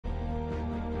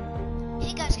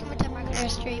their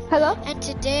stream. Hello? And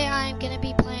today I'm gonna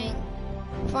be playing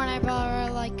Fortnite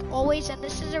Royale like always, and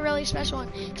this is a really special one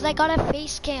because I got a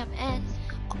face cam, and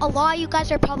a lot of you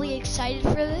guys are probably excited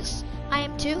for this. I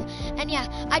am too. And yeah,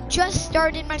 I just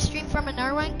started my stream from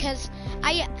another one because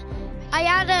I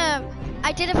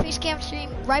did a face cam stream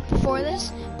right before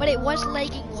this, but it was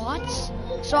lagging lots.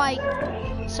 So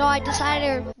I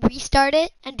decided to restart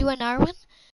it and do another one.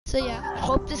 So yeah,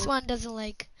 hope this one doesn't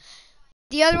lag.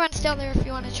 The other one's still there if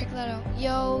you want to check that out.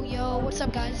 Yo, what's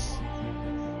up, guys?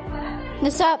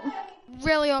 What's up?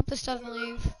 Really hope this doesn't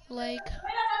leave. Like,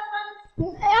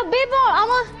 People, I'm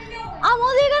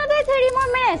only gonna play 30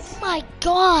 more minutes. my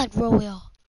God, Royal.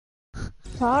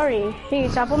 Sorry,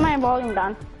 please, I put my volume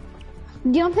down.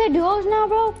 Do you want to play duos now,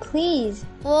 bro? Please.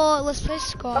 Well, let's play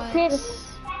squads. Okay.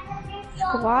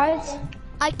 Squads?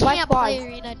 I can't play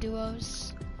arena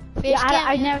duos. Yeah,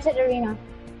 I never said arena.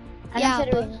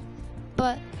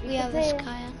 But we have this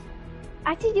guy on.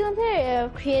 Actually, do you want to play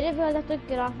creative? I'll have to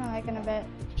get off my mic in a bit.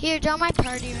 Here, join my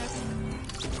party room.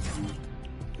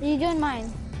 You join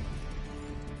mine.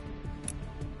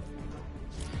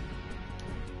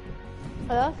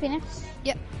 Hello, Phoenix?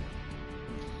 Yep.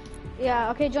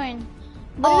 Yeah, okay, join.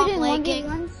 Oh, What are we I'm doing? lagging.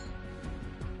 1v1s?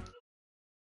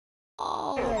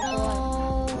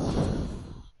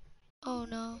 Oh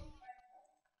no.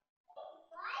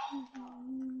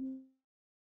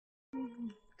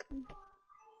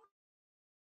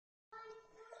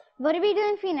 What are we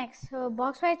doing, Phoenix?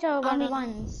 Box fights or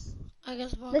 1v1s? I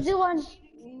guess box. Let's do one.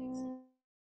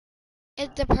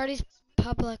 The party's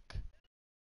public.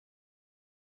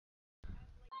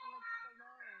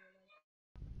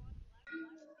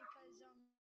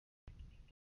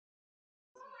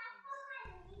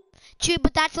 True,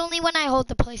 but that's only when I hold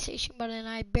the PlayStation button.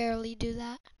 I barely do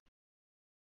that.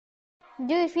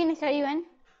 Dude, Phoenix, are you in?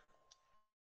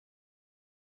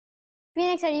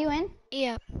 Phoenix, are you in?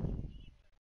 Yeah.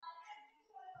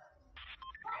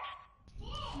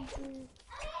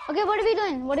 Okay, what are we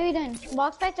doing? What are we doing?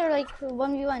 Box fights or like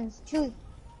 1v1s? Choose.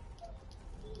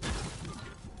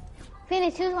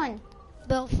 Phoenix, choose one.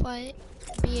 Bill fight.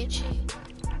 BHE.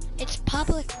 It's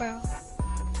public, bro.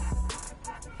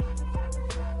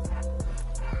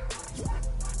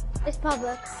 It's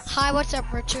public. Hi, what's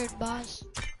up, Richard, boss?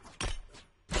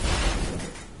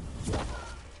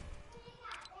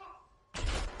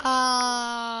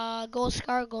 Gold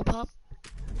scar, gold pump.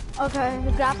 Okay,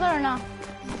 the grappler or no?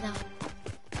 No.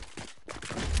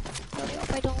 Really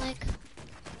hope I don't like.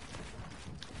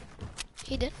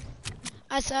 He did.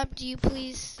 I subbed you,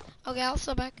 please. Okay, I'll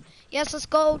sub back. Yes, let's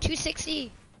go.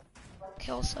 260.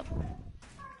 Okay, I'll sub.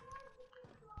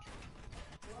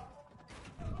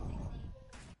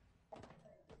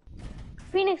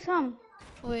 Phoenix, come.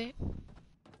 Wait.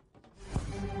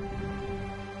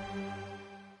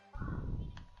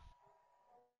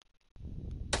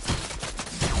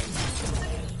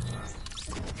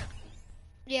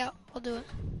 Yeah, I'll do it.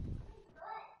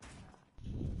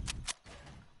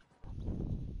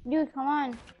 Dude, come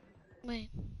on. Wait.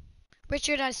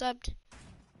 Richard, I subbed.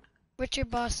 Richard,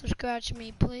 boss, subscribe to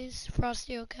me, please.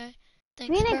 Frosty, okay?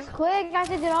 Thanks, Phoenix, bro. quick, I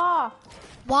said it off.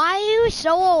 Why are you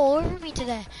so all over me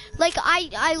today? Like,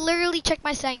 I literally checked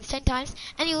my settings 10 times,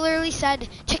 and you literally said,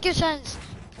 check your settings.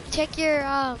 Check your,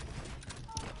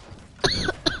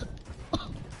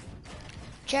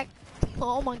 check.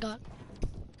 Oh my God.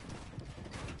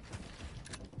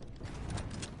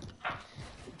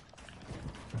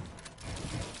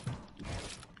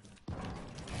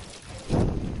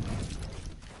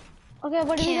 Okay,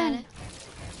 what are we doing?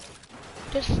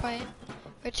 Just fight.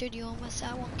 Richard, you almost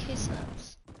at 1K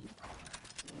subs.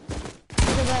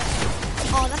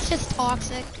 Oh, that's just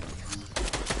toxic.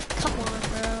 Come on,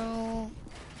 bro.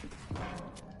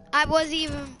 I was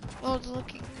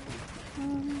looking.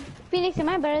 Phoenix, am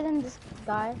I better than this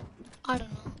guy? I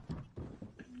don't know.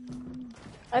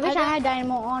 I wish I had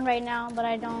Dynamo on right now, but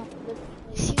I don't.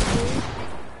 See, dude.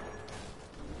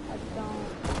 I don't.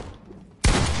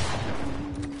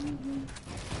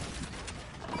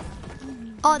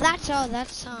 Oh,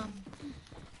 that's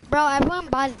bro, everyone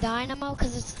buys Dynamo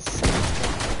because it's disgusting.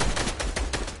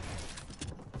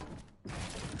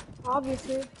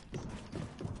 Obviously.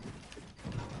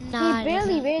 Nah, He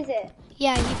barely wears it.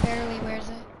 Yeah, he barely wears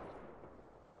it.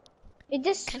 It's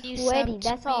just Can you sweaty, sub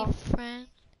that's to me, all.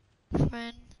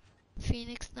 friend,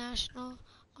 Phoenix National,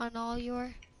 on all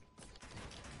your,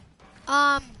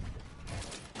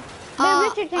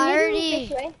 Richard, can you do it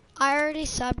this way? I already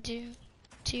subbed you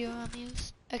to you on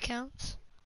these accounts.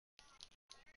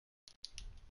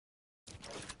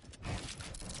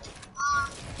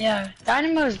 Yeah,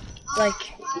 Dynamo's like,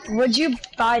 would you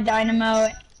buy Dynamo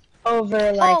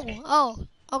over like? Oh,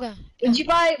 Okay. Would you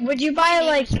buy? Would you buy My name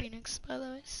like? is Phoenix, by the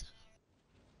way. So.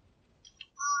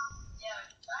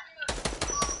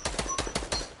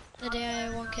 The day I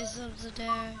won kiss of the day.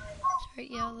 Start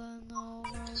yelling, no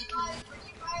world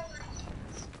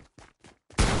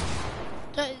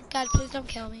can. God, please don't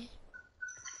kill me.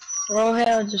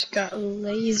 Royale just got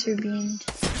laser beamed.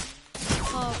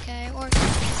 Oh, okay, or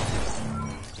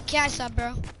okay, I sub,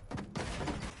 bro.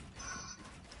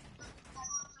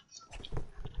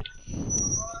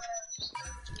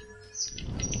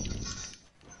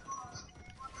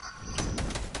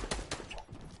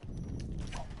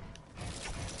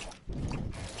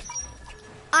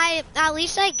 At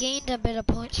least I gained a bit of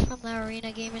points from the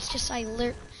arena game. It's just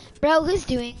bro, who's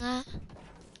doing that?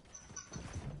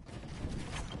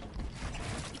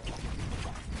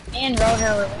 And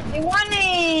Royale are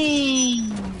winning.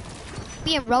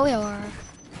 Me and Royal are.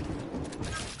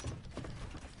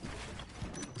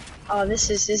 Oh, is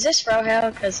this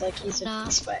Royale? Cause like he's Nah.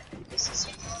 a sweat. This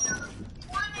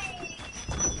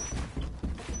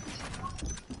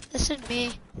is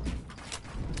me.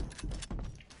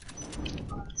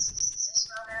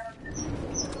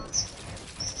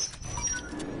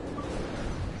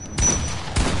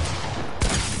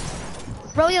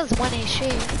 Royal's 1 HP.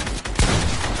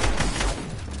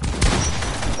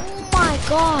 Oh my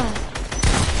god.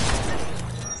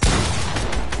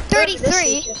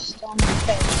 33.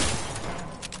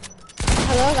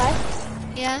 Hello, guys.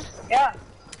 Yeah. Yeah.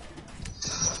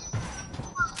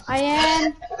 I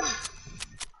am.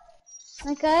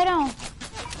 Like, I don't.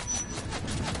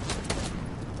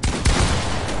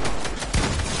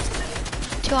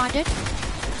 $200.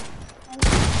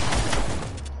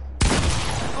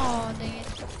 Oh, dang it.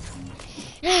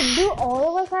 Wait, do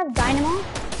all of us have dynamo?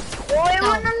 Bro,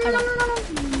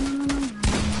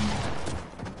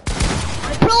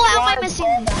 how am I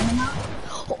missing?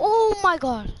 Oh my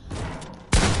god.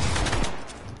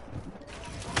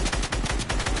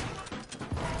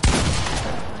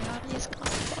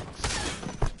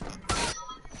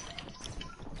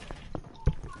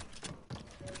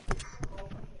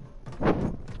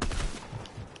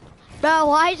 Bro,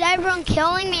 why is everyone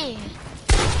killing me?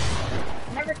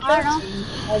 Never killed you.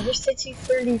 I just hit you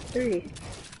 33.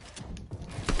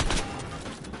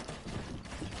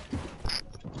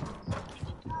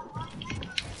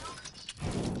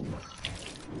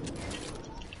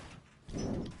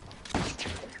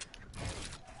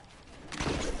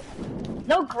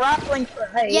 No grappling for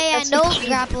height. Yeah, That's no a cheat.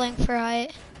 grappling for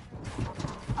height.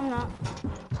 I'm not.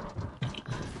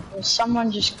 Well,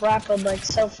 someone just grappled like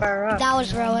so far up. That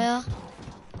was Royal.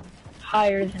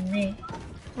 Higher than me.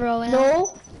 Royal.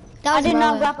 No, That I was did not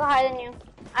Royal. grapple higher than you.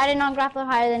 I did not grapple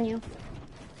higher than you.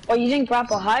 Well, you didn't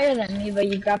grapple higher than me, but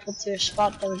you grappled to a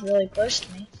spot that was really close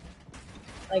to me.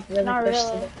 Like really Not close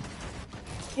really.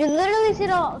 to You literally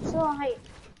still on height.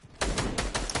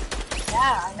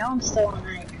 Yeah, I know I'm still on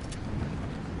height.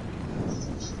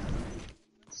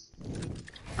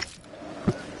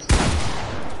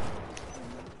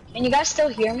 Can you guys still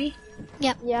hear me?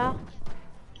 Yep. Yeah.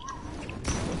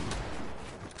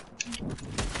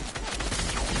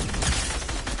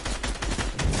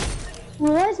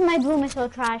 Why is my broom is so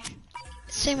trash?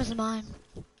 Same as mine.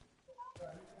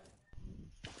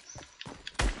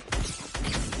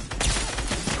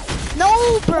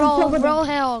 No, bro. Bro,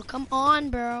 hell. Come on,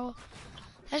 bro.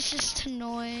 That's just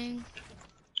annoying.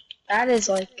 That is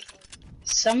like,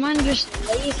 someone just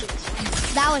lazy.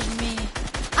 That was me.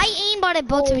 I aimbot at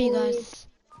both of you guys.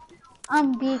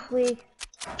 I'm weak. You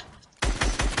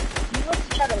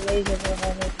must try to laser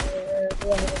whoever.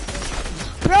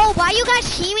 Bro, why are you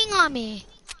guys teaming on me?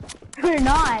 We're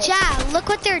not. Chat, look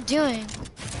what they're doing.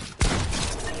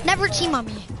 Never team on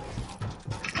me.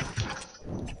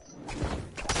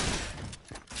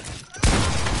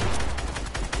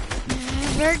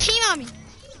 Never team on me.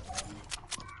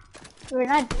 We're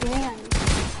not doing it.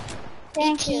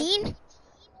 Thank you. 18?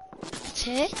 That's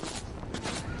it?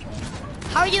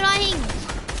 How are you not hitting me?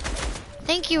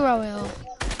 Thank you, Royal.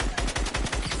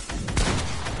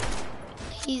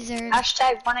 Teaser.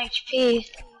 Hashtag 1 HP.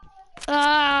 Oh,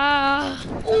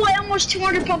 I almost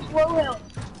 200 pumped Royale.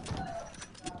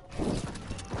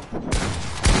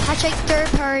 hashtag third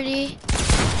party.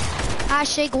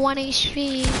 Hashtag 1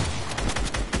 HP.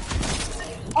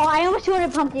 Oh, I almost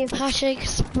 200 pumped you. Hashtag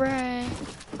spray.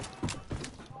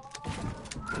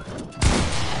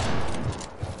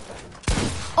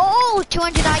 Oh,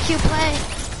 200 IQ play.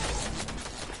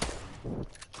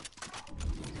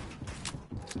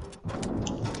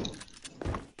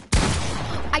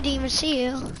 I didn't even see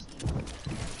you.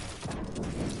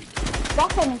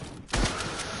 Walk for me.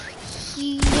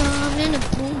 Yeah, I'm in a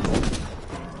boom.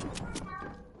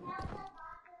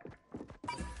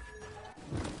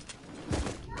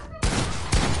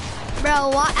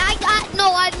 Bro,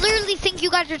 no, I literally think you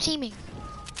guys are teaming.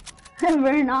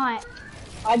 We're not.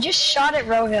 I just shot at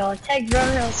Rohill. I tagged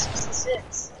Rohill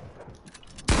 66.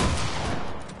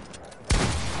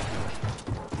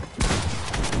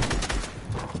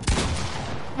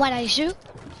 What, I shoot?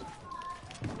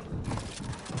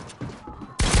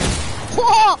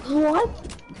 Whoa! What?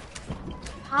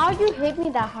 How'd you hit me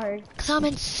that hard? Cause I'm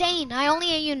insane. I only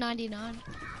hit you 99.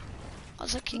 I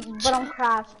was looking. But I'm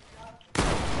crashed.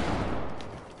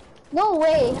 No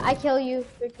way, I kill you,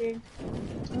 Richard.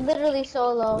 Literally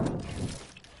solo.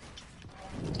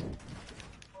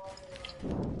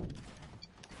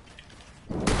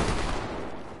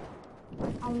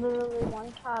 I'm literally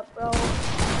one shot, bro.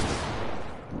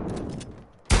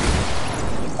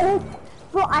 Oh,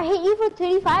 bro, I hit you for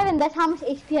 35 and that's how much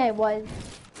HP I was.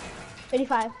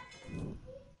 35.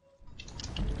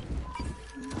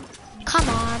 Come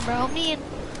on, bro. Me and.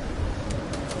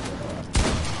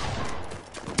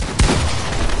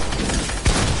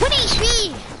 What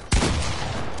HP?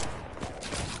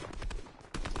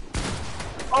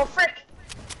 Oh, frick.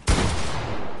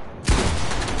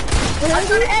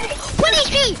 What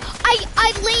HP?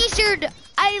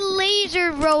 I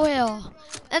lasered Rohill.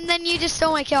 And then you just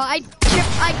stole my kill. I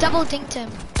double dinked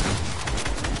him.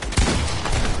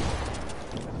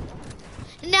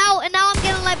 Now I'm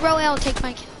gonna let Rohill take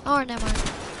my kill. Oh, never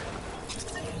mind.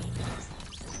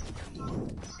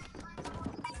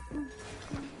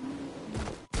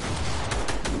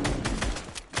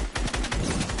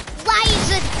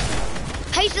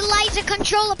 He's a laser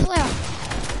controller player.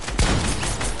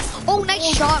 Oh,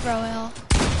 nice shot, Royale.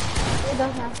 It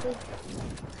doesn't have to.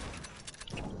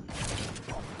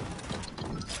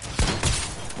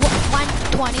 What,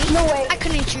 120? No way. I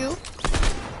couldn't hit you.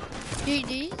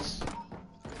 GG's.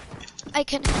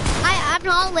 I'm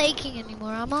not lagging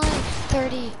anymore. I'm on like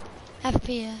 30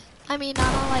 FPS. I mean,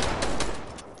 I'm on like,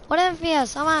 what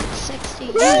FPS? I'm on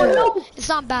 60. No. It's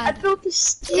not bad. I built the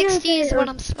 60 is what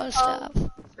I'm supposed to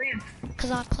have.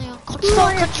 Cause I play on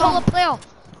Sorry, controller player.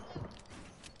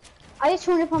 I just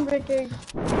turned it from Richard. Get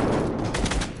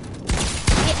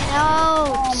out.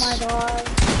 Oh my god.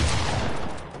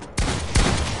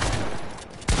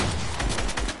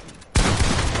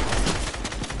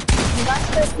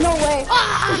 No way.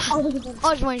 Ah!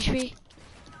 Oh, it's 1 HP.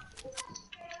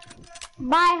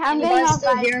 Bye, I'm Can you getting guys off.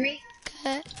 still Bye. hear me?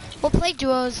 Okay. We'll play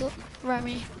duos,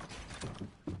 Remy.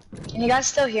 Can you guys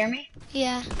still hear me?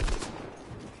 Yeah.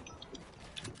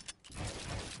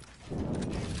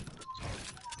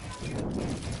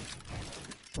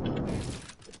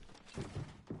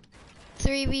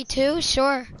 Three v 2,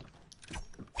 sure.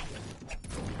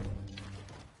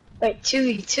 Wait,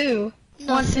 2v2?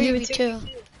 No, Wants to do a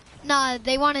 3v2. Nah,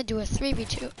 they want to do a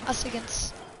 3v2, us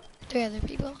against 3 other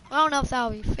people. I don't know if that'll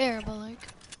be fair, but like,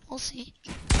 we'll see.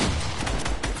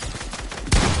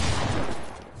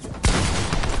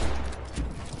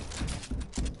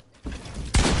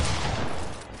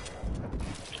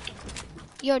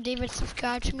 Yo, David,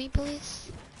 subscribe to me,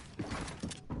 please.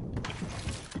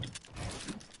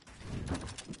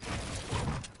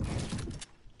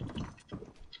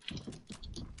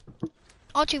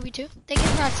 I'll 2v2. They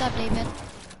can press up, David.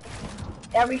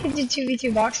 Yeah, we could do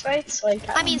 2v2 box fights. Like,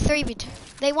 I mean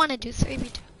 3v2. They want to do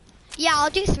 3v2. Yeah, I'll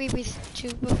do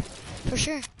 3v2 for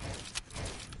sure.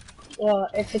 well,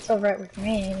 if it's alright with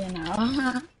me, you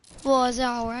know. Well, is that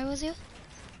alright with you?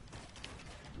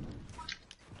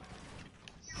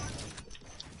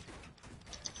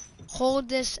 Hold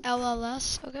this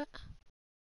LLS, okay?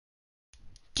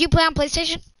 Do you play on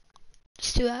PlayStation?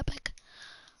 It's too epic.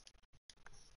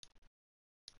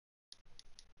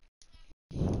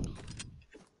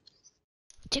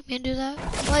 Take me and do that.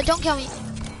 Well, don't kill me.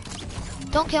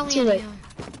 Don't kill me Too late. anymore.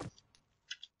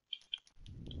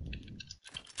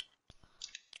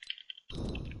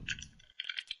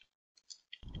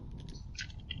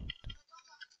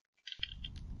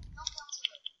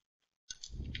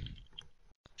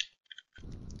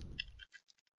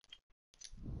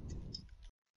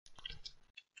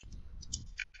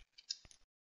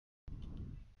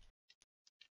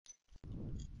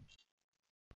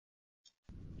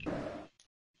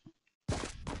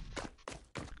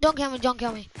 Don't kill me, don't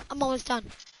kill me. I'm almost done.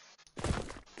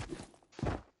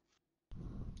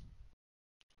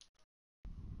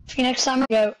 Phoenix, I'm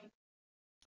go.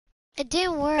 It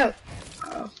didn't work.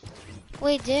 Oh.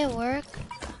 Wait, did it work?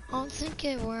 I don't think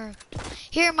it worked.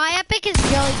 Here, my epic is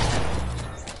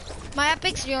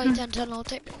really 10 10. I'll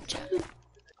type it in chat.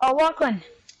 Oh, Lachlan.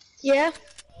 Yeah?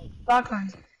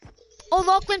 Lachlan. Oh,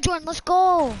 Lachlan joined, let's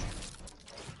go.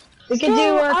 We could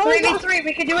do a 3v3.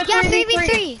 We could do a Yeah,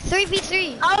 3v3. 3v3.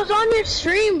 3v3. I was on your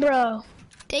stream, bro.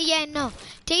 Yeah, no.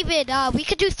 David, we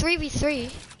could do 3v3.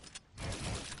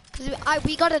 Cause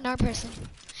we got another person.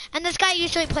 And this guy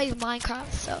usually plays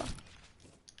Minecraft, so.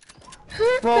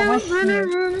 Well,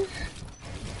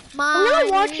 I'm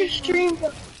gonna watch your stream.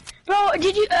 Bro, are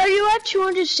you at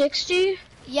 260?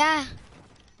 Yeah.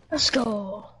 Let's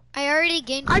go. I already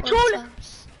gained 4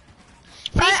 subs.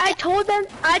 I told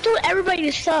everybody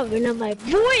to sub, and I'm like,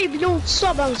 boy, if you don't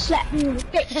sub, I'll slap you in the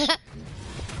face.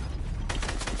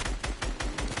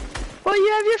 Well,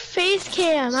 you have your face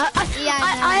cam.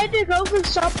 I had to go for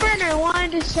supper, and I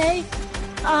wanted to say,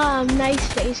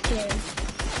 nice face cam.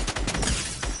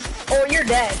 Oh, you're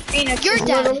dead. Phoenix, you're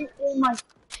dead. Oh my.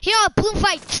 Here, blue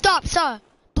fight. Stop, sir.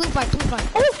 Blue fight.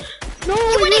 Oh, no,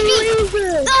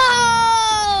 you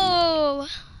No!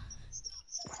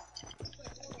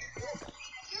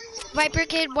 Viper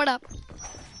Kid, what up?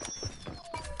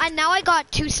 And now I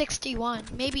got 261,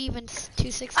 maybe even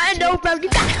 262. I know, bro.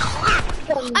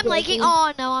 I'm lagging.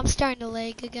 Oh no, I'm starting to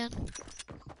lag again.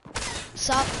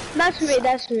 Sup? That's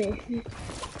me.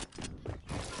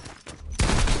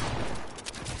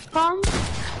 Oh,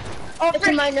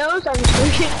 for my nose, I'm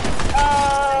joking.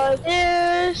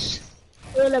 This,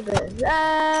 a little bit of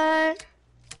that.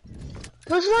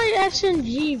 What's my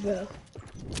SMG, bro?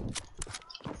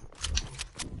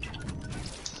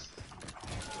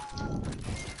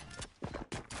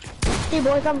 Hey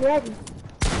boys, I'm ready.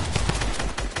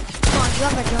 Come on, you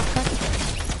have a drop gun.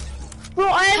 Bro,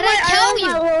 I have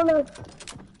my roller.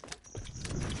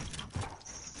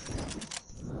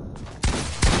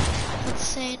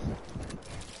 Insane.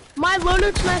 My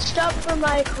loader's messed up for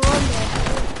my combo.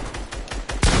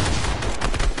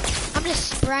 I'm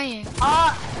just spraying.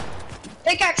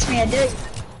 Pickaxe me, I did.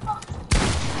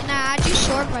 Nah, I do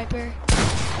short Viper.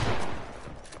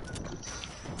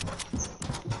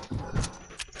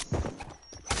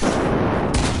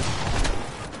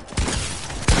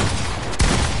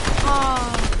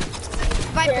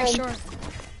 Viper Yeah. short.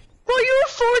 Bro, you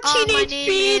were 14 my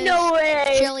HP, name no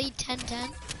way. Chili 1010.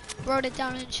 Wrote it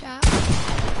down in chat.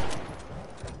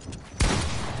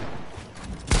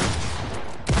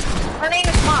 Her name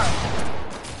is Mara.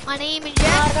 My name is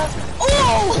Jack.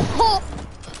 Oh,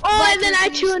 Viper, and then I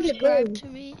can you 200 subscribe gold. to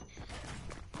me.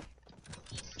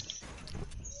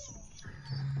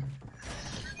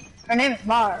 Her name is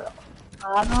Mara.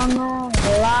 I don't know.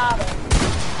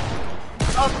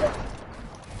 Okay.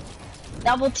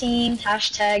 Double team,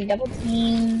 hashtag double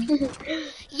team.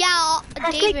 Yeah,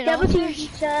 David. Double also- team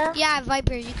pizza. Yeah,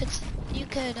 Viper. You could.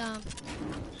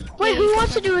 Wait, yeah, who you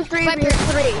wants to could do a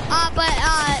 3v3? But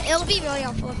it'll be really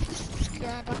helpful if you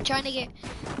subscribe. I'm trying to get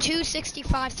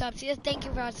 265 subs. Yes, thank you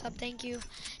for that sub. Thank you.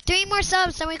 3 more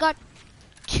subs, then we got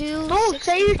 2. Oh,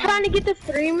 say you're trying to get to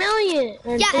 3 million.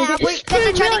 Yeah, we're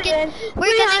gonna try to get.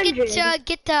 We're gonna 300.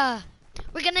 get the.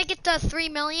 We're gonna get the 3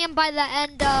 million by the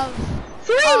end of.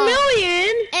 3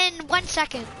 million? In 1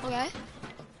 second. Okay.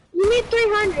 You need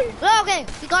 300. Oh, okay,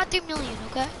 we got 3 million.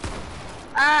 Okay.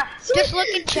 Just look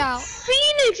and shout.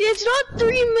 Phoenix, it's not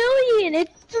 3 million.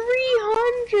 It's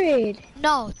 300.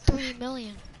 No, 3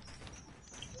 million.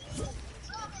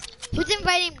 Who's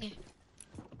inviting me?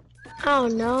 Oh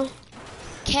no.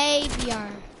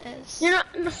 KBR is. You're not,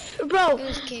 bro.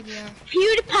 Who's KBR?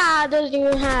 PewDiePie doesn't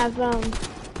even have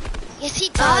Yes, he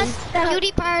does.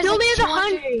 PewDiePie is he only like has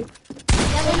 200.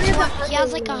 100. He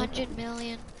has like 100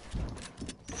 million.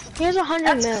 He has 100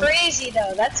 That's million. crazy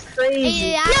though. That's crazy. It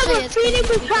Yeah, actually but is Phoenix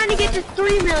crazy was trying to get to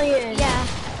 3 million. Yeah.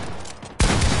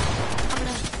 I'm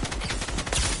gonna.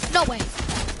 No way.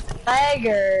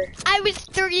 Tiger. I was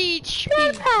 3 HP.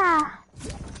 PewDiePie.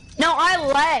 No, I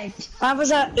lagged. I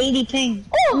was at 80 ping.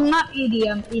 Oh. Not 80,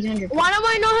 I'm 800. Why do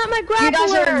I not have my grappler? You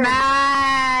guys are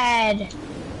mad.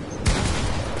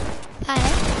 Hi.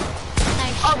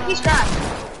 Nice Oh, shot. he's trapped.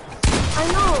 I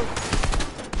know.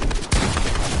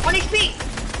 1 HP.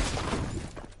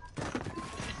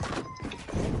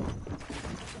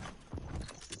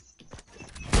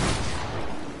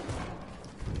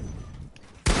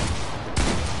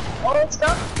 Oh, let's go.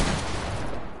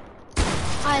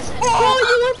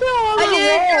 You went through all the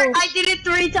walls. I did it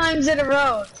 3 times in a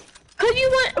row. Cause you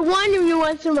went one and you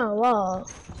went through my wall.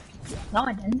 No,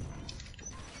 I didn't.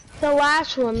 The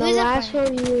last one. The Who's that last by?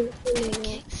 one you.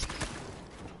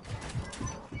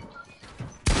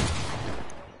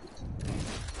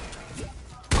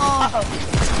 Uh-oh.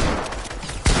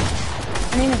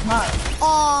 Her name is Mara.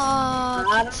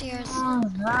 Oh, cheers. Oh,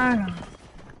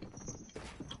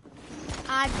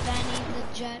 Add Benny the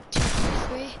Jet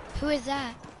 223. Who is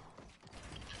that?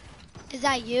 Is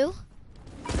that you?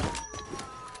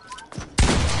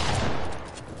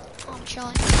 Oh, I'm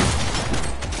chilling.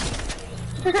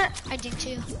 I think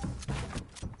too.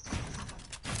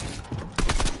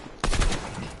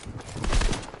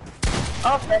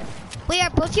 Oh, frick. Wait, are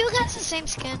both you guys the same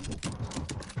skin?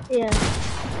 Yeah.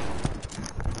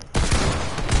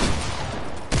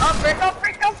 Oh, frick, oh,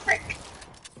 frick, oh, frick.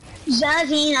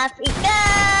 Zazzy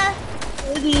Africa.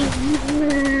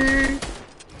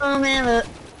 Oh, man, look.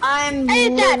 I'm...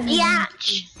 Hey, that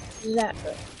biatch.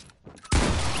 Exactly.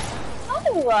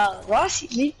 Oh, Rossi,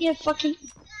 leave me a fucking...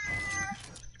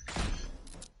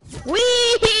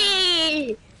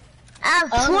 Wee! I'm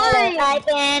flying! I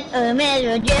can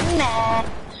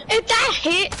If that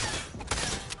hit...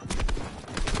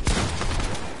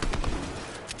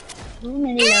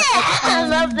 Yeah! I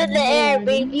love in the air,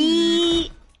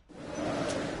 baby!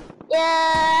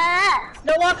 Yeah!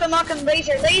 No, lock him,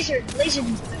 laser.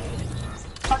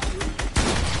 Fuck you.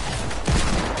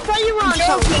 What do you want?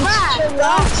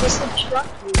 Just a truck.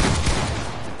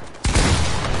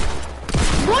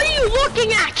 What are you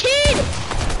looking at, kid?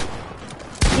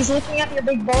 He's looking at your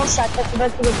big ball sack that's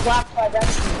about to get blocked by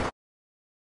us.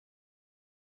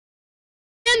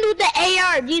 And with the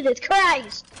AR, Jesus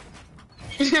Christ!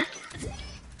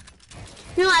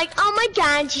 You're like, oh my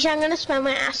god, I'm gonna spend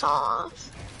my ass off.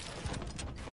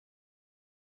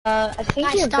 I think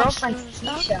Guys, your stop girlfriend's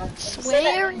Keisha.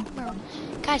 swearing, bro.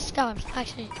 Guys, stop.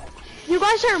 Actually, You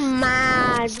guys are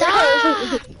mad.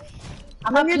 stop.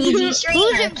 I'm a PG streamer,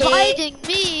 Who's okay? inviting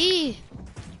me?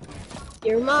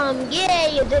 Your mom,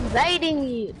 yay, is inviting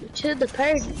you to the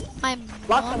party. My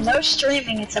Welcome, mom. no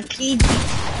streaming, it's a PG.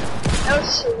 No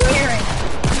swearing.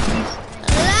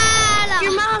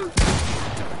 Your mom.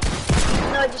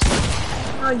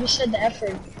 No, you said the F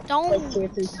word Don't. like 2 or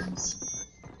 3 times.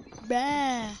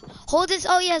 Bruh. Hold this.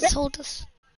 Oh yes, hold this.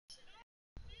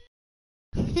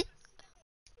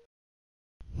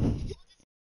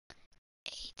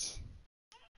 Eight.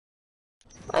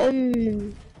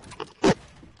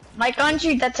 My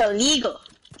country, that's illegal.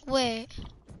 Wait.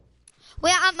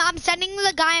 I'm sending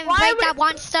the guy invite that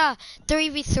wants to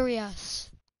 3v3 us.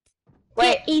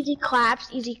 Wait, Easy claps,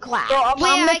 easy claps. so I'm Wait,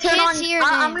 gonna I turn can't on. see your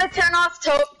I'm name. gonna turn off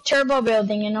turbo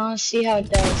building and I'll see how it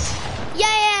does.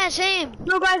 Yeah, same.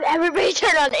 No, guys, everybody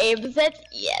turn on aim sets.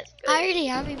 Yes. I already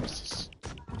have him.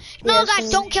 No, Yes, guys,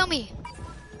 don't kill me.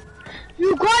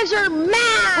 You guys are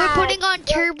mad. We're putting on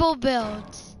turbo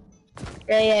builds.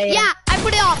 Yeah. Yeah, I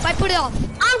put it off.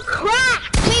 I'm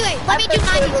cracked. Wait, let me do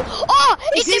 90s. Oh,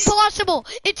 it's impossible.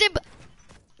 It's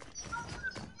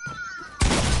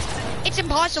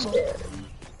impossible.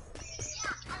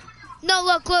 No,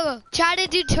 look. Try to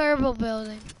do turbo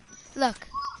building. Look.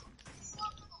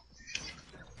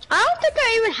 I don't think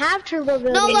I even have turbo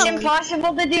building. No, It's look.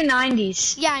 impossible to do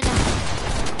 90s. Yeah, I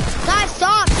know. Guys,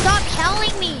 stop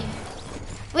killing me.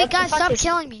 Wait, guys, fuck stop is-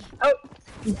 killing me. Oh.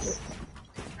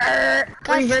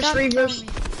 Guys, Reverse. stop killing me.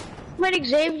 What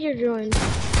Xavier joined?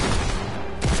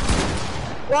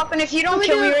 Walken, if you don't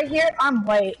kill me right here, I'm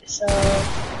white, so...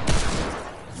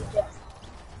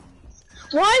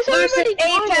 Why is everybody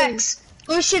joining? Apex!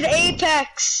 Lucid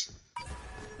Apex!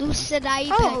 Lucid Apex.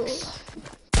 Oh.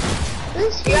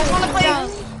 This You guys is wanna play? Bro.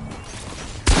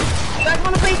 You guys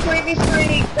wanna play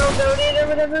 3v3 Go Goated or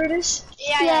whatever it is?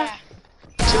 Yeah.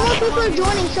 Two more people are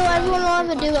joining, so everyone will have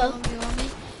a duo.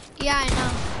 Yeah, I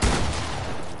know.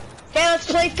 Okay, let's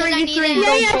play 3v3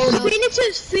 Go Yeah,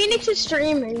 Goated. Phoenix is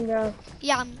streaming, bro.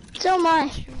 Yeah. So am I.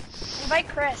 Invite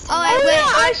Chris. Oh, Oh wait. yeah,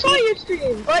 I saw your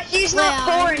stream. But he's Wait, not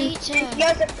I porn. need to- He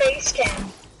has a face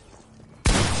cam.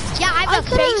 Yeah, I I have a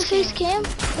could have a face face cam,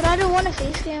 but I don't want a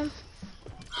face cam.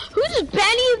 Who's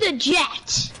Benny the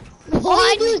Jet?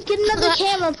 All you do is get another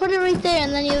camera, put it right there,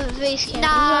 and then you have a face cam.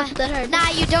 Nah, It's not that hard. nah,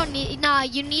 you don't need. Nah,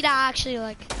 you need to actually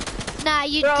like. Nah,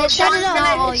 you. Bro, That's shut it not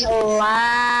up. all It's you. a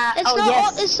lot. It's Oh, not.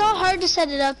 yes. It's not hard to set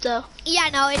it up though. Yeah,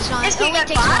 no, it's not. This It kid only got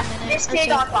takes 1 bot? minute. This or kid two.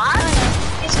 got bot?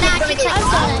 This Nah, kid's gonna it get takes I've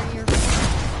bot? done it.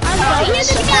 Oh, I've he's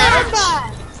done a it.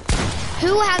 bot.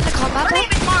 Who has a combat My bot?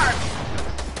 name is Mark.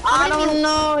 I don't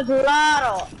know, it's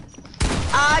Lotto.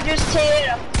 I just hit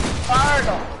a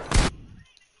Bartle.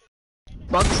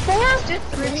 Buckstar? Just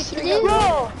 3v3.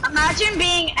 Bro, imagine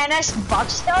being NS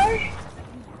Buckstar.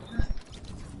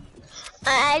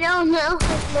 I don't know.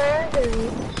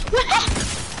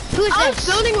 Who's I was this?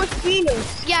 building with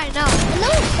Phoenix. Yeah, I know. No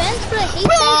offense, but I hate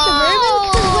Bro, playing Suburban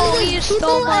because when you the stole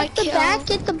people my at the kill. back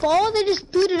get the ball, they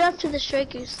just boot it up to the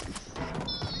strikers.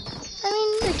 I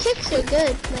mean, the kicks are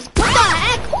good. Like, What the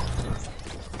heck?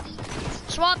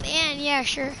 Swap in, yeah,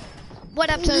 sure. What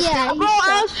up to this Yeah, guy? you Bro,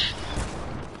 I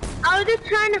was just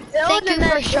trying to build Thank you and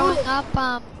then for showing up.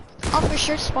 I'll for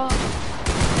sure swap.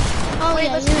 oh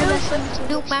yeah, let's you're do the it. best one.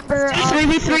 New member.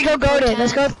 3v3 Go Goated.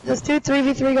 Let's go. Let's do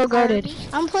 3v3 Go Goated.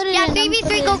 I'm putting Yeah, in. I'm 3v3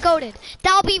 putting go in. goated.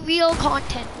 That'll be real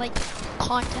content, like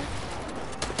content.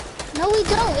 No, we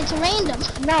don't. It's random.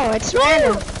 No, it's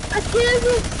random.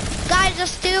 Guys,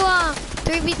 let's do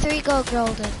 3v3 go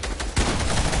golden.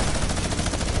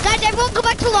 Guys, everyone go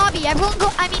back to lobby.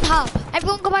 Hub.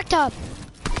 Everyone go back to hub.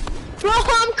 Bro,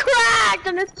 I'm cracked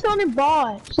and it's only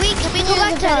bots. Wait, can we go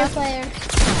back to hub? Player.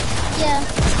 Yeah.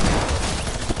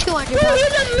 200 Bro, bucks.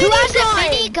 here's a Who has a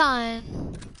minigun. minigun?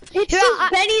 It's Here,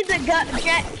 just Benny the Jet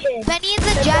Kid. Benny and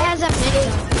the Jet has a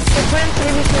minigun.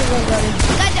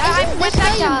 Guys, went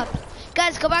back to hub.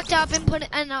 Guys, go back to hub and put it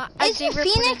in Isn't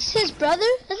Phoenix his brother?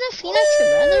 Isn't Phoenix your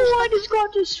brother? I just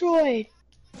got destroyed.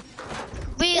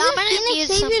 Wait, Isn't I'm gonna Phoenix mute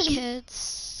some Xavier's-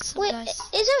 kids. Wait, Guys.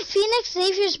 isn't Phoenix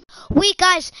Xavier's? Wait,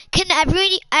 guys, can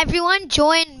everyone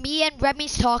join me and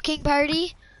Remy's talking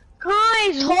party?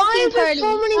 Guys, why is there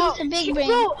so many? It's a big brain.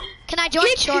 Bro, Can I join?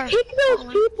 Sure. kick those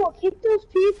people. Kick those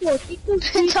people. Kick those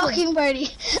people. Talking party.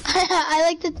 I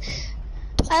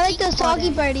like those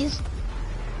talking parties.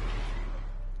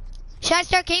 Should I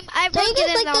start game? Don't Everyone you get guys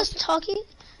in like now. those talking?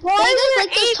 Why Don't you is guys there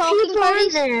like those 8 talking people parties?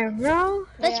 in there, bro?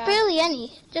 That's barely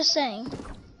any. Just saying.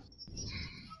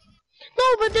 No,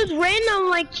 but there's random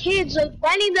like kids, like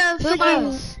Benny the. Who am I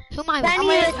with? Who am I with? Benny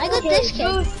I got this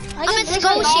kid. I'm a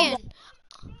Scotian.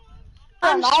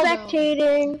 I'm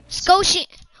spectating. Scotian.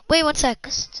 Wait, one sec.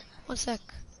 One sec.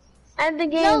 And the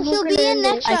game. No, he'll be in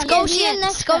next round. Scotian.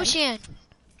 Scotian.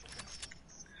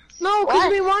 No, because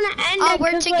we want to end Oh, it.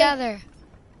 we're 'cause, together.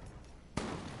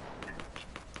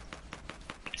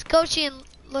 Scotian,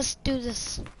 let's do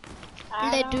this.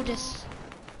 Let's do this.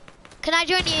 Can I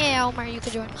join? Yeah, Omar, you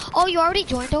can join. Oh, you already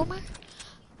joined, Omar?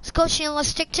 Scotian, let's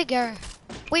stick together.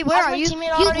 Wait, where are you? You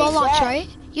low launch, right?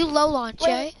 You low launch,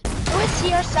 right? It was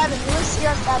CR7. It was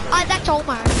CR7. Ah, that's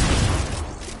Omar.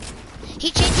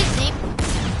 He changed his name,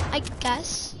 I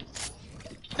guess.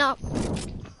 No.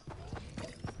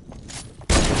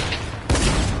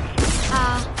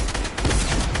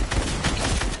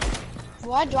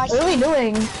 What do I What are we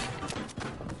doing?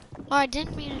 Oh, I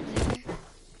didn't mean it there.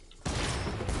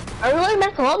 Are we going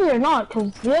back to lobby or not?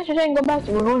 Because you guys are saying go back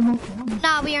to. We're going back to lobby.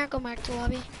 Nah, we aren't going back to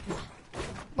lobby.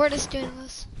 We're just doing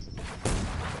this.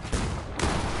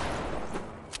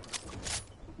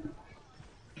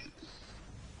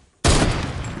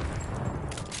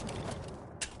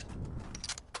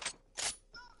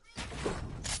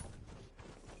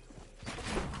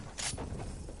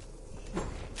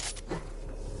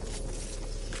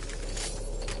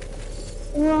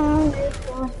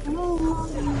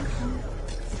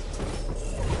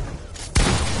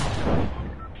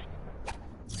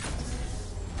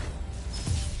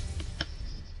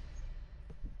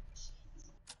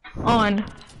 On.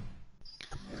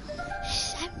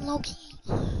 I'm Loki.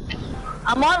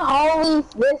 I'm on Holly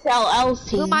with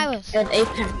LLC. Who am I with? At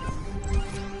Apex.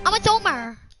 I'm with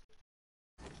Omar.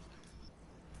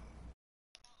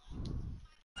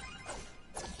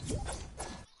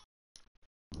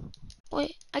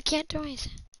 Wait, I can't do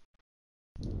anything.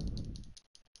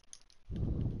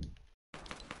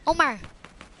 Omar,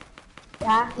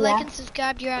 like and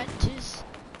subscribe. You're at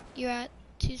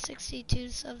 262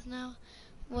 subs now.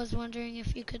 Was wondering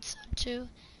if you could sub too.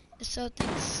 If so,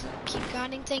 thanks. Keep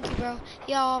grinding. Thank you, bro.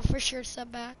 Yeah, I'll for sure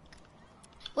sub back.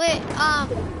 Wait,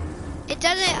 it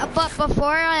doesn't. But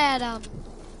before I had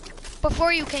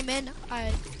before you came in,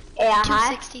 I had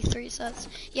 263 subs.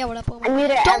 Yeah, what up, Omar? I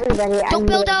muted everybody. Don't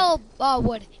build out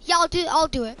wood. Yeah, I'll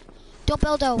do it. Don't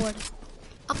build out wood.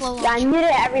 I'm low launching. Yeah, I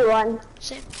muted everyone.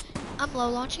 Same. I'm low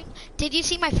launching. Did you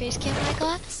see my face cam I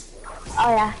got? Oh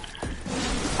yeah.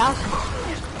 That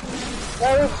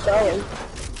was very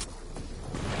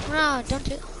No, don't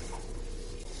do it.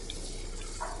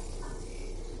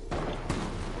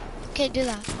 Okay, do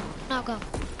that. Now go.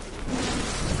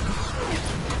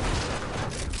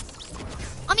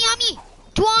 On me!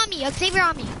 Two on me! Xavier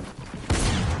on me!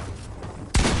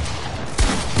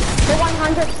 The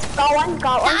 100.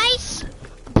 Got one. Nice!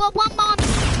 But one mommy!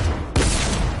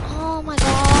 Oh my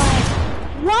god.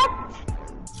 What?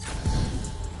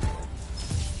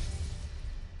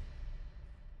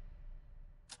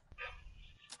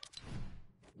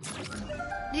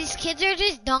 These kids are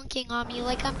just dunking on me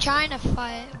like I'm trying to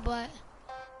fight, but...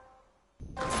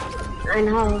 I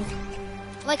know.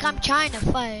 Like I'm trying to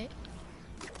fight.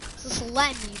 Just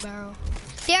let me, bro.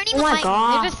 They aren't even Oh my fighting.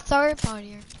 God. They're just third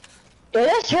party. They're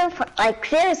just here for, like,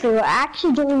 seriously, we're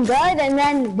actually doing good, and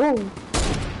then boom.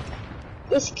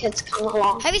 These kids come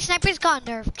along. Heavy snipers got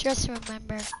nerfed, just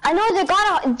remember. I know they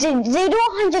got they do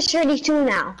 132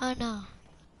 now. I know.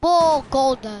 Well,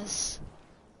 gold does.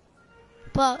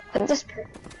 But What's this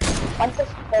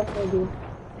purple do?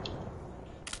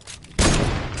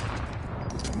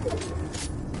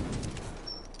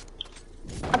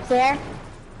 Up there?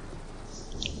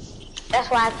 That's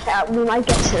why we might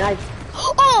get tonight.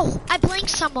 oh, I blinked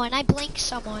someone. I blinked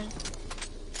someone.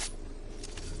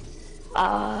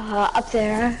 Up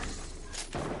there.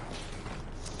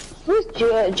 Who's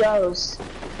Joe's?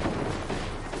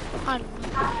 I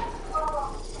don't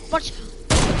know. Watch.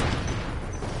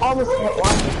 Almost hit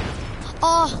one.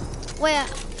 Oh, where?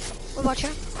 What about you?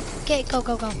 Okay, go,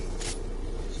 go, go.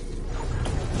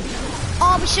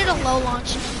 Oh, we should have low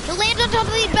launched. It lands on top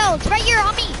of these builds. Right here,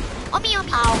 on me. On me, on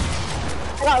me. Ow.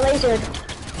 I got lasered.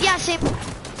 Yeah, same.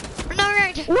 No,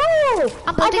 right. No!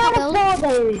 I'm building I a build. got a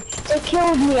building. They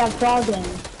killed me at building.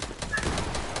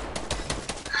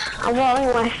 I'm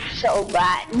rolling my so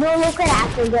bad. No, look what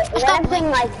happened. One thing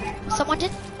like Someone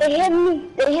did? they hit me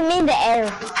in the air.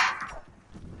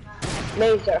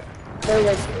 Laser.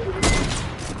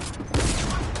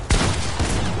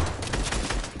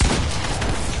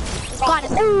 Got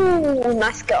it. Ooh,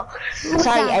 nice go. Sorry,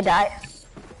 that? I died.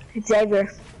 It's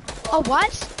Xavier. Oh,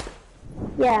 what?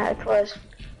 Yeah, it was.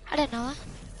 I didn't know that.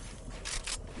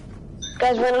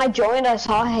 Because when I joined, I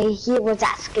saw he was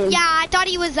asking. Yeah, I thought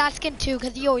he was asking too,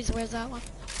 because he always wears that one.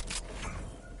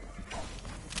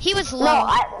 He was low.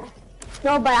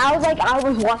 No, but I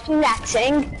was watching that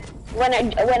thing when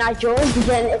I joined,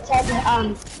 then it said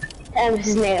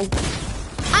his name.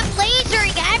 I'm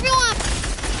lasering everyone.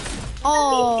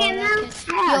 Oh,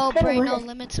 yo, brain no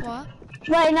limits. What?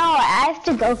 Wait, no, I have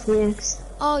to go, Phoenix.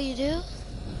 Oh, you do?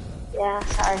 Yeah,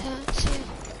 sorry.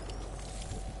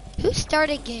 Who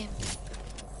started game?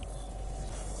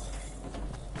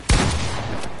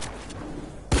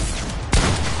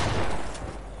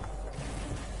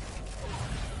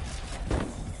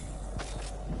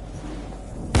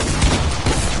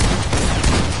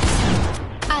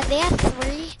 They have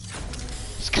 3.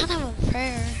 It's kind of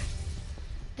unfair.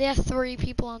 They have 3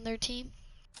 people on their team.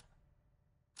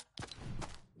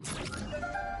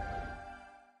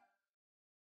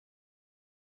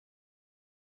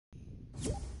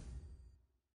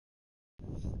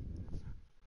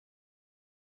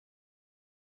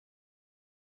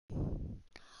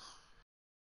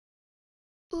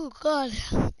 Oh god,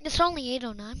 it's only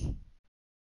 8:09.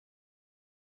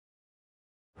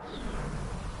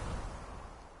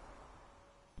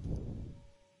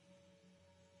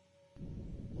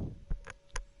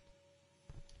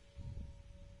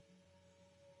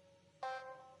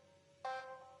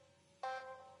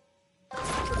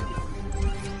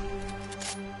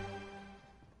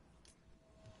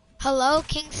 Hello,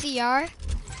 King CR.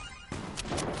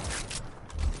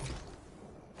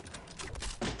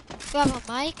 You have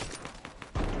a mic?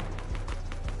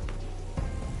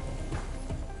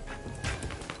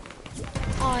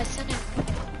 Oh, I sent him.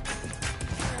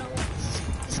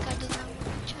 This guy doesn't have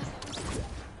a chat.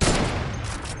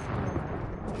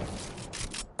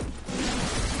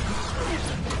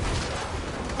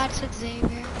 That's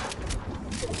Xavier.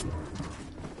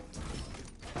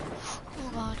 Oh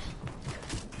god.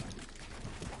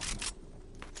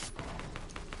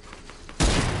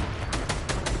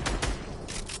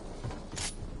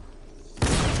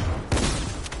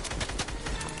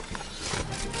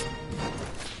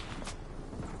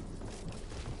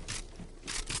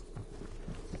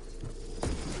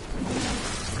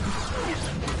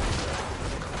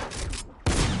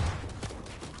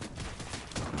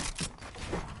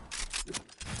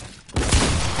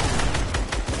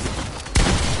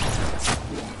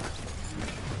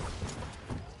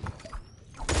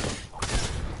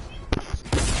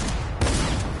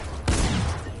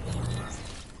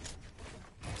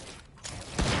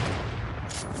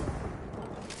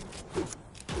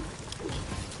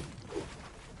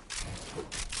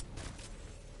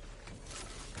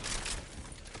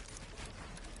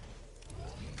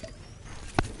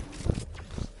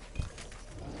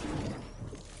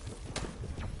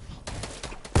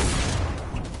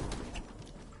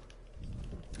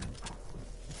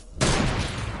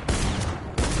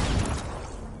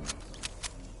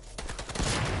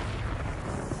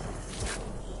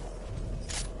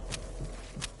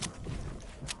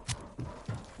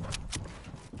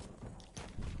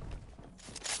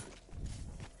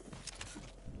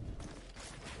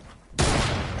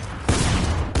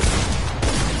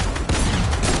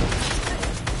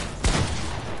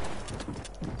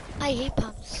 I hate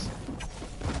pumps.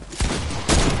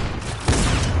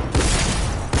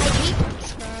 I hate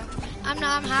pumps, bro.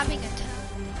 I'm having a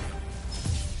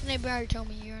tax. Neighbor already told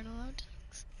me you're not allowed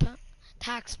to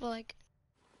tax, but like,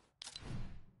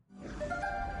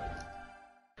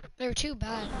 they're too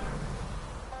bad.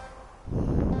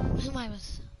 Who am I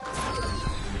with?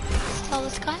 Let's tell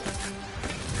this guy.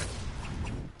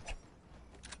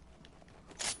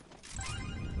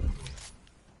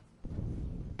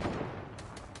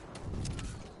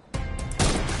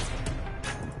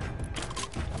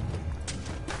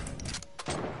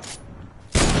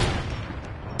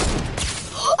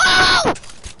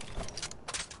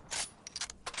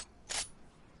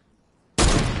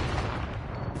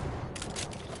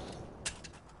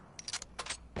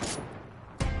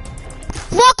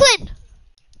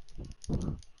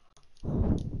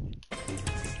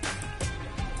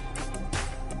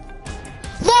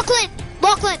 Lachlan!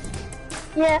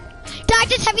 Yeah. Did I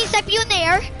just heavy step you in the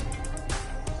air?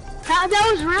 That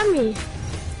was Remy.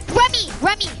 Remy!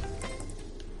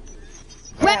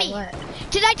 Remy! What?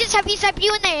 Did I just heavy step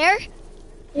you in the air?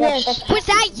 Yes. Was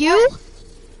that you?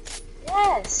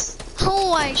 Yes.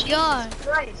 Oh my god.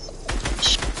 Nice.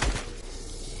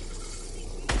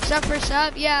 Sub for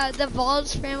sub? Yeah, the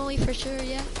Vols family for sure,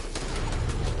 yeah.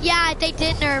 Yeah, they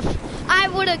did nerf. I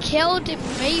would have killed him,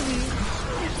 maybe.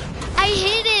 I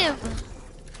hit him.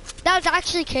 That was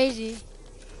actually crazy.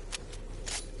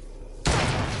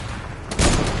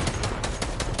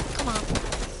 Come on.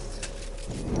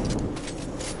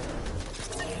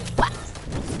 What?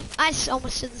 I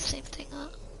almost did the same thing, huh?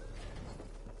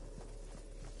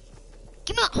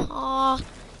 Come on. Aw,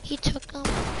 he took him.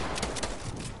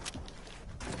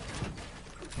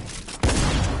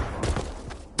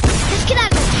 This kid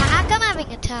has attack. I'm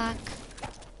having attack.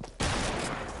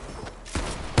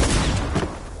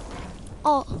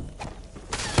 Oh.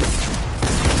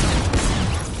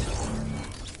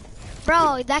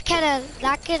 Bro, that kid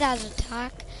has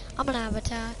attack. I'm gonna have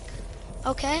attack.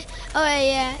 Okay? Oh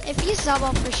yeah, if you sub,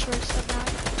 I'll for sure sub that.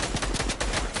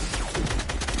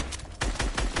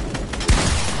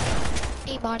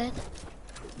 He bought it.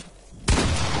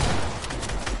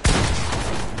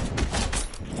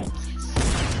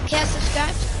 Okay, I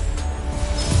subscribed.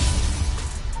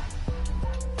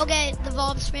 Okay, the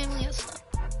Volbs family has subbed.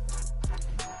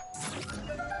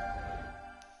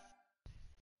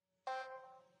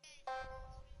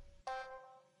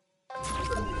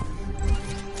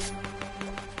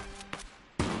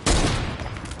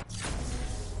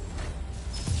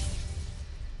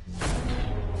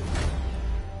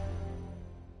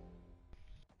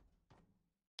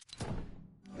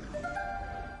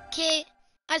 Okay,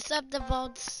 I subbed the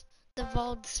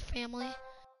Volds family.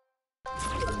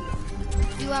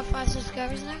 You have 5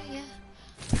 subscribers now? Yeah.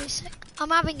 Pretty sick. I'm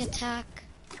having attack.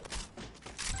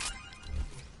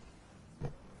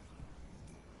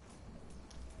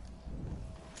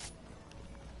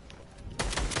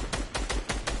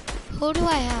 Who do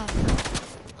I have?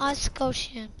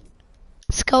 Scotian.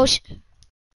 Scotian.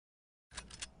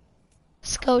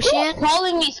 Scotian?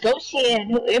 Calling me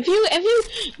Scotian. If you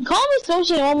call me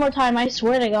Scotian one more time, I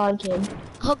swear to God, kid.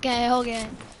 Okay.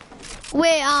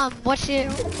 Wait, what should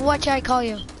I call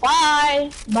you? Bye.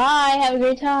 Have a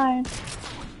great time.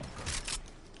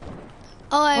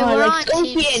 Oh, we're like on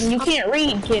Scotian, teams. you can't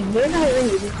read, kid. Learn how to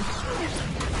read.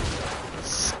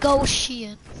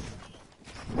 Scotian.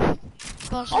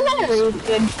 I know how to read,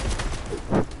 kid.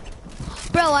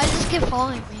 Bro, I just keep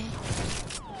following me.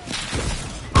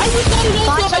 I just know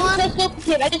scope for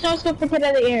kid. I just know scope for kid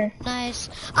out of the air. Nice.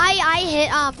 I hit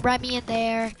Remy in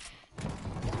there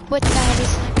with the heavy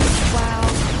sniper. Wow.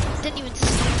 Didn't even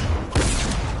see him.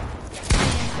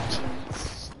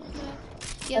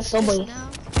 Yes, That's so just now.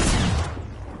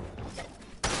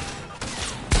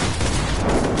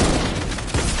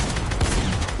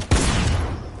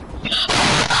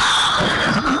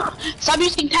 Stop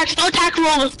using tax. No tax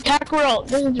roll. Tax roll.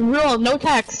 This is real. No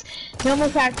tax. No more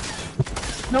tax.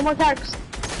 No more tax.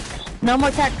 No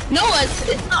more tax. No, it's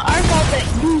not our fault that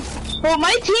you. Bro,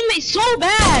 my teammate's so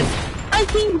bad.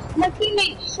 My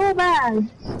teammate's so bad.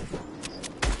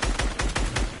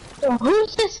 Bro,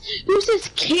 who's this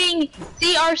King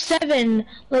CR7?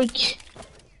 Like,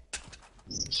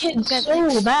 this kid's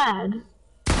so bad.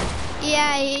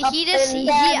 Yeah, he I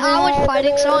was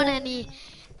fighting someone and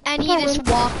he just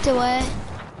walked away.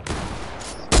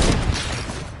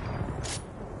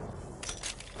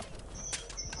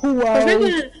 Wow.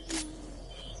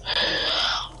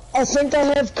 I think I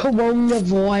have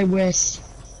coronavirus.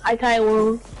 Hi,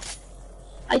 Tyler.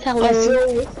 I feel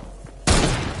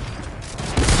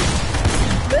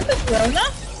This is Corona?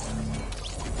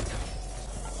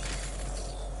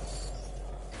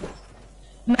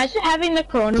 Imagine having the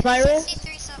coronavirus.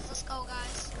 63 subs, let's go,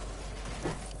 guys.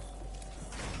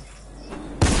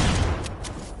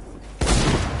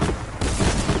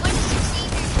 What is 63?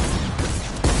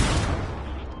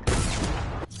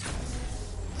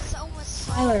 So much.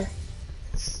 Tyler.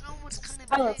 So much kind of.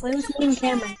 Tyler, play with me in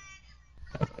camera.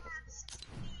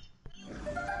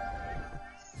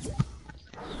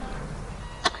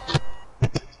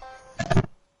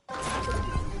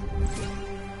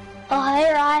 oh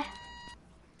hey Rye.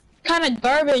 Kind of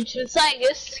garbage. It's like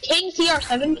this King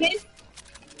CR7 kid.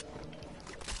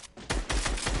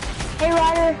 Hey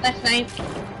Ryder. That's nice.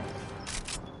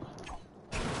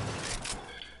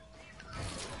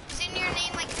 Isn't your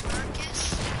name like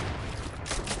Marcus?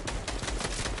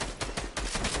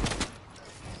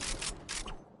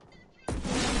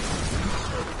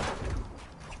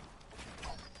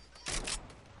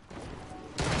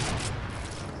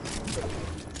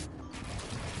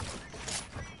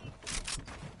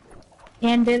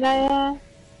 And did I,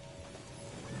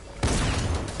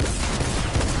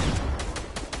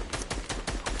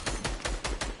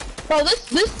 Bro, this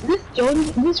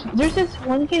Jones, there's this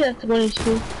one kid that's going to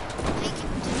school.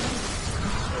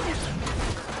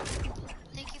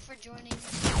 Thank you for joining the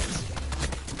stream.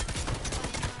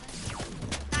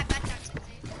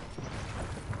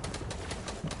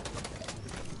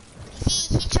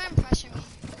 He tried to pressure me.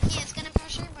 He is gonna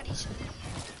pressure, but he shouldn't.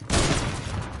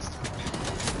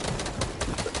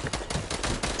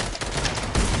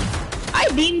 I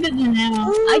beamed the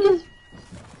dynamo.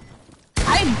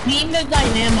 I beamed the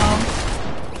dynamo.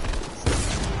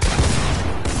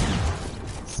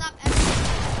 Stop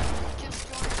everything. Just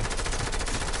join.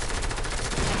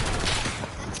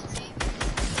 That's okay.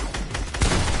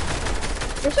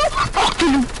 You're so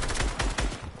fucking.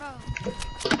 Bro.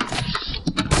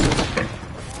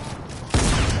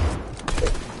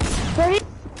 Where do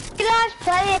you guys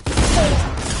play it?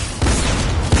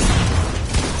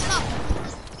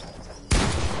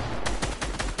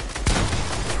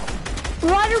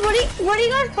 Roger, what do you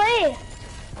guys play?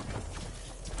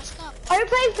 Let's go. Are you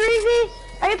playing 3v?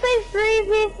 Are you playing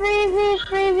 3v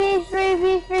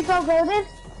Pro Golden?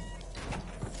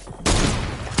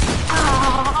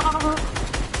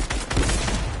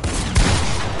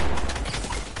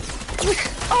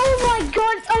 Oh my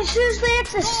god, I seriously have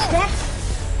to step.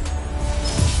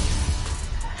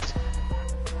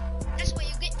 That's why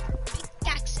you get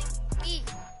pickaxing me.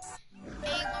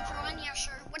 Hey, 1 for 1? Yeah,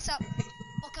 sure. What's up?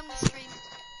 Welcome to the stream.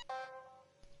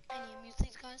 I need to mute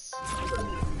these guys.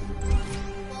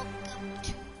 Welcome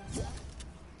to the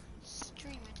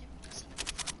stream. I didn't listen.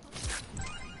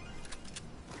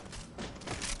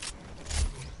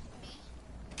 Me?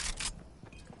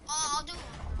 Oh, I'll do one.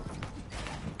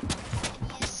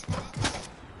 Yes, edits.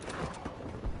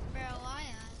 Bro, I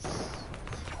asked.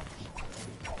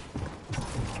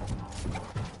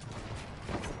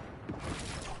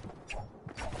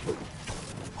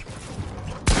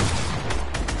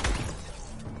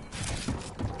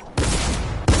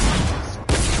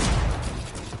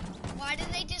 Why did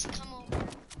they just come over?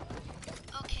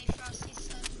 Okay, Frosty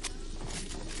stuff.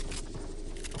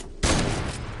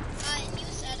 And you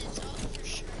said it's all for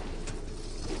sure.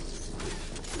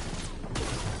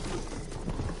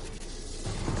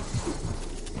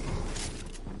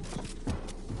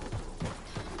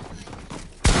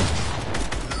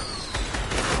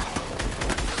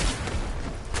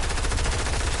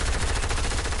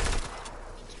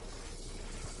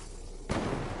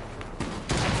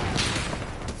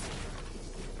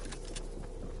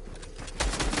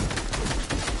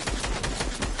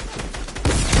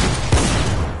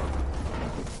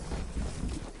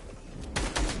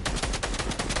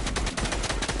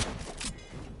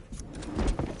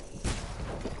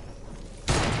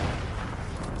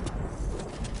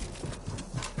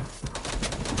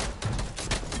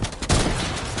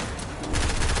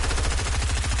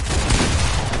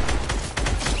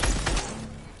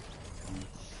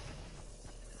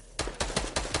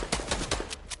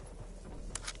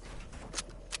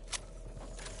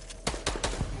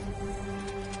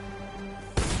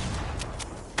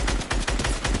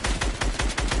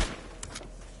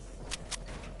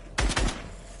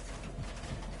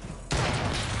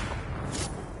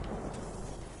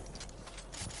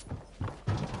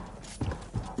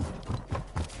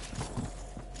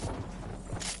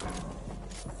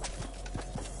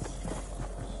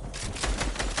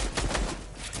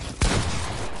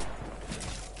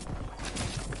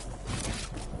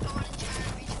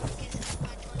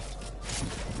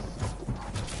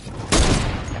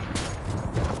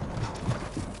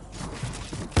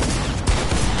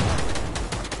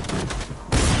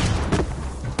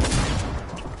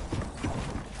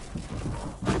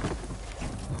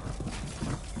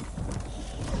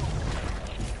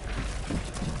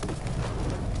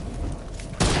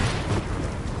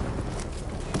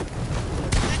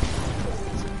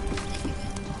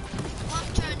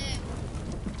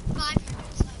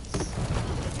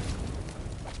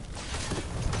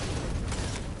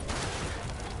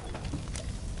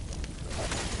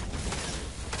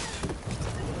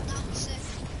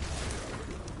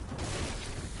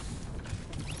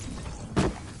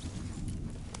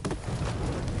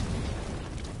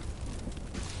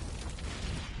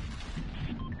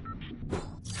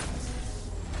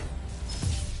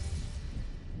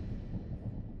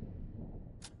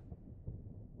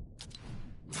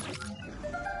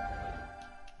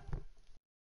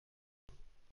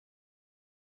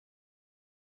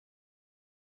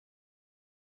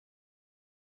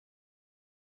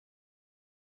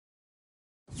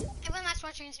 Everyone that's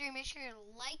watching the stream, make sure you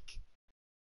like,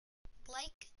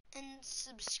 and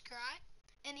subscribe.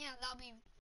 And yeah, that'll be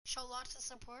show lots of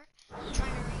support. I'm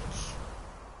trying to reach.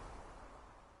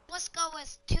 Let's go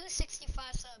with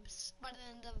 265 subs by the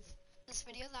end of this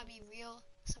video. That'd be real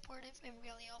supportive and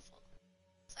really helpful.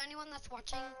 So anyone that's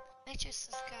watching, make sure to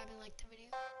subscribe and like the video.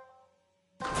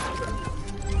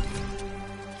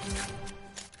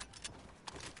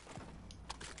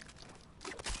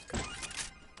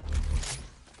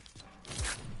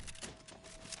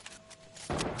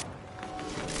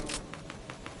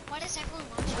 Why does everyone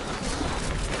watch it?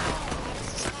 Why does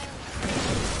this guy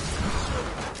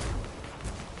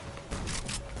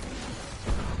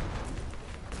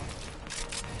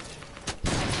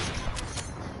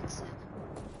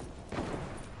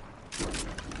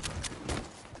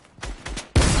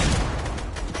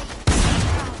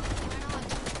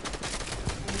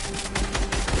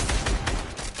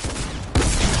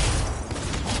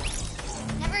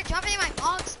never drop me my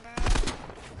box, bro.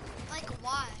 Like,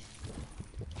 why?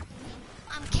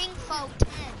 I'm King Fo 10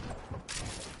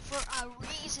 for a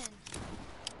reason.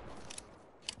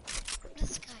 What does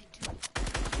this guy do?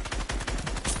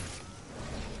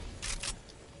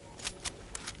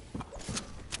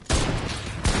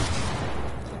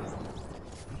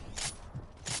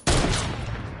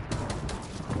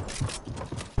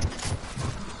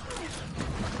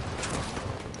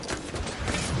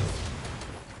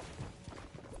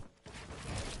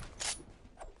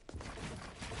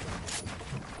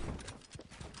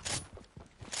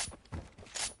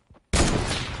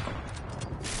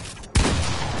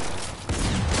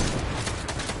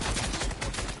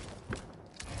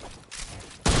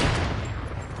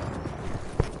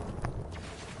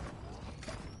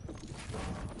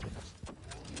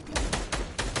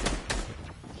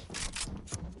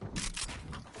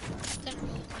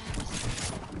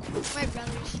 My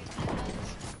brother's shooting at us.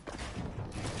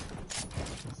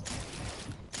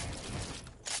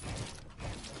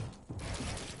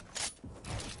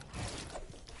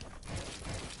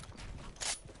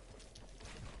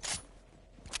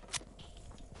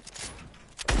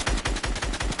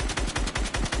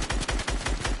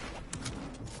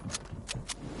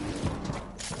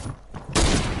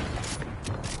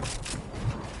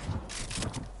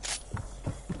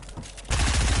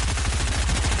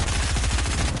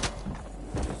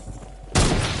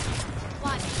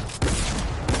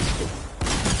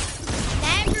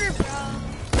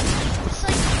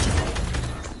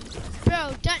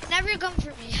 Never come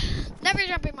for me. Never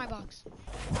jump in my box.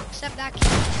 Except that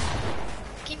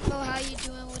King Fo, how you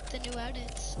doing with the new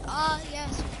edits?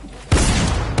 Yes.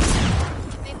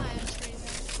 Made my edits pretty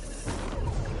bad.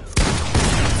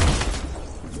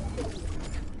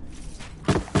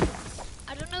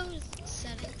 I don't know who's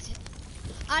settings.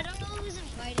 I don't know who's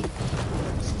inviting me.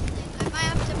 I might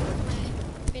have to move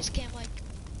my face cam like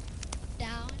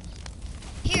down.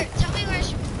 Here, tell me where I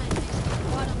should move my face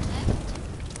cam. Bottom left.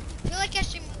 I feel like I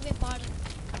should move it bottom.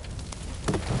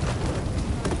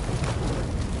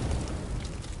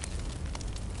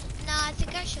 Nah, I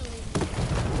think I should leave it.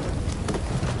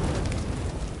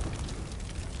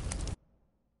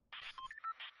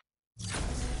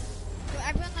 For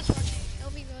everyone that's watching,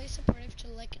 it'll be really supportive to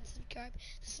like and subscribe.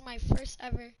 This is my first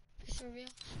ever face reveal.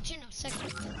 Actually, no,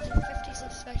 second 50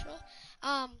 sub special.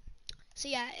 So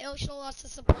yeah, it'll show lots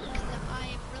of support because I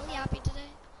am really happy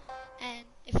today. And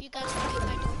if you guys want me to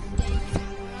do day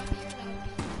more up here, that would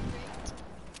be great.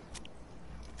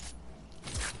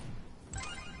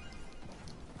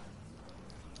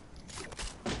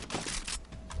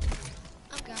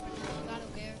 I'm grabbing it, I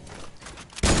don't care.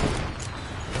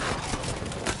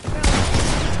 Bro,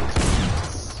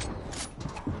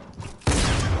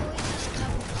 always just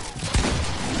covers.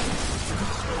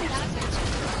 That's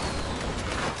actually,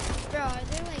 bro, are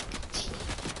they like team?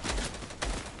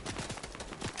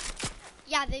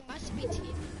 Yeah, they must be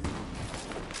team.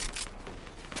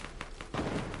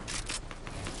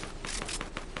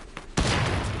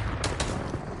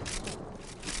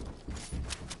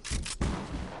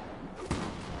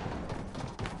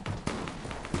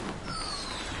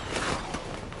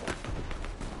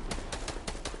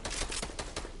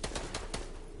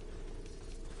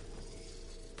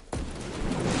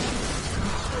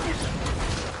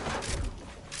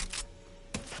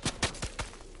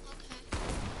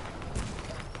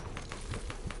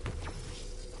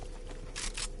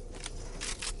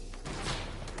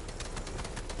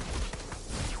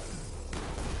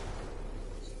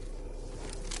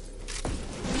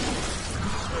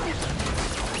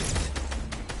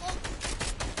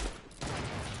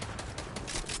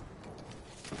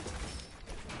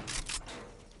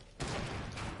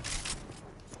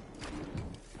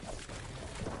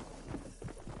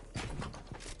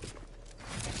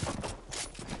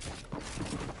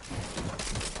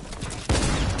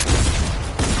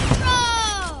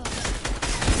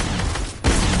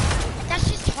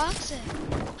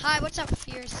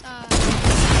 Fierce.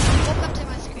 Welcome to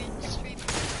my stream.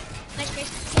 Nice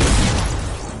face.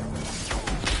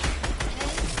 Hey,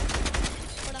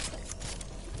 what up?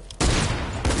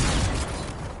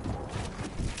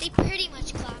 They pretty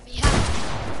much clapped me.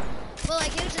 Well, I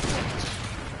gave it to Twitch.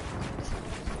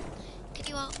 Can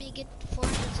you help me get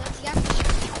 400 subs? Yeah, for sure.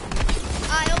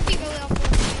 It'll be really helpful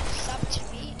if you sub to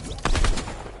me.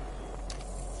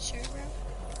 Sure, bro.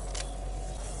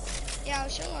 Yeah, I'll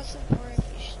show lots of support if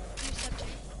you sub to me.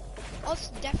 I'll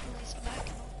definitely sub back.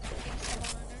 Maybe sub on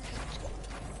our account.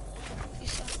 You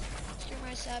sub. You're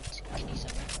my subbed. Can you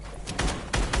sub back?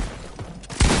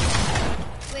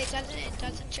 Wait, it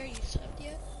doesn't show you subbed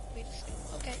yet? Wait a second.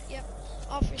 Okay, yep.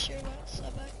 I'll for sure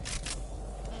sub back.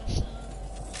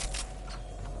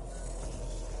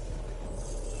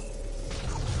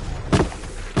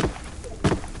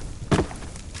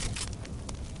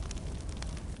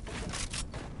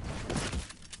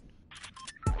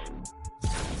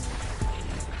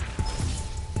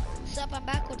 I'm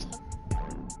back, what's up?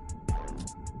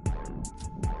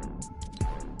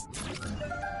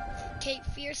 Okay,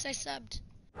 Fierce, I subbed.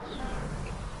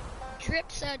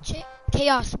 Drips,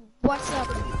 Chaos, what's up?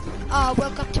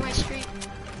 Welcome to my stream.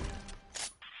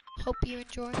 Hope you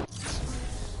enjoy.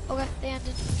 Okay, they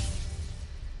ended.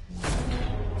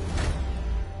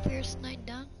 Fierce 9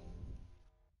 done.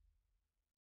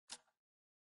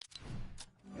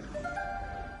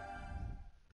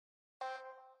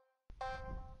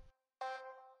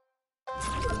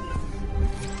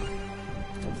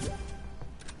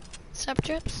 Sub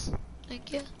Drips,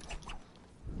 thank you.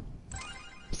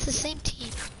 It's the same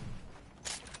team.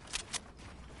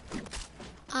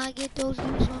 I get those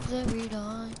goosebumps every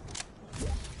time.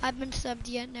 I've been subbed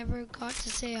yet, never got to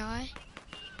say hi.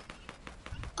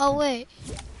 Oh wait.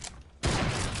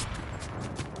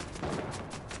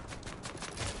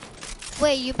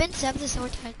 Wait, you've been subbed this whole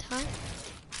entire time?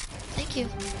 Thank you.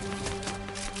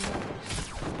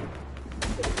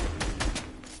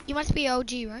 You must be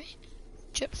OG, right?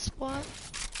 Chip squad.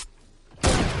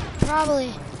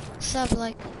 Probably sub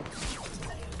like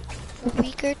a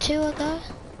week or two ago.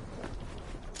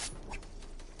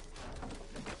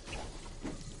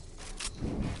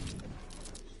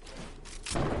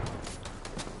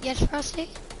 Yes, Frosty?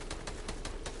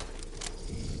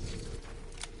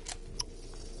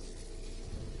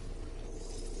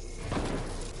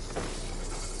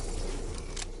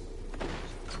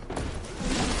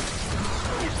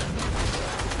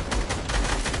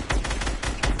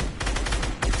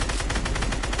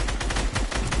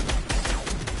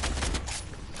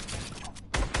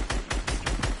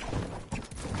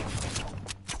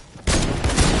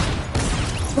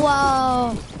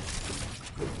 Whoa.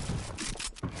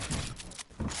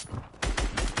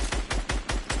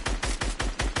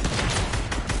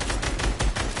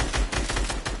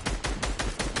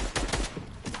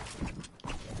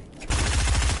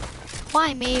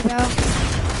 Why me, bro?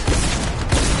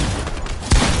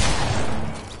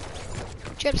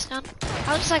 Trips down.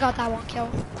 At least I got that one kill.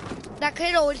 That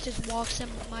kid always just walks in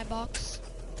my box.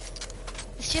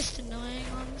 It's just annoying,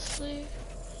 honestly.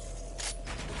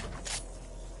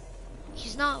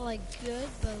 He's not like good,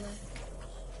 but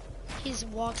like he just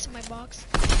walks in my box.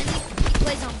 And he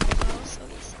plays on mobile, so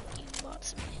he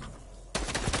walks me.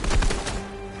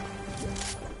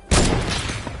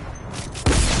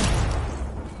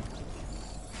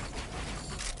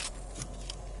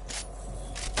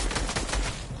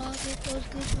 I'll get those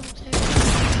goosebumps every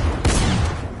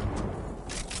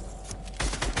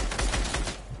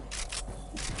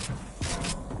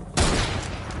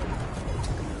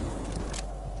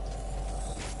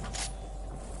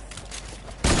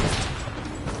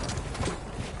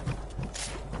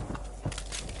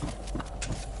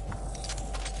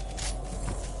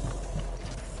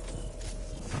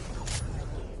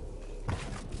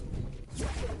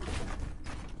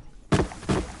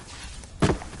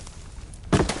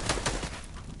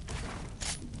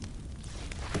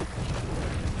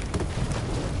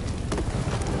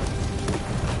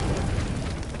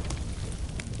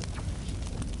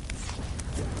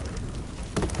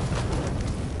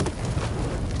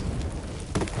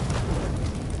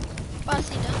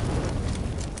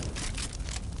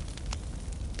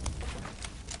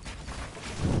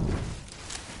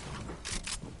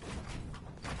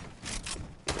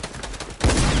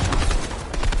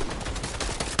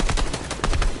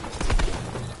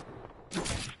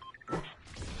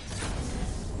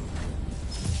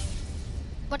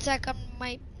One sec, I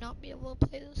might not be able to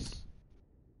play this.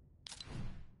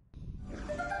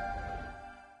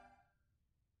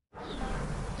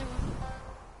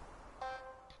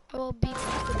 I'll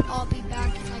be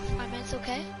back in like 5 minutes,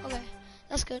 okay? Okay,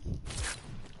 that's good.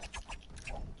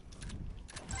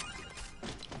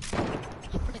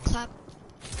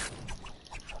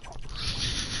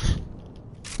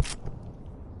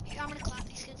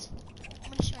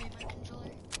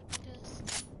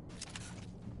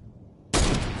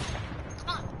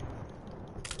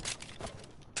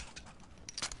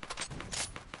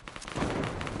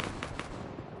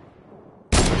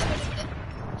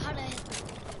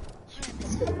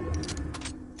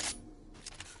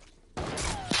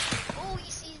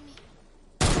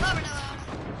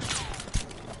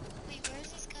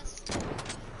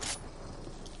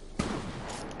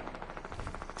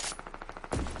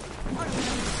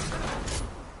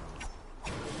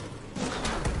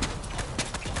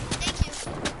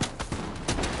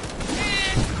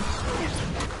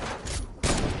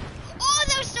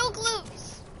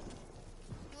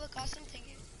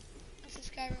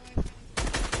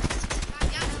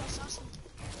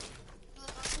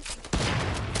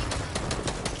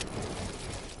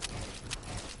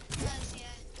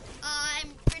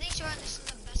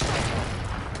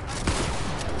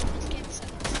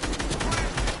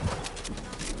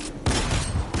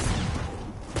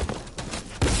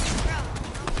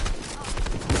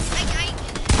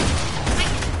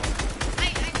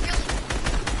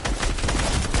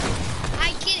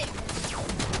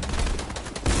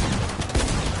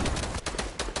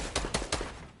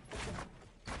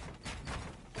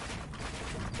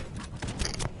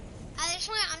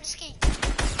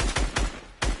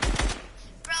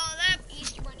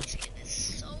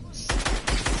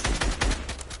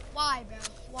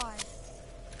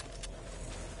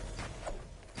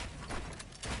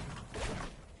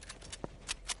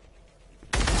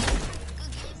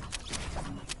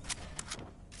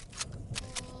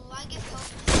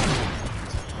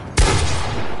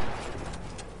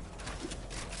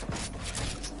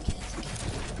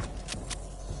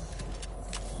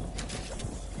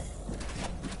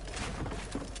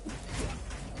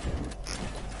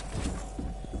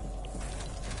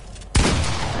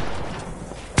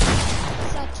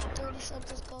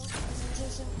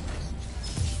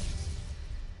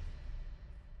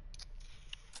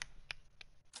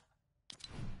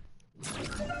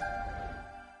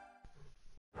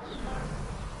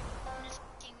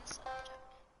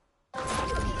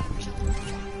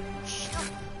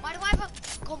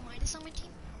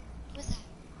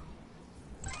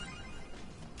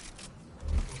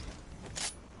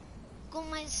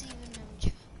 might see even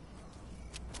know.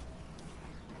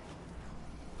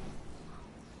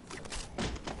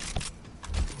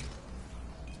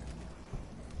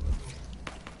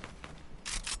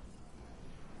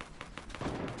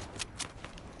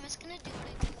 I'm just gonna do what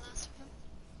I did last time.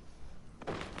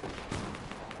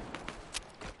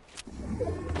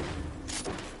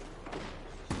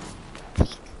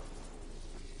 Peek.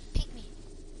 Peek me.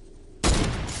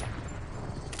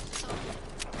 So,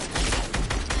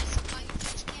 nice to call your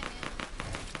face cam,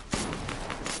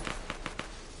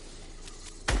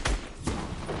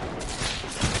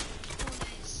 Oh,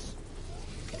 nice.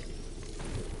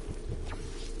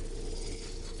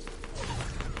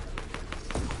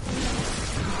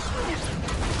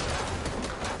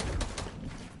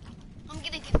 I'm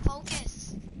gonna get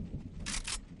focused.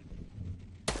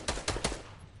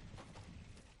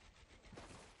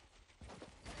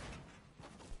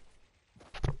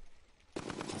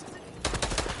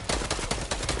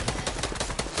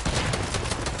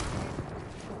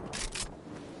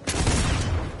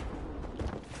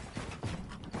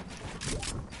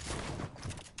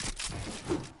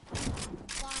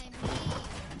 Why me?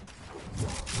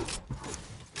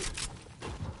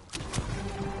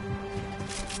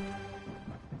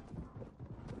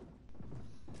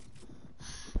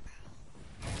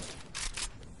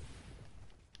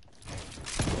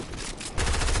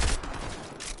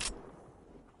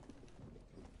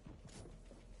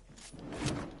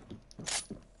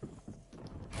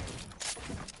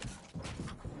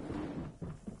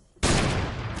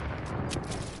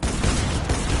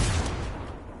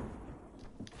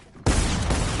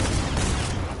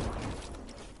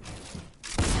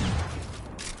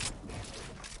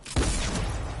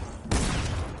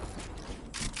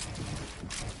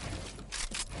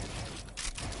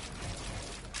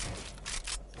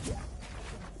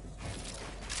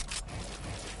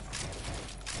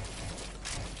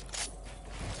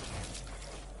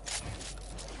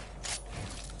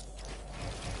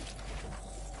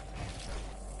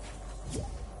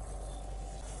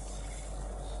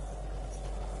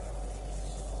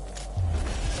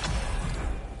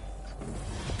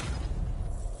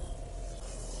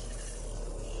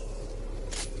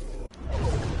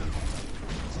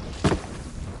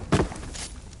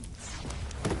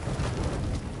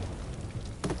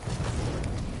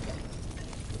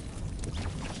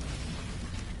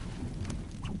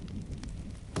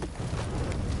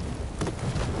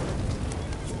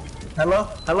 Hello?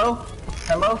 Hello?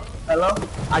 Hello? Hello?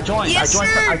 I joined. Yes, I joined.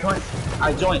 sir. I joined.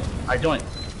 I joined. I joined.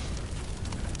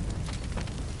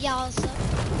 Yeah, also.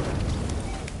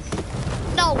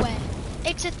 No way.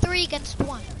 It's a 3 against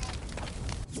 1.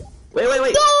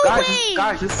 Wait. No guys, way!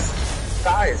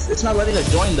 guys, it's not letting us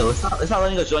join though. It's not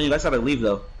letting us join. You guys gotta leave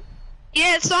though.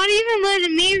 Yeah, it's not even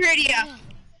letting me radio. Yeah.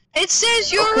 It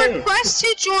says your Okay. request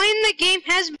to join the game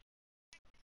has been.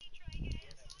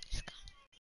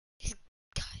 These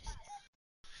guys.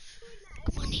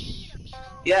 Come on in.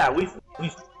 Yeah, we.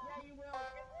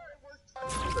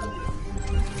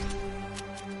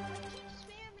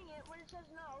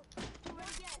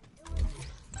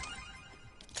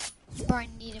 Bro, I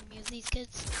need to mute these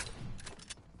kids.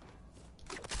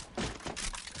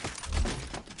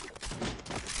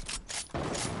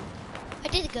 I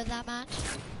did good that match.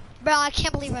 Bro, I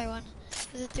can't believe I won. It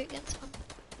was a 3 against 1.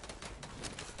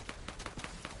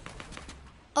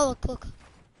 Oh, look.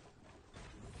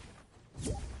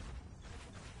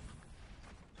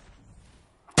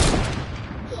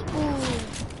 Ooh.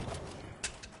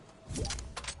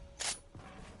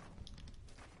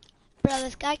 Bro,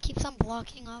 this guy keeps on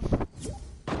blocking off.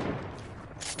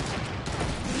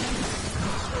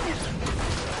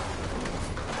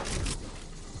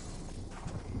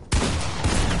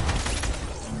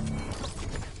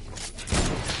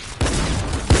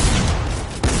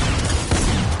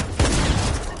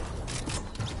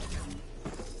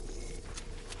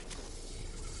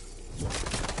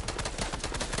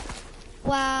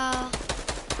 Wow.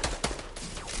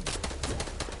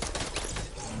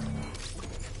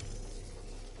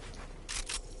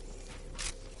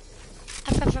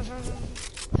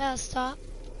 Fast stop.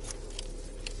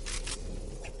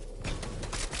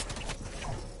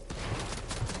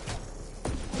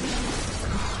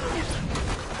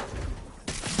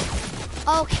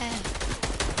 Okay.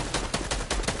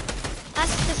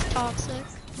 That's just toxic.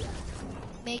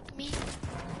 Make me.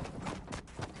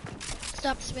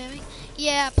 Stop spamming.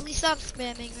 Yeah, please stop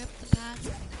spamming. Rip the pad.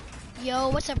 Yo,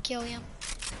 what's up, Killiam?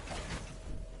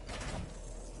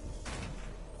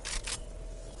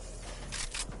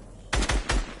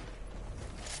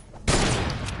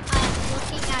 I'm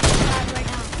looking at your pad right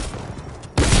now.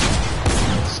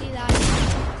 You see that?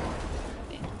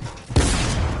 Okay.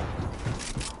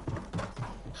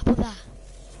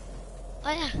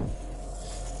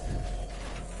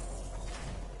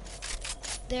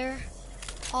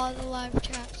 lot of live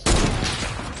chats.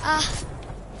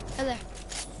 Right there.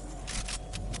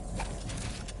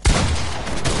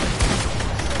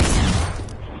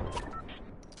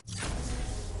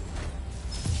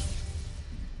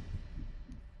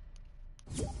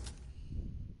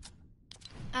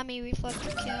 I mean,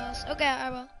 reflector kills. Okay, I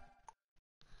will.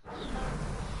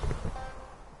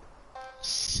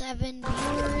 7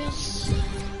 viewers.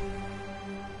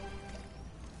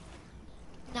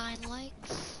 9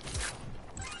 likes.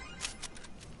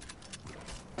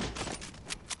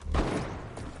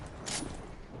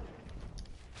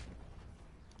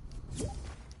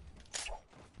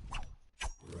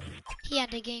 He had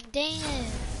the game. Dang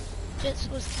it. Just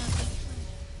was counting.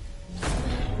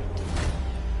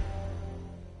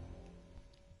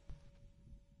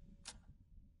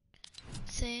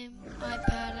 Same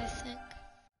iPad, I think.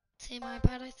 Same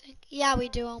iPad, I think. Yeah, we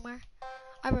do, Omar.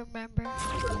 I remember.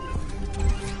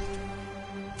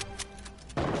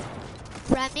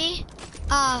 Remy?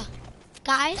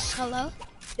 Guys, hello?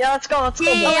 Yeah, let's go,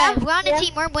 Yeah, we're on a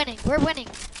team, we're winning,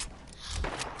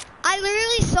 I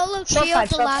literally solo trioed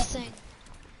the last thing.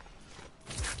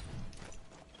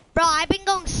 Bro, I've been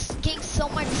getting so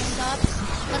much subs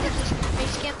because of this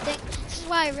face cam thing. This is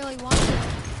why I really wanted it.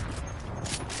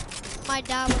 My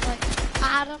dad was like,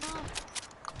 I don't know.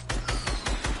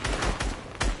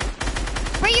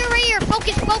 Right here,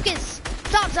 focus.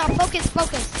 Stop, focus.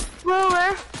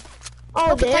 Where?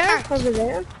 Oh, there? Over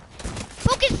there?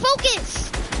 Focus!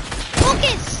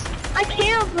 I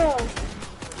can't, bro.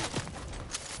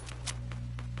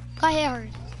 Got hard.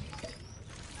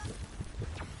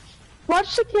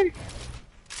 Watch the kid.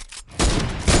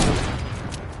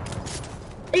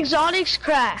 Exotics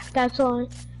crack, that's all.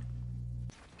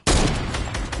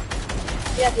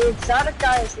 Yeah, the exotic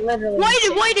guy is literally.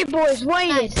 Wait it, boys,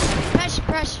 wait it.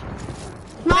 Press.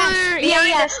 No,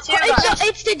 yeah.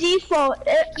 It's the default.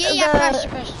 Press.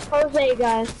 Jose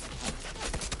guy.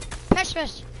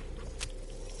 Press.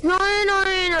 No,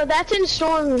 that's in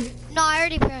storm. No, I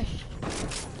already pressed.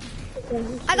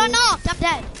 Okay, I got knocked, I'm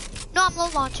dead. No, I'm low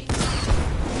launching.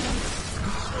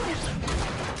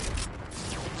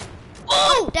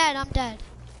 Oh! I'm dead.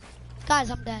 Guys,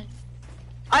 I'm dead.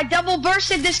 I double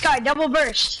bursted this guy,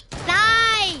 Nice!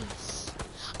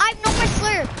 I have no more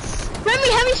slurps.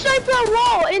 Remy, heavy sniper on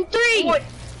wall in 3, 2.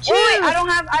 I don't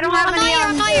have any.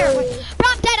 I'm not here. Bro,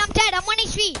 I'm dead. I'm 1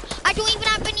 HP. I don't even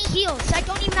have any heals. I'm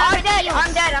dead.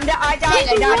 I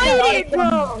died.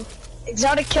 Bro.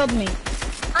 Exotic killed me.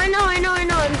 I know. I'm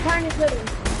trying to kill him.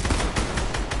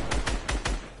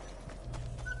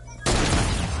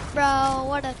 Bro,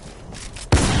 what a...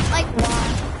 Like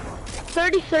what?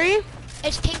 33?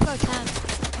 It's King Pro 10.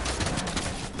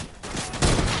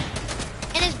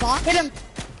 In his box? Hit him.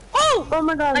 Oh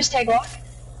my god. Nice tag lock.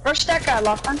 First that guy,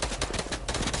 Lachlan.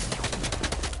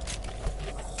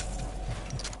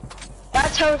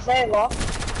 That's Jose, Lock.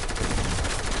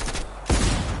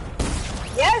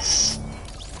 Yes!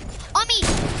 On me!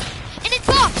 In his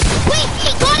box! Wait,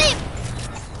 he got him!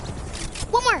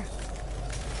 One more!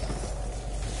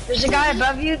 There's a guy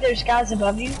above you, there's guys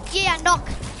above you. Yeah, knock.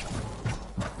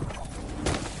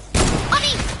 On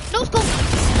me! No scope me!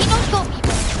 He no scope me,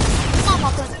 bro. Come on,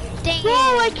 Lachlan. Dang Bro, it.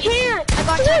 I can't. I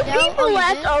got 2 tagged out. people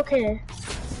left. Okay.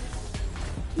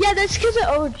 Yeah, that's because of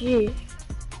OG.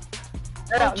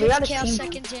 Oh, We got a kill team.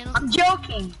 second channel. I'm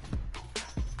joking.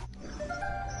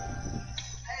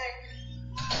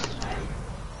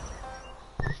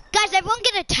 Guys, everyone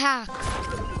get attack.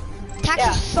 Attack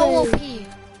Yeah. is so OP.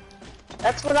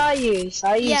 That's what I use.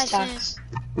 I use Yeah, tax.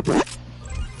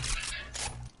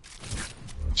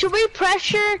 Should we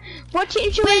pressure? What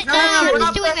team should Wait, we no, pressure? I'm we're just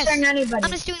not doing this. pressuring anybody.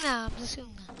 I'm just doing that.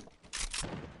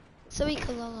 So we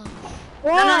can alone.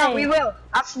 Why? No, we will.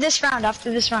 After this round.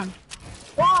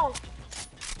 Why?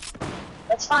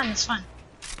 That's fine. Stop!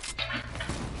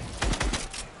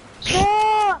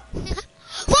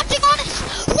 Watching on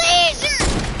us! Laser!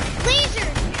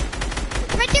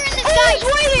 Right there in the sky!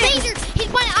 Laser! He's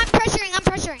one. I'm pressuring.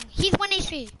 He's 1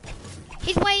 HP.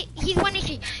 He's 1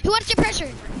 HP. Who wants to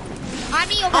pressure? On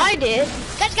me over. I did.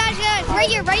 Guys, right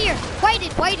here.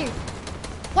 Whited,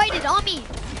 on me.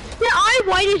 Yeah, I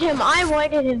whited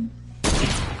him.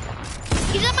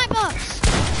 He's in my box.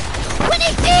 1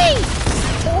 HP!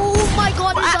 Oh my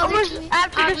god, his other team.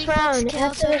 After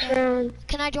this round.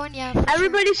 Can I join? Yeah. for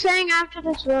Everybody's saying after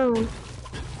this round.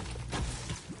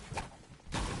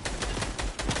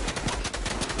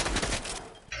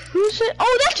 Who's it?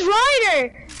 Oh, that's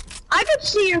Ryder! I could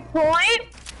see your point.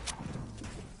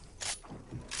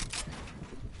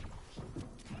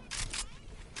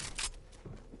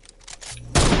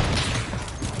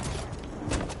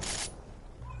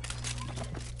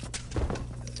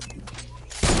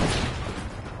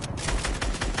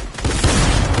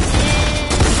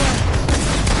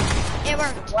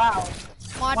 Wow.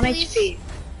 Mod, 1 please. HP.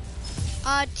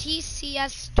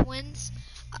 TCS Twins.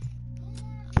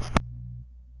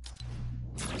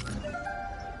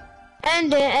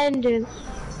 End it.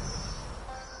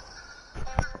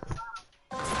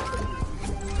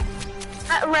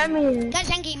 Remy. Guys,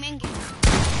 end game.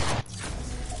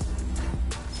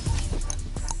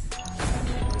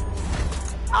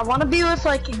 I want to be with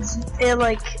like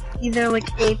either like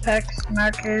Apex,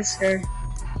 Marcus, or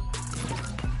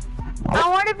I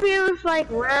want to be with like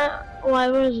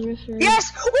what was this?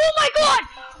 yes! Oh my god!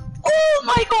 Oh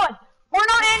my god! We're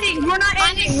not ending. We're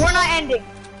not ending.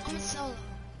 I'm solo.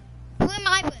 Who am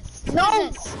I with? Who No,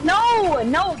 is this?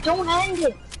 no, don't end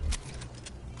it.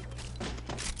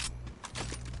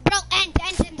 Bro, end.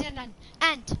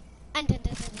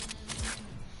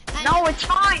 No, it's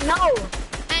fine. No.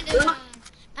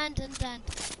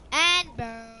 And bro.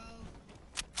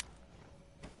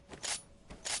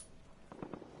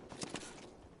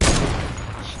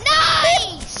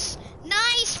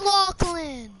 Nice,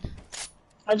 Lachlan.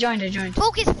 I joined.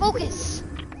 Focus.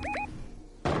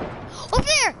 Over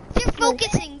there, they're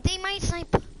focusing. They might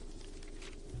snipe.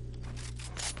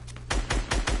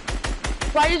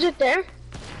 Why is it there?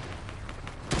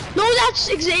 No, that's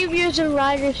Xavier's and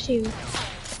Ryder's team.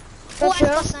 Oh, I That's saw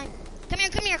yours? snipe. Come here.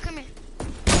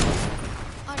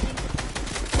 Oh, dang it.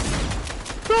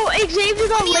 Bro, Xavier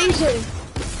got laser.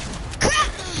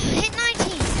 Crap! Hit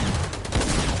 19.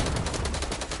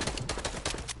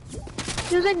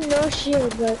 There's like no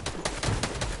shield, but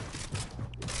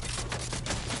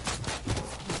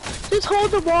just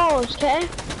hold the walls, okay?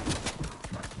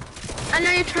 I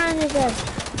know you're trying your best,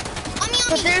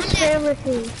 but they're spamming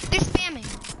me. They're spamming.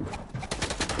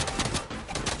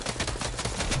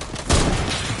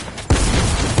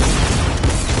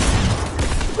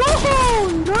 Whoa!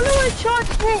 None of my shots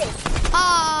hit.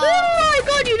 Oh my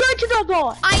god, you got to the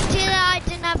ball. I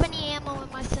didn't have any ammo in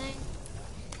my thing.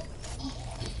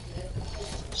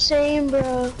 Same,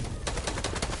 bro.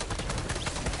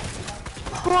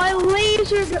 Oh, I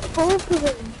lasered both of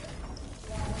them.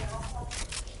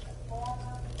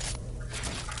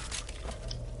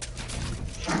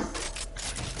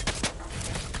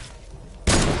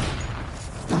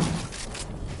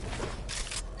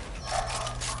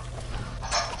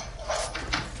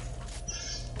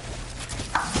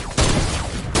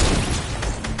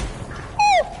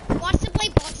 Wants to play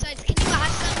both sides. Can you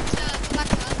ask them to come back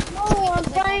to us? No, I'm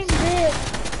playing this.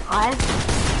 Hi.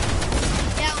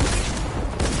 Yeah.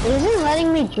 It isn't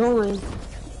letting me join.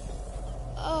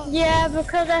 Oh. Yeah,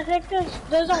 because I think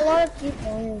there's a lot of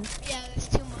people in. Yeah, there's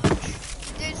too much.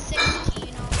 There's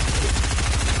 16 already.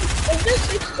 Is there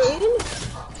 16?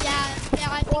 Yeah,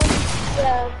 I think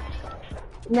Yeah.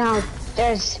 No,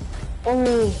 there's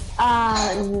only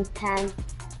 10.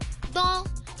 no,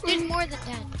 there's more than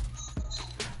 10.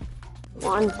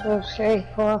 1, 2, 3,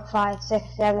 4, 5, 6,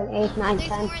 7, 8, 9, There's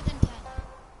 10. more than 10.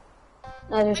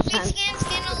 No, there's My 10. face cam's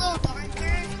getting a little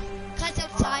darker, cause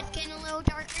outside's getting a little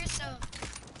darker, so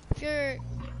if you're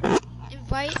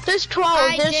invite, There's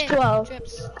 12, there's 12.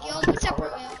 Trips. Yo, what's up,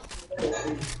 Royale?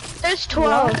 There's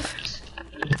 12.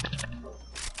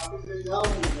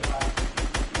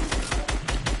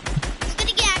 He's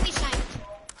gonna get Abby signed.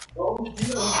 Oh,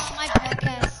 my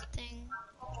podcast thing.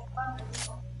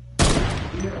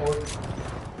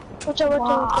 Watch out.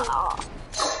 Wow.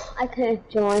 I couldn't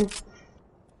join. If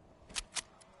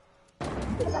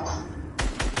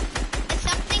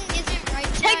something isn't right,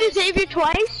 Take guys, Xavier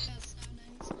twice.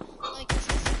 like, this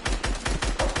is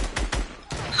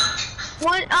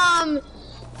One,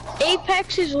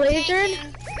 Apex is lasered.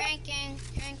 cranking.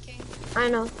 I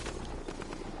know.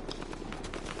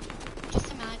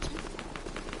 Just imagine.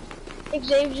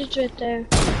 Xavier's right there.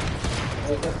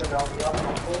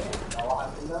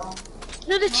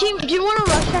 No, the team. Do you want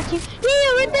to rush that team?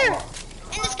 Yeah, right there. In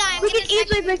this guy, We can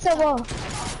easily break that wall.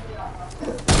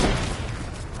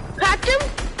 Cracked him.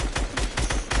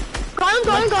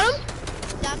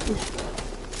 Got him.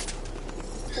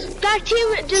 That team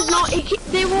does not.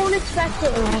 They won't expect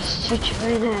it. Yes, to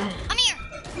join it. I'm here.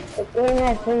 Join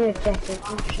it, join it, Jesse.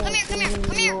 Come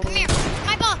here.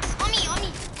 My box. On me.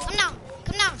 Come down.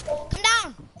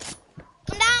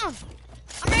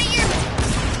 I'm right here.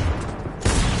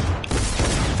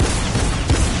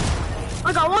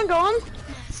 I got one going.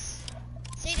 Yes.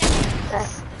 Stay down.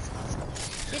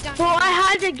 Stay down. Well, I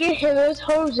had to get him. It was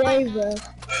Jose, bro.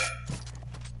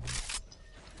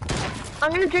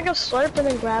 I'm gonna drink a slurp and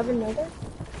then grab another.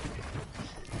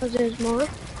 Cause there's more.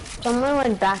 Someone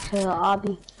went back to the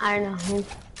lobby. I don't know who.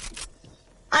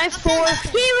 I have 4. He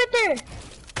right there.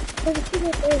 There's a kid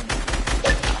right there.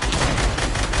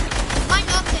 I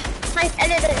knocked him. Nice,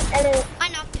 edit it. I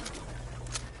knocked him.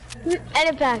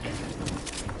 Edit back.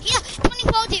 Yeah,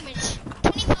 20 fall damage.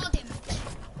 20 fall damage.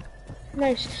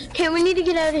 Nice. Okay, we need to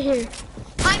get out of here.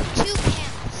 I'm 2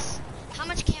 camps. How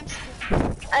much camps do you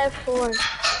have? I have 4.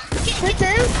 Get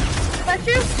there. That's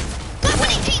you. Got 1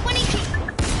 HP, 1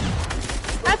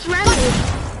 HP. That's random.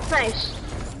 Nice.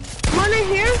 One right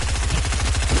here.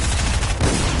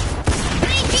 1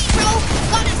 HP, bro.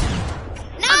 Got him.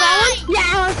 Nice.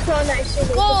 Yeah, let's go. Nice.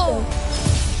 Okay, Whoa.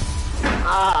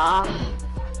 Ah.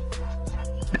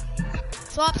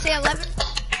 Swap, say 11.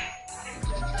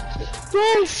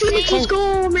 Bro, Phoenix, let's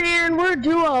go, man. We're a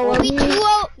duo. We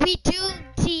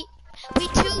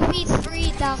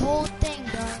 2v3 the whole thing,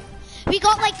 bro. We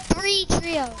got like 3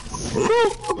 trios. Bro, I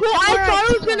thought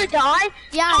I was gonna die.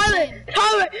 Yeah, Tyler.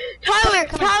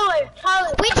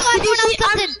 Wait till everyone else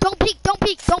comes in. Don't peek.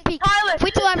 Tyler,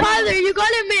 Wait till everyone Tyler, you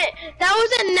gotta admit, that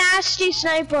was a nasty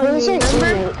snipe on me,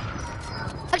 remember?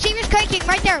 Xavier's cranking,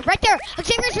 right there.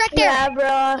 Xavier's right there. Yeah,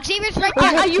 bro. Xavier's right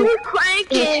there. You were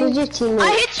cranking. Who's your teammate?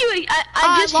 I hit you.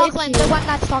 I just hit Lachlan, you. the one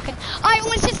that's talking. I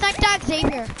want to snipe that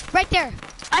Xavier. Right there.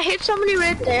 I hit somebody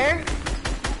right there.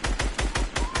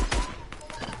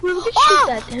 Where did you shoot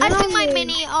that down? I see my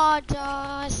mini. I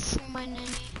see my mini.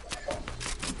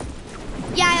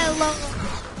 Yeah,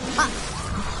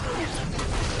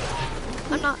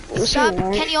 I'm not. Sub?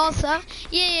 Can you all sub?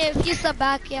 Yeah, if you sub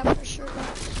back, yeah, for sure.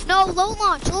 No, low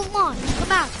launch. Come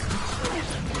back.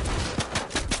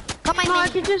 Come my No, I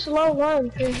mini. could just low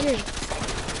one right here.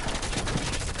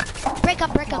 Break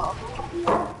up.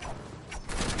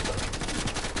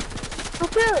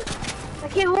 Okay. I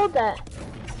can't hold that.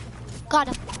 Got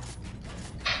him.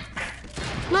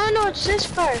 No, it's this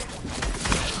part.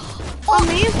 Oh,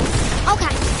 me?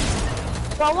 Okay.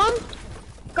 Got one?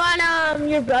 Got,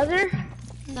 your brother?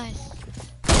 Nice.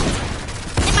 In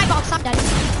my box, I'm dead.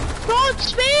 Don't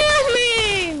spam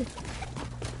me!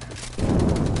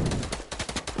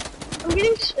 I'm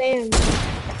getting spammed.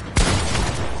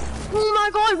 Oh my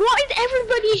god, why is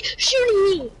everybody shooting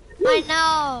me? I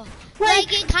know.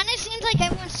 Like, it kind of seems like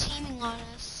everyone's teaming on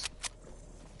us.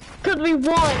 Cause we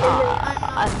won.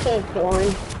 I can't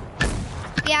join.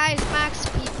 Yeah, it's max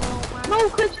people. No,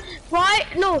 cause why?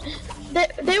 No,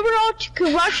 they were all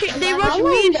rushing. They rushed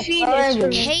me and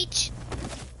Phoenix.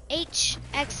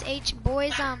 HXH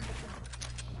boys.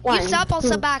 You sub, I'll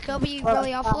sub back. It'll be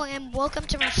really awful. And welcome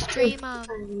to my stream.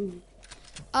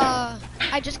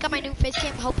 I just got my new face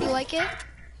cam. Hope you like it.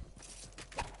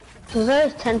 So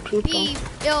there's 10 people.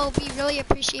 It'll be really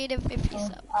appreciative if you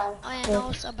sub. And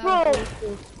I'll sub back.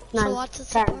 So lots of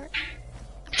support.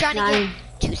 I'm trying to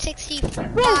get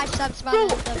 265 subs by the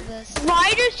end of this.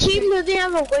 Ryder's team doesn't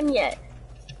have a win yet.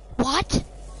 What?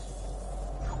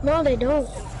 No, they don't.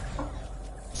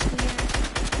 It's weird.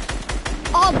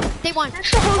 Oh, they won. That's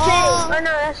the Jose. Oh, Oh no,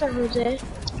 that's not Jose.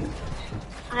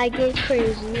 I get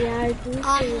crazy. I do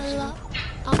crazy.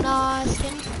 I'm not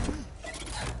skinny.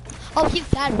 Oh, he's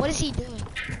dead. What is he doing?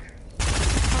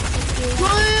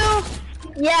 Well,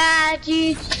 yeah,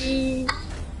 GG.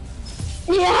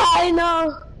 Yeah, I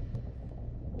know.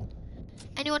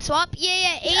 Anyone swap?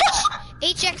 Yeah.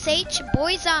 HXH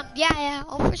boys. Yeah.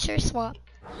 I'll for sure swap.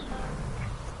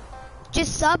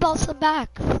 Just sub, I'll sub back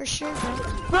for sure,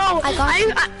 bro. Bro,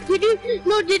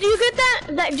 did you get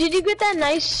that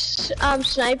nice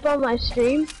snipe on my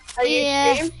stream?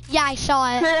 Yeah, I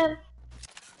saw it.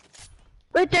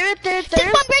 Right there. This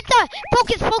one break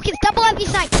the focus, double heavy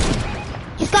snipe.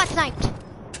 He's got sniped.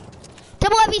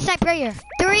 Double heavy snipe right here.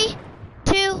 3,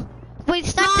 2, wait,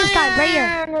 snipe this guy right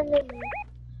here.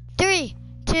 3,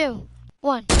 2,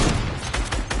 1.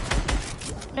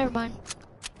 Never mind.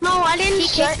 No, I didn't. He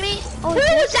kicked me. Oh, who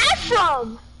was that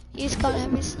from? He's got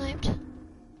heavy sniped.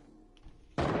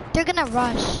 They're gonna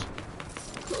rush.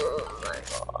 Oh my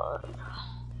god.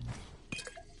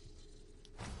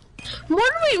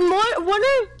 What?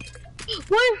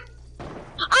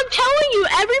 I'm telling you,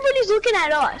 everybody's looking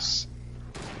at us.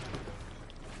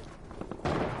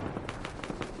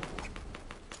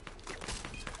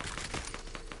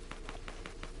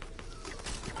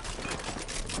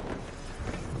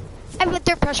 But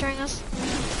they're pressuring us.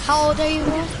 How old are you,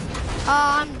 bro?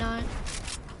 I'm 9.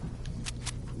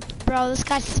 Bro, this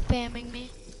guy's spamming me.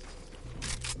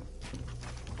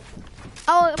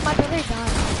 Oh, my brother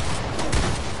died.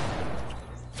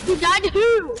 He died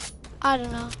who? I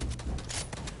don't know.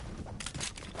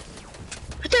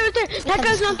 Right there. That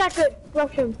guy's not that good.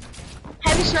 Rush him.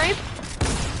 Heavy snipe.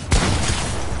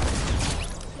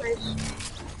 Nice.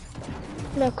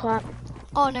 No clap.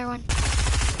 Oh, never mind.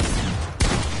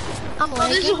 I'm Oh,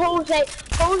 this is lagging. Jose.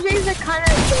 Jose's a kind of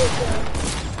good.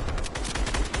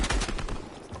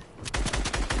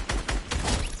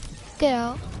 Get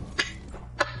out.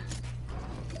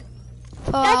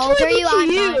 how old are you? I'm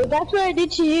 9. That's what I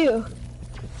did to you.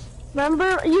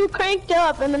 Remember, you cranked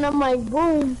up, and then I'm like,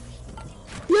 boom.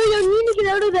 Yo, you need to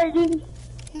get out of there, dude.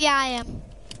 Yeah, I am.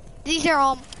 These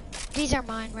are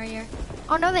mine right here.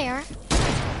 Oh no, they aren't.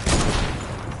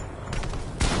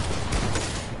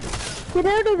 Get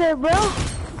out of there, bro.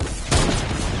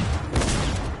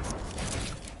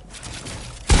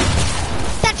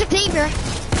 That's Xavier.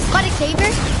 Got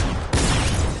Xavier?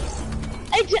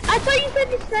 I thought you said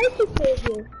the sniper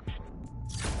Xavier.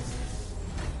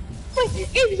 Wait,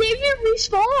 Xavier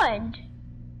respawned.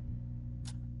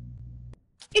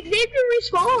 Xavier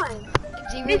respawned.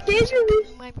 Xavier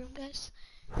my room, guys.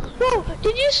 Bro,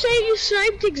 did you say you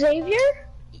sniped Xavier?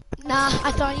 Nah,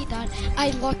 I thought he died.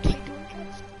 I looked.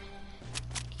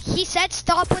 He said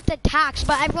stop with the tax,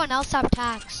 but everyone else have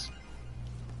tax.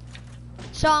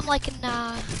 So I'm like,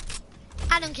 nah.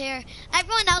 I don't care.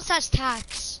 Everyone else has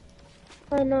tax.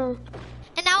 I know.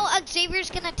 And now Xavier's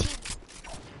gonna team.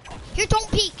 Here, don't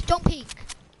peek. Don't peek.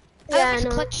 Yeah, I just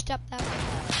clutched up that way.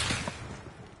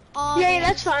 Oh, yeah,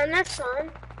 that's fine. That's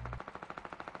fine.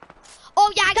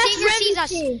 Oh yeah, That's Xavier sees us.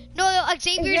 Team. No,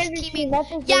 Xavier's teaming.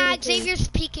 Yeah, Xavier's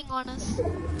peeking on us.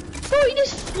 Bro, he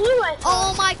just flew at us.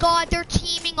 Oh my god, they're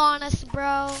teaming on us,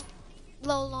 bro.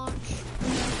 Low launch.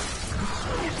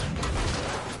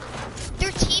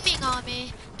 They're teaming on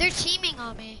me. They're teaming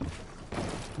on me.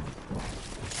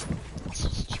 This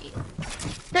is cheap.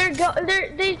 Do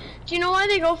you know why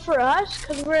they go for us?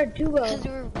 Cause we're a duo. Because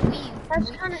we're weak.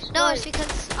 That's kind of smart. No, it's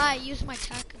because I use my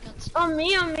tack against them. On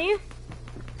me.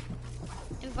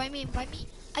 Invite me.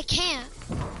 I can't.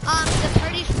 The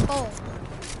party's full.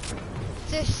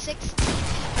 There's 16 people.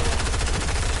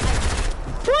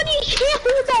 What? You can't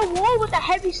leave that wall with a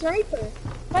heavy sniper.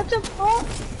 That's a fault.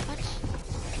 What?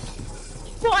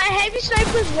 Well, a heavy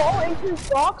sniper's wall into his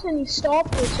box and he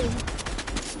stopped with him.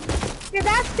 Yeah,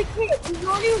 that's the kid. He's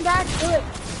not even that good.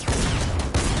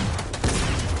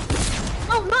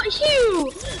 No, not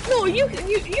you. No, you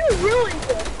ruined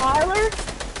it, Tyler.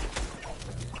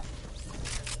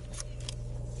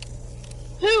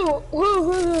 Who?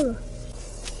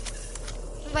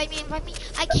 Invite me.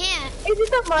 I can't. Is it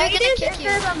the Midas? Is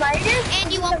it the Midas?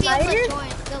 And you won't be able to join.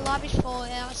 The lobby's full.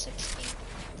 It has 16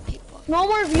 people. No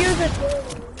more views are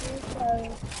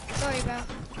joining. Sorry, bro.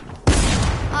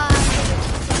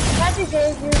 That's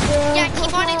Xavier, bro. Yeah,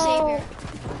 team on Xavier.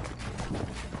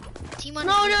 Team on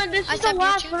No, Xavier. this is the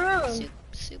last round.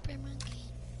 Super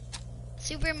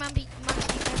monkey never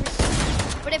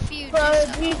seen. But if you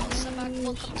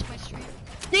welcome to my stream.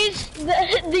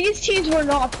 These teams were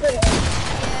not fair. Yeah,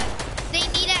 they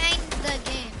need to end the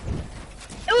game.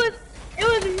 It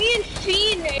was me and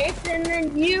Phoenix, and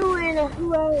then you and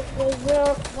who else was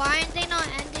Why aren't they not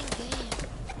ending game?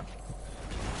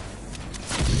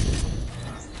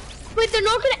 Wait, they're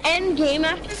not gonna end game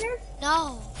after this?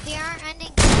 No, they aren't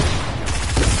ending game.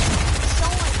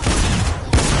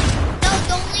 No,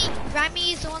 the only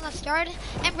Remy is the one that started,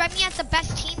 and Remy has the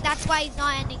best team. That's why he's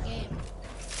not ending game.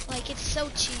 Like, it's so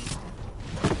cheap.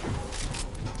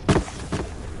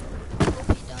 Hope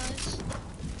he does.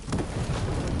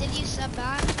 Did you sub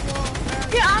back? Well,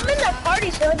 Yeah, I'm in the party,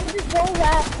 so I can just go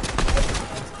back.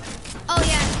 Oh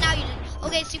yeah, now you did.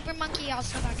 Okay, Super Monkey, I'll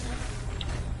sub back now.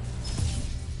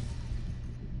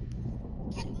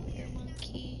 Super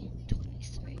Monkey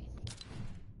 23.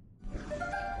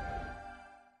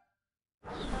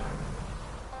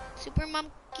 Super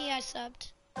Monkey, I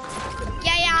subbed.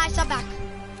 Yeah, I subbed back.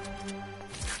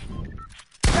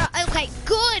 Bro, okay,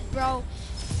 good, bro.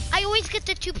 I always get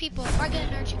the 2 people. If I get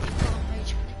another 2 people, I'm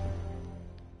rage quitting.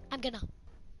 I'm gonna.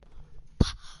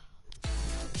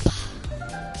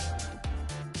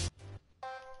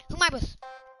 Who am I with?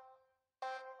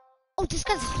 Oh, this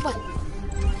guy's what?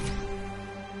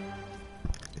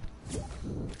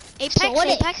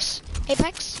 Apex?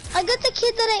 I got the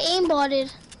kid that I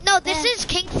aimbotted. No, this is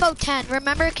King Fo 10.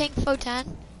 Remember King Fo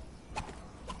 10?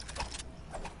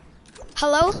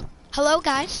 Hello,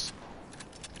 guys.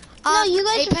 No, you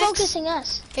guys Apex? are focusing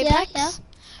us. Apex? Yeah.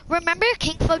 Remember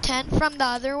King Fo 10 from the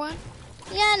other one?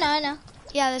 Yeah, I know.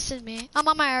 Yeah, this is me. I'm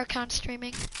on my account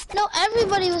streaming. No,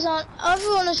 everyone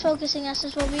was focusing us,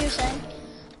 is what we were saying.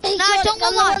 Hey, Nah, Sonic, don't go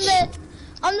launch.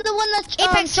 I'm the one that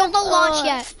Apex, don't go launch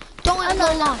yet. Don't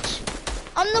go launch.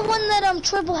 I'm the one that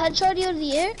triple headshot you out of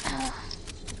the air.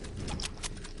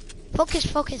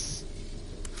 Focus.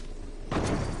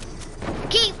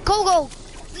 Okay, go.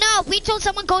 No, wait till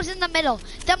someone goes in the middle.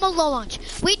 Then we'll low launch.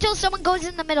 Wait till someone goes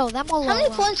in the middle. Then we'll low launch. How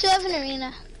many points do you have in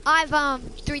arena? I've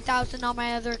 3,000 on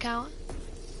my other account.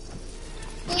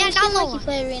 Yeah, not low like you launch.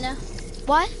 play arena.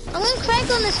 What? I'm gonna crank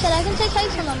on this kid. I can take height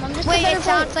from him. I'm just Wait, a better it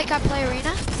sounds player. like I play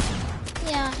arena.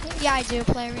 Yeah. Yeah, I do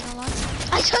play arena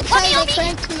lots. I took On me, time on to me!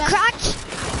 crank him out. Crotch!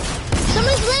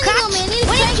 Somebody's landing Crotch! on me. I need to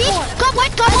Wait, crank jeez! more. Got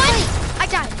one, got one! I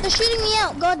died. They're shooting me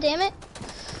out. God damn it.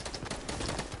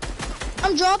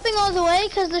 I'm dropping all the way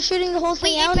because they're shooting the whole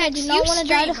thing Wait, out. Apex, And I do not you want to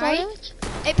die to stream, right? fall damage.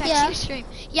 Apex, Yeah. you stream.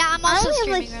 Yeah, I'm also only have,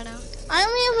 streaming like, right now. I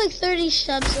only have like 30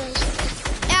 subs though.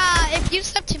 Yeah, if you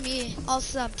sub to me, I'll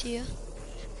sub to you.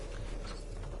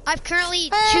 I've currently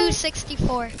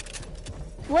 264.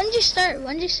 When did you start?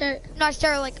 When did you start? No, I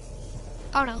started like,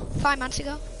 I don't know, 5 months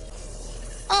ago.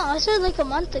 Oh, I started like a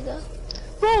month ago.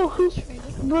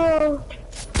 Bro.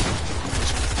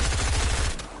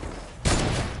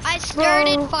 I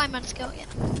started 5 months ago, yeah.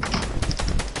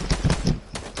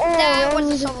 Oh, That was a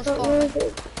was solo so squad. worth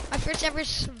it. My first ever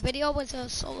video was a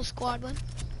solo squad one.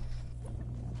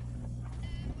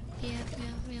 Yeah.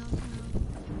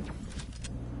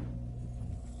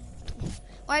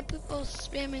 Why people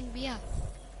spamming VF?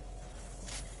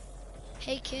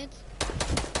 Hey kids.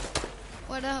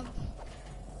 What up?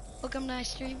 Welcome to my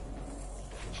stream.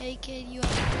 Hey kid, you have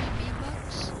 3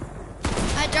 V-Bucks?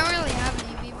 I don't really have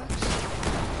any V-Bucks.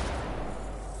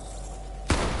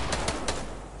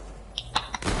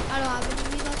 I don't have any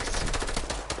V-Bucks.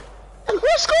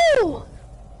 Let's go!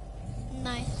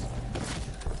 Nice.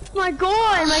 My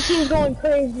God, my team's going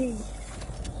crazy.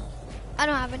 I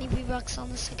don't have any V-Bucks on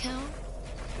this account.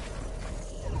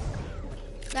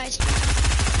 Nice.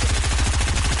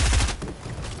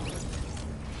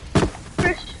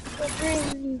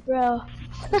 Crazy, bro.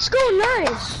 Let's go,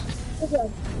 nice. Okay.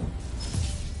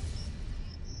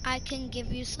 I can give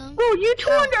you some. Bro, you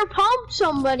 200 pumped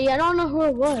somebody. I don't know who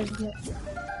it was. But...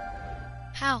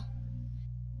 How?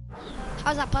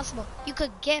 How's that possible? You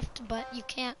could gift, but you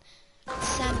can't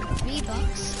send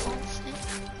V-Bucks.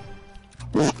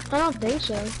 I don't think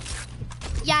so.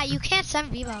 Yeah, you can't send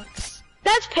V-Bucks.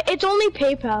 It's only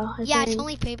PayPal. I Yeah, think. it's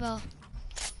only PayPal.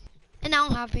 And I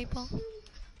don't have PayPal.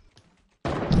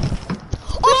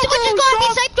 Oh, someone just got me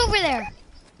psyched over there!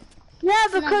 Yeah,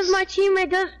 because my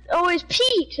teammate does always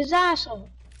peek his asshole.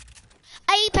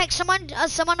 Hey, Apex, someone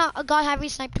got heavy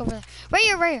sniped over there. Right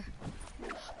here.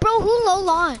 Bro, who low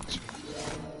launch?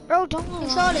 Bro, don't low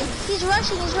He's launch. on it. He's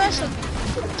rushing.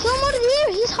 Kill him out of the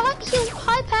air. He's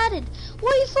high padded. Why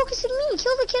are you focusing me?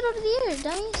 Kill the kid out of the air,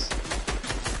 dummies.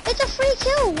 It's a free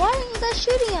kill. Why aren't you guys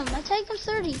shooting him? I tagged him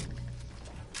 30.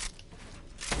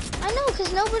 I know,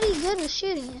 because nobody good was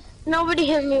shooting it. Nobody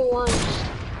hit me once.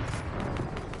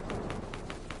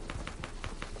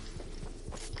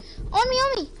 On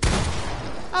me.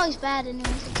 Oh, he's bad anyways.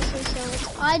 It's a free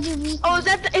kill. I do weak. Oh, is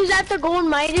that the Gold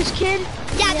Midas kid?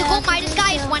 Yeah, the Yeah, gold Midas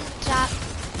guy is kill. one tap.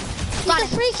 He's a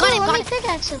free kill. Let Got me him.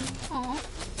 pickaxe him. Aw.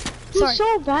 Sorry. He's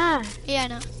so bad. Yeah, I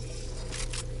know.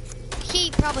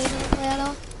 He probably didn't play at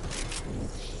all.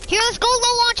 Here, let's go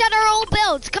low launch at our old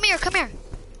builds. Come here.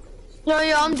 Yo,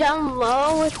 I'm down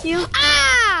low with you.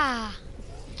 Ah!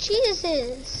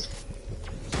 Jesus.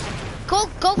 Go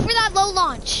for that low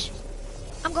launch.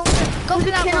 I'm going for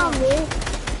that Kid low on launch. me.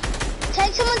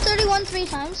 Tag someone 31 3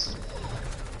 times.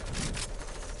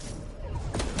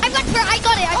 I got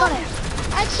it.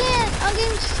 I can't. I'm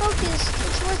getting focused.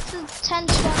 It's worth the 10,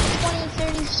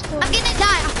 20, 30 score. I'm gonna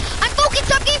die. I'm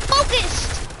focused.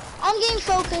 I'm getting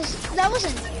focused. That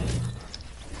wasn't.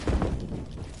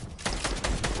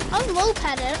 I'm low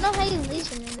padded. I don't know how you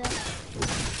laser me that.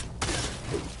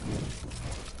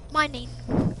 My name.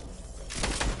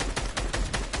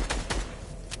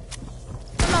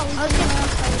 I'm not losing my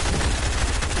fight.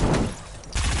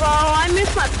 Bro, I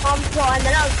missed my pump bro, and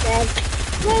then I was dead.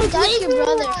 That's your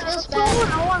brother. Feels bad.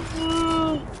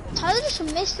 Mm. Tyler just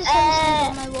missed the 17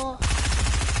 on my wall.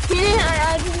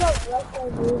 I just got left on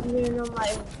my...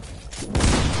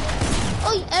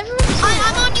 Oh, everyone's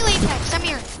I'm on you, Apex. I'm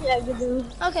here. Yeah, you do.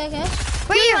 Okay.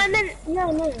 Right here. And then, no.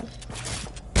 In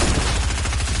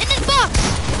this box.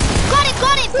 Got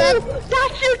him.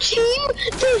 That's your team?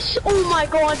 Oh my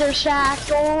God, they're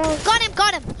sacked. Oh. Got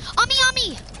him. On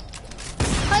me.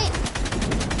 Fight.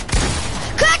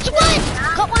 Cracked one.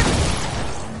 Got one.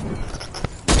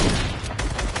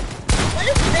 Let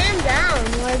us stand down.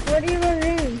 Like, what are you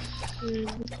running?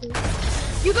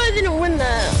 You guys didn't win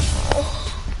that.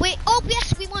 Wait. Oh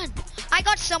yes, we won. I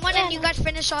got someone, and you guys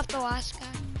finished off the last guy.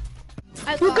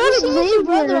 Who got Xavier? your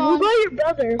brother? Who got your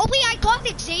brother? Oh wait, I got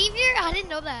Xavier. I didn't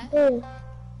know that. Oh.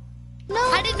 No,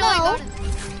 I didn't know I got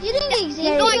him. You didn't get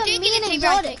Xavier. No, You I got did me get and Xavier.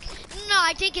 Exotic. No,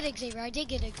 I did get Xavier.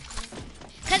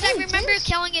 Because I remember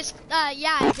killing his.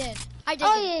 Yeah, I did. Oh get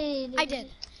him. yeah. I did.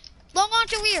 Long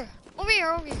launch over here. Over here.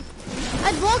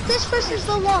 I blocked this person's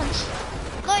low launch.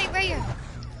 Right here.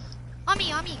 On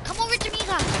me. Come over to me,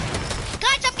 guys.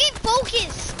 Guys, I'm getting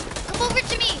focused. Come over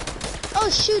to me. Oh,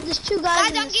 shoot, there's two guys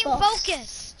Guys, in I'm this getting box.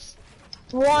 focused.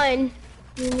 One.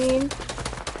 You mean?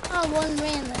 Oh, one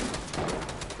ran then.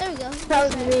 There we go. That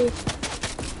was me.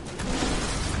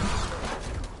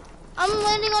 I'm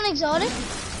landing on exotic.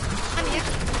 I'm here.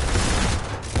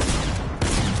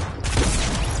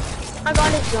 I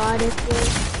got exotic.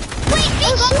 Wait,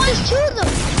 Oh got shoot, one. there's two of them.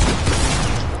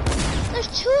 There's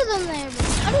two of them there, bro.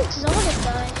 How did exotic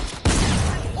die?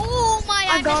 Oh my,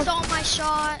 I got- missed all my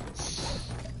shots.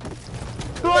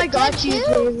 Oh, I got you, you?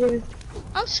 Xavier.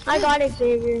 I'm screwed. I got it,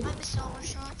 Xavier. I missed all my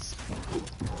shots.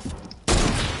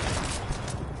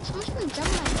 Someone's gonna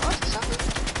jump my box or something?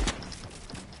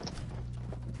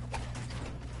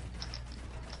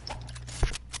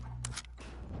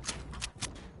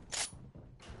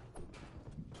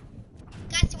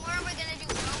 Guys, tomorrow we're gonna do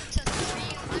road to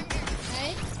 300,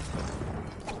 okay?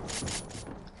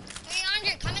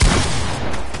 300, come in.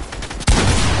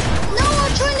 No,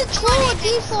 I'm trying to troll a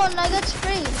default and I got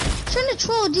sprayed. I'm trying to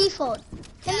troll a default.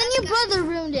 And then your brother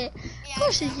ruined it. Of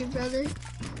course it's your brother.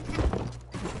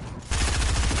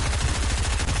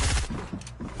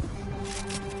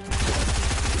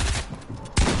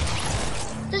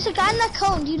 There's a guy in that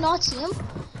cone. Do you not see him?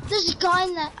 There's a guy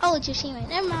in that. Oh, it's your teammate.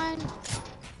 Never mind.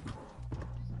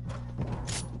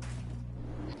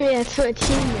 Yeah, it's my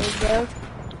teammate, bro.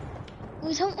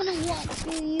 We don't want to walk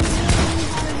through you. We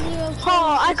have 0 kills.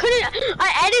 Oh, I couldn't.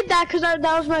 I edited that because that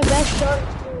was my best shot.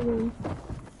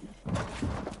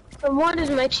 And what is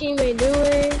my teammate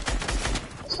doing?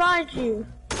 Beside you.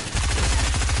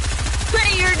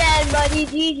 Pretty, you're dead, buddy.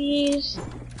 GG's.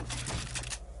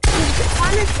 He's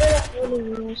kind of good at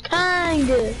winning those.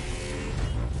 Kinda.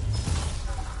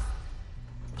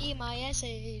 Eat my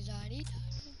essays, I need.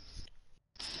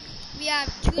 We have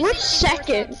 2 Which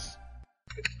second?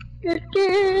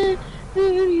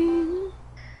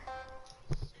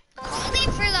 Quality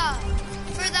for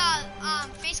the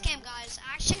face cam guys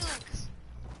actually looks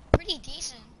pretty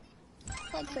decent.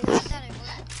 Like Not crazy. that it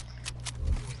would.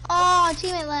 Oh,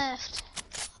 teammate left.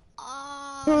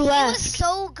 Who He left? was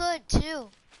so good too.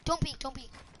 Don't peek, don't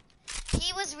peek.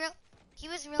 He was real. He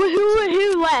was really. Wait, good too.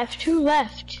 who left? Who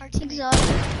left? Our teammate. Exotic.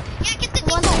 Yeah, get the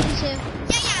default. 132.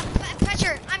 Yeah,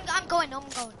 pressure. I'm going. I'm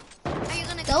going. Are you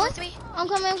gonna go Going? with me? I'm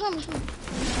coming.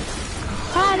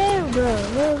 Hot air, bro.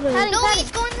 Patty, No, Patty.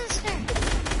 he's going to the stair.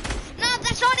 No,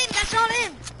 that's not him. That's not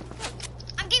him.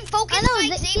 I'm getting focused I know,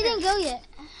 by he Xavier. didn't go yet.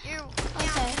 Yeah.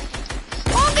 Okay.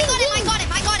 Oh, I got him. I got him.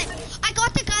 I got him. I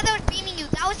got the guy that was beaming you.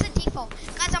 That was the default.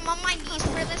 Guys, I'm on my knees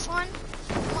for this one.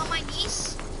 I'm on my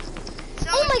knees. So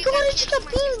Oh my if you god, guys I can't just see got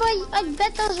my beamed face by, I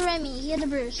bet that was Remy. He had a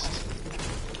burst.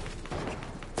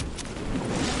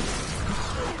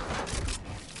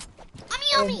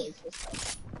 Yummy.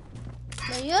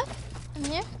 There you go.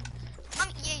 I'm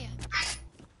here. Yeah.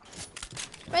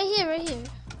 Right here. In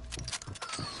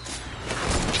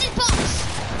his box.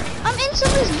 I'm in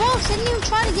somebody's box. I didn't even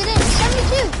try to get in.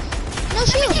 72. No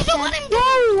shield. You don't want him.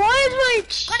 Whoa, why is my...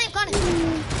 Got him.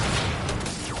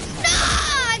 No,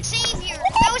 Xavier.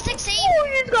 That was Oh, Xavier.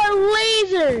 you got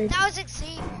lasered. That was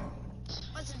Xavier.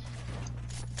 Wasn't it?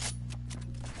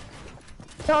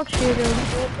 Don't shoot him.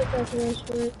 Don't put that first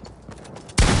word.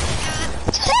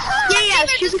 Yeah,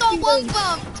 shoot just the got keyboard. one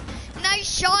bumped. Nice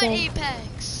shot, Okay.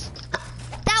 Apex.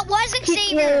 That was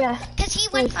Xavier. Yeah. Because he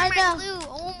went for I my know. blue.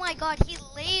 Oh my god, he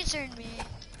lasered me.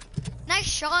 Nice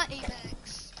shot,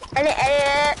 Apex. Edit.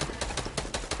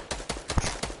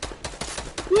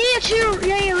 Yeah, shoot.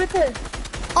 Yeah, right there.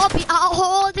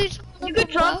 Oh, there's... You could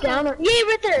drop down. Yeah,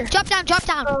 right there. Drop down. Drop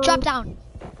down.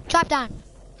 Go down.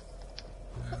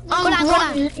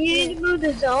 You need to move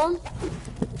the zone.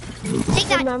 Take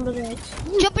that. Remember that.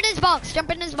 Jump in his box.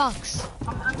 There's a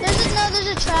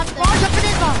trap there. Jump in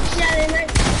his box. Yeah, they might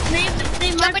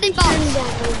Jump in be his box. shooting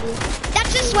down, maybe.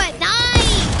 That's a sweat.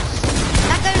 Nice.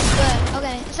 That goes good.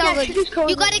 Okay, it's all Yeah, shoot his good. code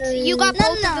You got No,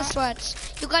 both no. of the sweats.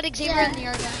 You got Xavier Yeah. in the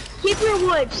air gun. Keep your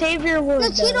wood. Save your wood. No,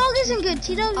 though. T-Dog isn't good.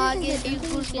 T-Dog I isn't get good. you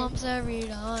Nothing's good. goosebumps every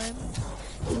time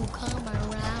you come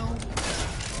around.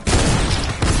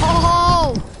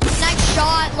 Oh, nice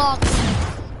shot, Lachlan.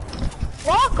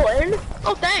 Lachlan?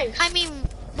 Oh, thanks. I mean,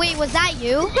 wait, was that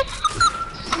you?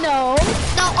 No.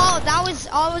 No, that was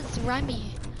Remy.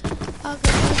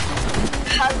 Okay,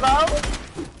 Hello?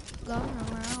 going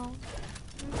around.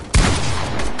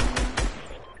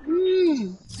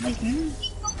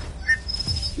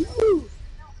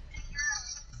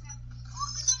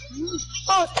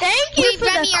 Oh, thank you Wait, for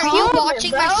Remy, the are you comment,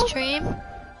 watching bro. my stream?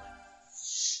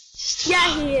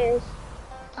 Yeah, he is.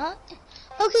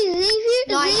 Okay, Xavier,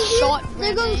 Nice shot,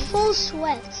 they're going Remy. full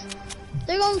sweat.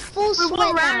 They're going full What sweat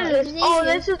round now. is this? Oh,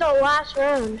 this is the last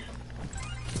round.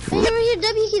 Right here,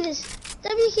 W key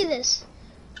this.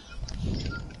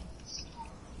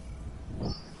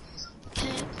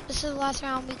 This is the last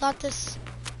round. We got this.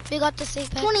 We got this,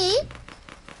 Apex. 28?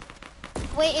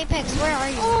 Wait, Apex, where are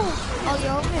you? Oh,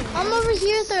 you're over here. I'm over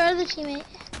here with our other teammate.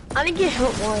 I didn't get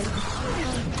hit once.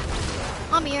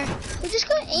 I'm here. We just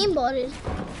got aimbotted.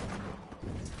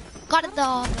 Got it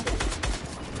though.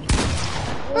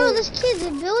 Bro, this kid's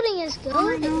building is good.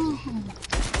 I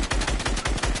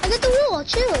got the wall,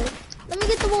 chill. Let me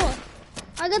get the wall.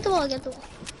 I got the wall,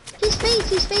 He's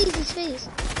phased.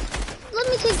 Let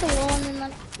me take the wall and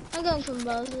then I'm going from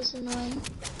above, this is annoying.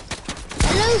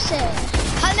 Hello, sir.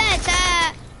 Hello,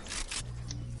 sir.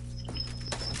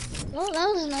 Oh, that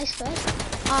was a nice fight.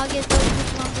 I'll get those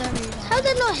ones every time. How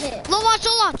did not hit? Low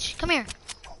launch. Come here.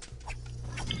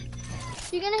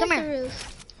 You're gonna Come hit here. the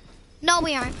roof. No,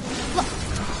 we aren't. Look.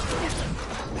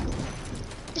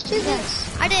 There's two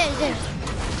guys. I did.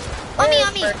 On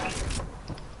me.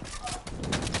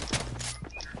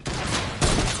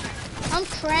 I'm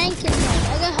cranking them.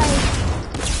 I got height.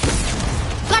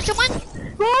 Got someone.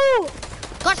 Whoa!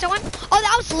 Got someone. Oh,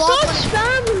 that was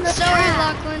Lachlan. Sorry,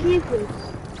 Lachlan.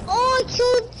 Oh,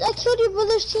 I killed your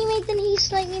brother's teammate, then he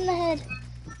sniped me in the head.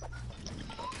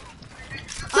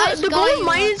 The gold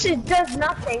mines, it does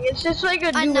nothing. It's just like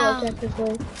a duo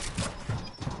technically.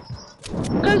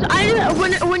 Cause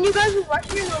when you guys were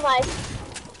rushing, I'm like,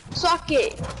 suck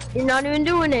it. You're not even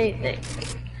doing anything.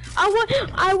 I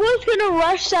was gonna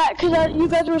rush that because you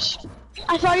guys were.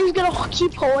 I thought he was gonna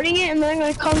keep holding it and then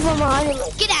gonna come from behind and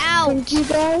like. Get out! Thank you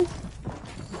guys.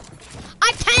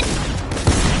 I 10.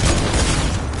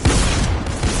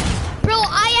 Bro,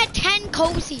 I had 10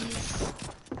 cozies.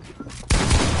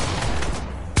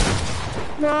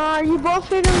 Nah, you both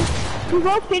hit him. You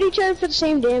both hit each other for the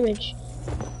same damage.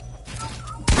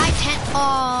 I 10.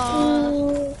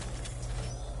 Oh.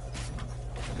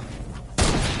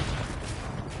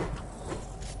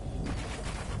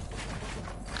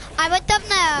 I went them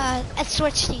to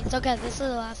switch teams. Okay, this is the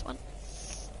last one.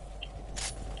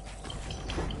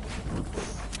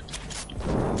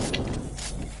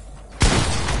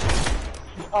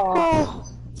 Oh.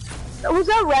 Was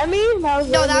that Remy?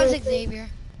 That was Xavier.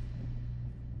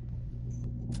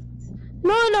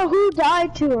 No, who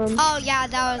died to him? Oh yeah,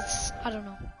 that was, I don't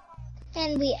know.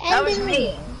 And we That was ended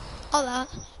me. Oh, that,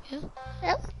 yeah.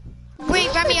 Yep.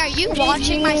 Wait, Remy, are you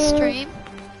watching my stream?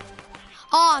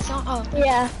 Oh,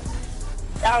 Yeah.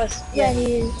 That was Yeah,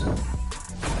 he is.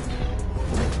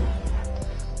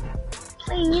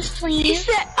 please. He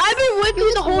said, I've been with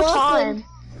you the whole time.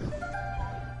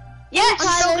 yes.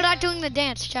 I'm so good at doing the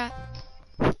dance, chat.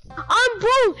 I'm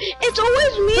bro. It's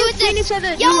always me Who and is Phoenix this? at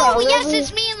the Yo, duo. yes,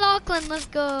 it's me and Lachlan. Let's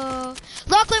go.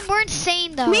 Lachlan, we're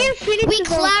insane though. Me and Phoenix we is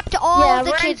clapped all yeah,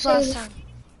 the we're kids insane. last time.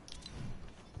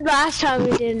 Last time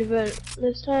we did, but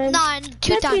this time. No,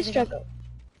 2 times ago. Struggle.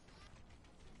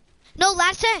 No,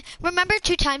 last time. Remember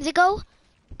 2 times ago?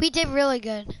 We did really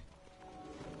good.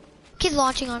 Kids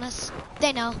launching on us.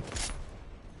 They know.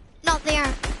 No, they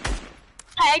aren't.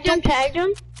 Tagged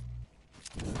him.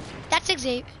 That's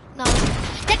Xavier. No.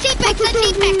 That's Apex.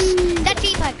 That's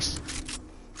Apex.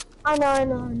 I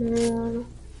know.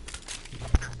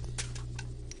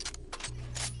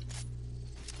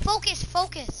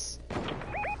 Focus.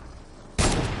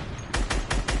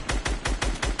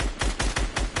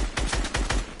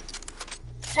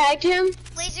 Tagged him.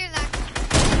 Laser that.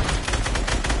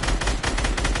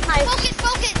 Nice.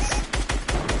 Focus.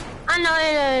 I know.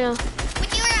 When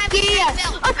you were at Yeah.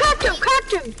 Bell. I cracked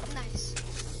him. Nice.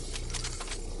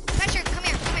 Pressure, come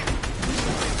here.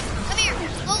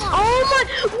 Hold on. Oh my,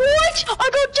 what? I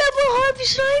got double Harvey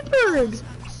snipered.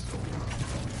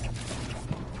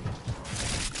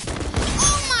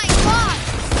 Oh my god.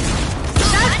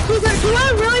 Do I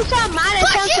really sound mad? It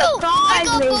sounds I surprised,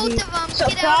 got maybe. both of them.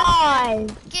 Surprise.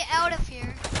 Get out of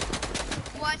here.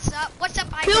 What's up?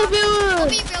 I Bill. We'll be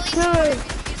really supportive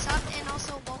if you sub, and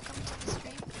also welcome to the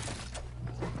stream.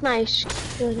 Nice.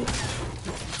 Good.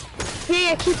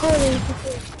 Yeah, keep holding.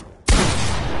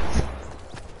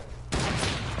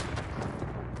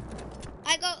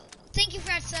 Thank you for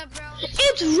that sub, bro.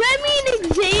 It's Remy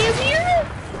and Xavier?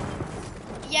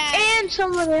 Yeah. And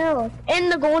someone else.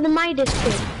 And the Golden Midas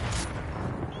kid.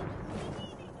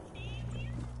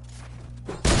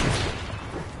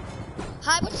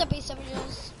 Hi, what's up,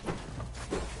 A7Joes?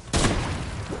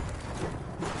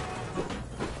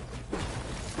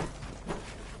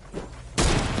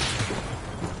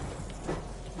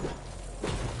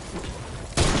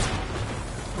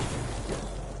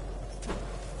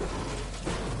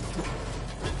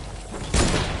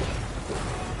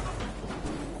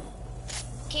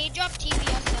 Okay, drop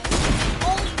TBS sub.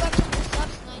 Oh, you got some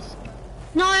subs, nice.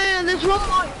 No, there's one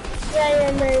more.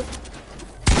 Yeah, nice.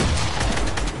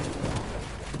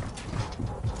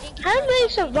 Thank How did they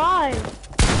survive?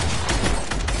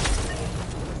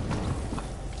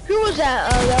 Who was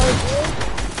that? That was you?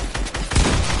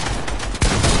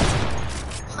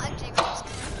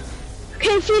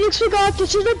 Okay, Phoenix, we got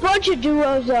this. Is a bunch of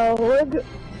duos though. There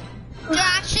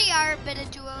actually are a bit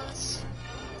of duos.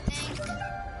 I think.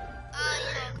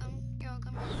 You're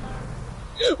welcome.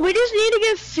 We just need to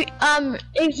get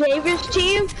Xavier's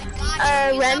team,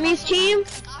 Remy's team.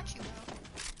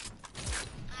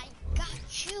 I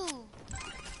got you.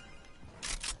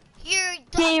 Here,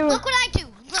 look what I do.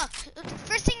 Look,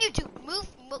 first thing you do, move,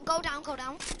 go down.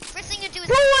 First thing you do is.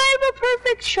 No, I have a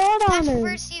perfect shot on him.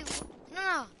 First you.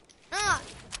 No.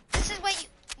 This is what you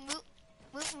move.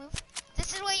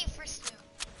 This is what you first do.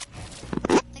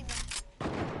 Like that.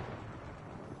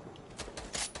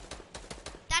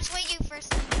 That's what you first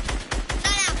do.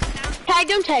 No, come down.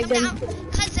 Tag them.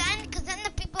 Cause then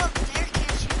the people up there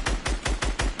can't shoot.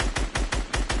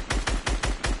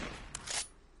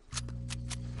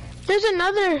 There's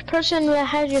another person that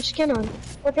has your skin on.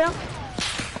 Look out.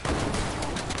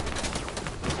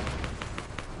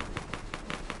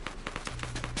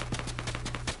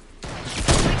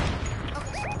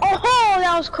 Oh,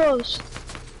 that was close.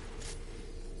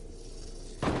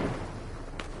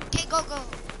 Okay, go.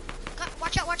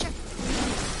 Watch out.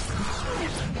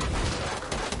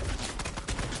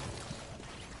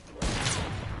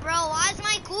 Bro, why is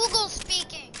my Google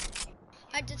speaking?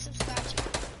 I did some scratching.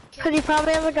 Okay. Cause you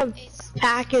probably have like a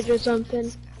package or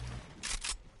something.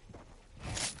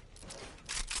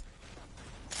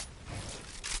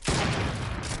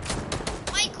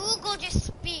 My Google just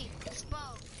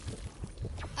spoke.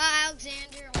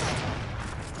 Alexander.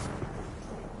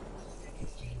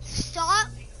 Stop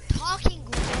talking,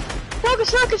 Google.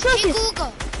 Focus. Hey,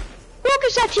 Google.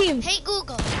 Focus that team. Hey,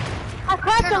 Google. I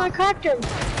cracked him.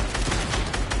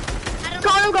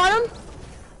 Got him.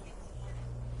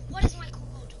 What is my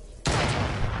Google doing?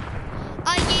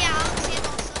 Yeah, Alexander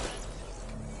also.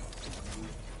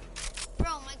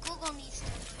 Bro, my Google needs to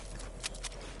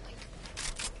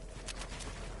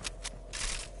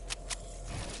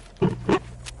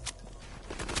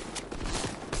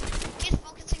He's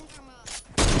focusing from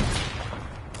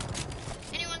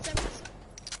anyone separate?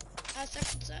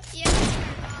 Yeah.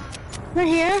 We're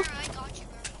here. I got you,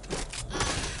 bro.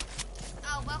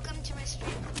 Welcome to my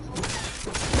stream.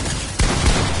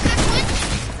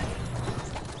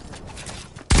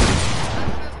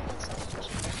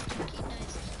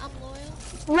 I'm loyal.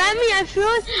 Remy, I feel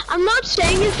like, I'm not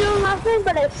saying he's doing nothing,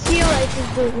 but I feel like he's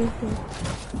doing nothing.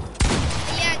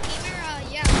 Yeah, gamer,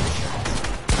 yeah.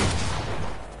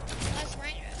 That's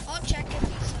right. I'll check if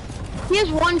he's He has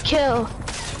 1 kill.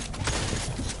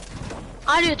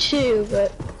 I do too,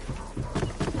 but.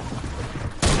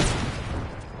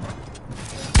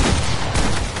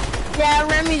 Yeah,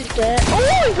 Remy's dead.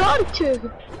 Oh, he got it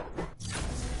too.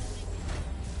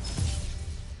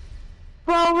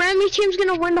 Bro, Remy team's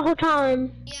gonna win the whole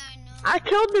time. Yeah, I know. I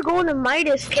killed the golden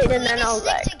Midas kid and then I was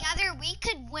like. If we stick together, we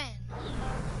could win.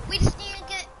 We just need to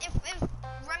get, if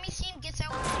Remy's team gets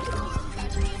out,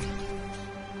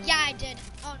 yeah, I did.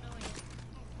 Oh, no, wait.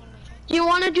 What am I trying? Do you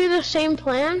want to do the same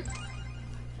plan?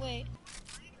 Wait.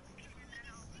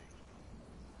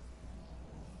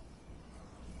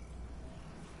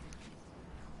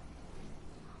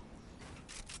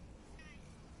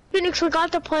 Phoenix, we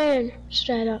got the plan.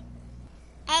 Straight up.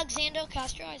 Alexander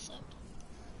Castro, I slept.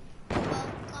 Welcome.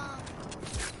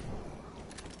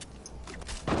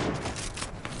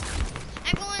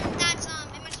 Everyone that's in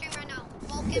my stream right now,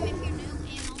 welcome if you're new,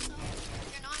 and also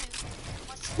if you're not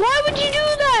new. Why would you do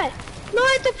that? Not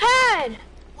at the pad.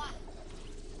 What?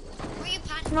 Were you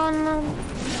padding? No.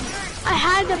 I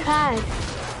had the pad.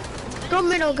 Go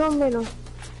middle.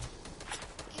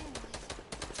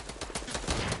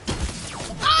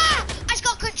 Ah! I just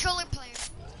got controller player.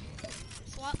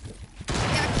 Swap.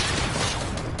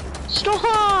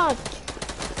 Stop!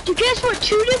 So guess what?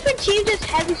 2 different teams as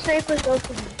heavy snipers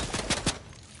open.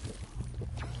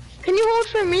 Can you hold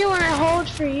for me when I hold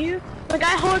for you? Like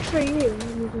I hold for you.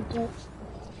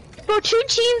 Bro, 2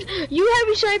 teams, you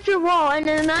heavy snipe your wall and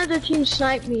then another team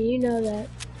snipe me, you know that.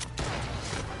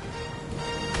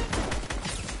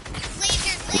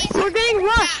 Laser. We're getting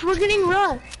rushed.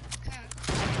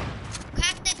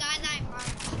 Crack the guy that I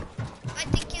marked. I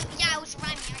think it was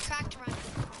Remy. I cracked Remy.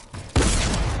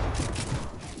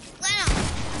 Leno,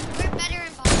 we're better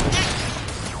in ball.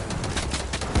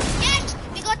 Yes,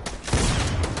 we got it.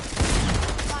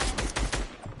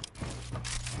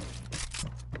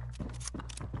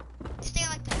 Stay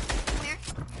like that. Come here.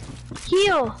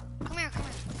 Heal. Come here.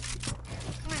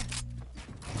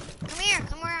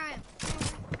 Come where I am.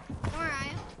 Come where I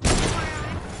am.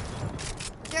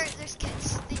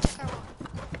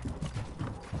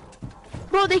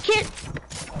 Bro, they can't.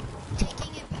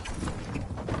 Taking it back.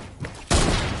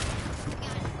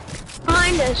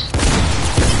 Behind us.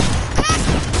 Crack!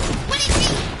 What is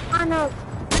he? I know.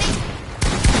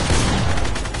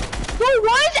 Bro,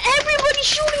 why is everybody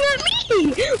shooting at me?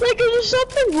 Like, is there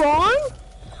something wrong?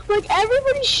 Like,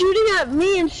 everybody's shooting at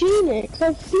me in Phoenix.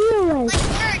 I feel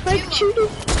like shooting.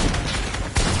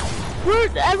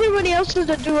 Everybody else does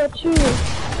a duo too.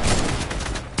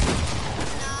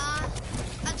 Nah,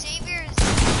 Xavier's.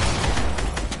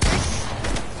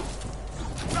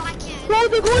 Bro, I can't. Bro,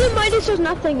 the golden Midas does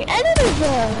nothing. Editor's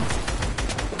there.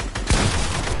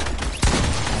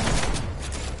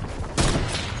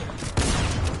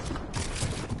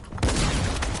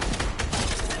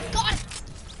 God.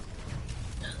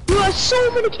 You have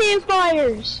so many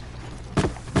campfires.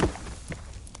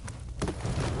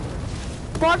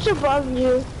 Watch above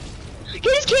you.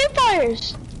 Get his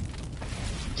campfires.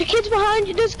 The kid's behind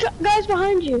you. This guy's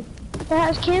behind you. That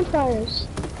has campfires.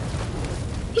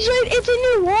 He's right. It's in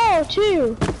your wall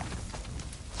too.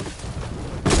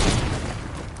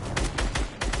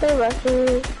 They're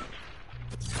rushing.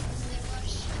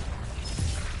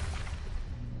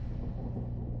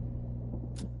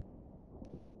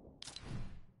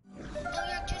 Oh,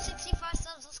 you're at 265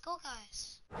 subs. Let's go,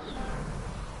 guys.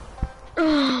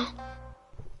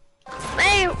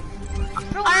 Hey,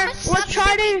 Bro, how much let's subs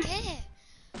try did we to. get?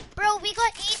 Bro, we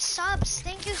got 8 subs.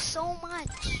 Thank you so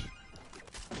much.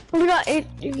 We got 8.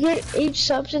 You get 8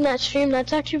 subs in that stream.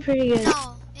 That's actually pretty good.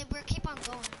 No, we'll keep on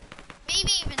going.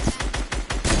 Maybe even 10.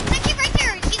 That kid right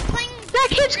there, he's playing. That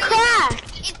kid's really cracked.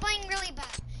 bad. He's playing really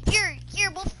bad. Here,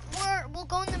 we'll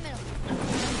go in the middle.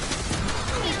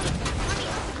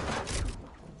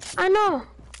 I know.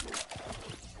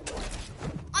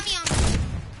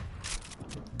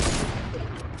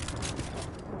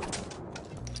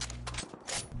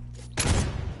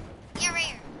 Yeah, right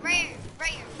here.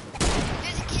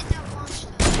 There's a kid that launched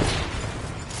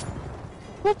us.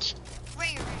 What? Right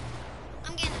here.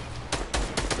 I'm getting it.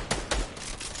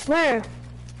 Where?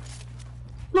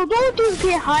 No, don't do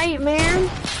get height, man.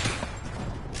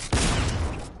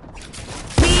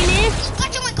 Phoenix?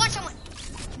 Got someone.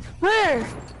 Where?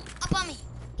 Up on me.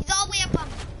 He's all the way up on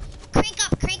me. Crank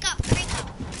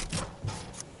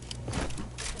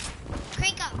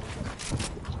up.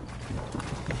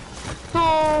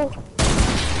 Oh.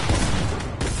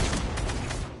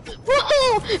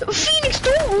 Whoa! Phoenix,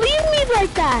 don't leave me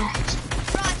like that!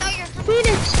 Bro, I thought you were coming.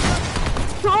 Phoenix!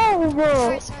 No, bro!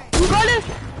 Sorry.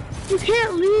 You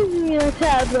can't leave me like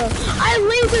that, bro. I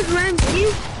lasered Randy.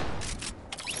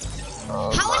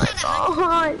 How is that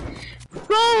God.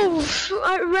 Bro,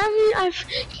 Remy,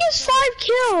 he has 5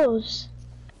 kills.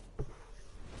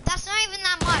 That's not even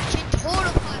that much. In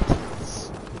total 5 kills.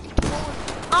 In total.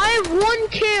 I have 1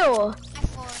 kill. I have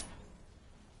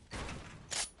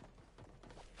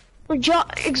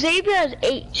 4. Xavier has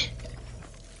 8.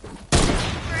 For him,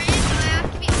 I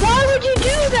have to be. Why would you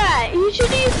do that? You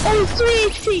should use 3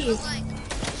 HP. Like,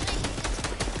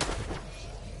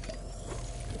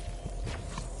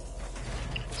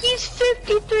 He's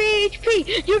 53 HP.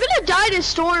 You're gonna die to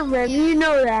Storm, Remy. You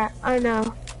know that. I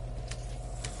know.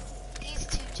 these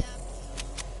two jump.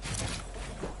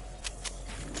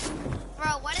 Bro,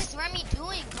 what is Remy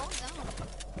doing? Go down.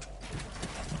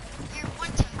 Here,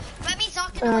 one time. Remy's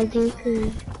not gonna win this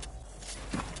one.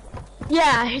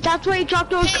 Yeah, that's why he dropped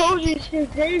those codes in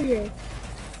Xavier.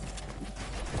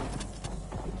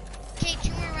 Okay,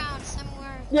 2 more rounds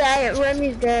somewhere. Yeah,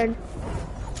 Remy's dead.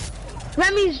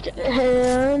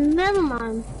 Never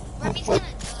mind. Remy's gonna die.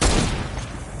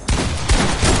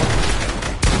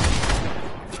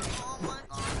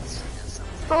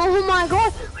 Oh my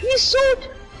god, he's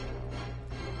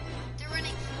They're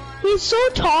running for. he's so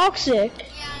toxic.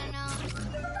 Yeah, I know.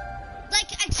 Like,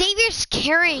 Xavier's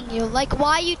carrying you. Like,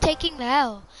 why are you taking the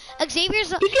L?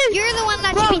 Xavier's, you're the one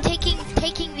that should be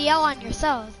taking the L on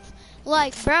yourself.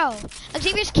 Like, bro,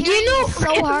 Xavier's carrying you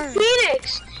so hard.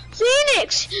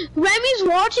 Phoenix, Remy's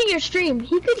watching your stream.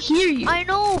 He could hear you. I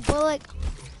know, but like,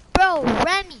 bro,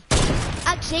 Remy,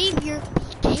 Xavier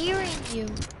be carrying you.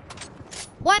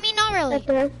 Well, I mean, not really.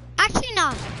 Okay. Actually,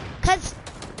 not. Cause,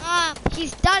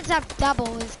 he does have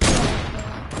double his kills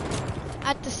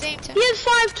at the same time. He has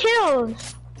 5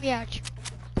 kills. Yeah, true.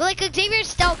 But like, Xavier's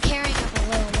still carrying him a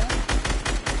little bit.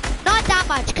 Not that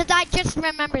much, cause I just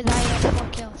remember that he had 4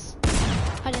 kills.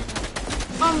 I didn't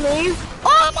know. On me.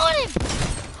 Oh, I'm on him!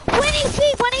 1 HP,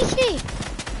 1 HP!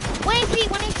 1 HP,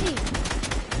 1 HP!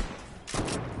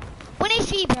 1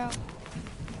 HP, bro.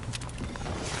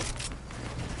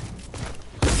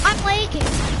 I'm lagging.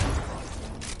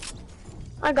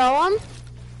 I got one.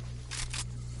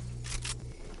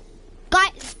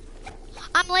 Guys,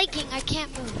 lagging. I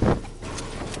can't move.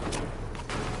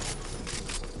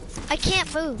 I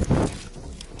can't move.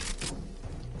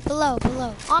 Below.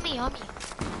 On me.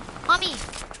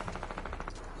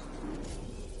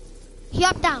 He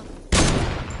up down.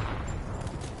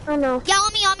 Oh no. Yeah,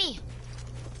 on me.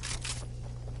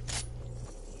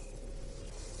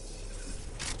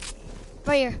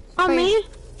 Right here. On me?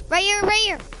 Right here.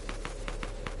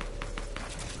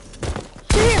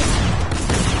 Here.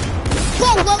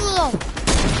 Whoa, low.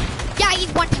 Yeah,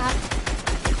 he's one tap.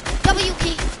 W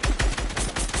key.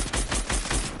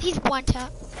 He's one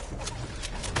tap.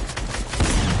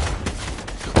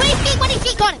 20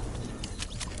 feet, got him.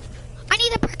 I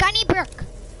need a brick. I need brick.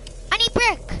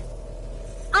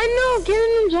 I know, get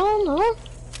in the zone, huh?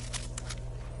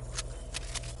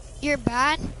 You're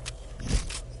bad?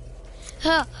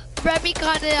 Huh. Remy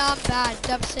kinda I'm bad.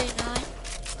 Dub say 9.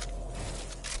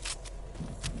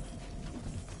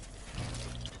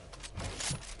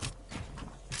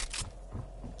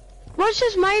 What's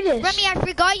his Midas? Remy, I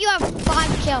forgot you have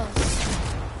 5 kills.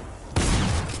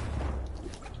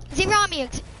 Zero on me.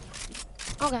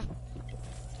 Okay.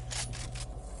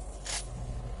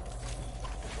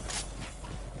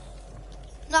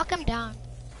 Knock him down.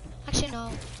 Actually,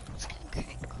 no. Let's get him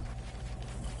crank.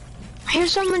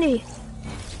 Here's somebody.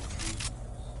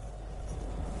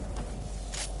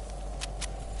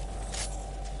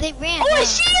 They ran. Oh, I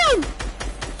see him!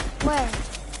 Where?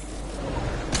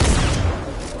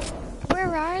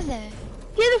 Where are they?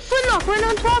 He had a foot knock right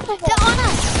on top of They're us. on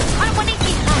us. On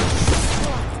 118. Nice.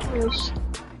 Yes.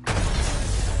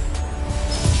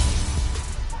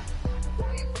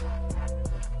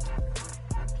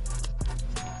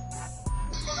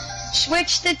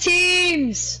 Switch the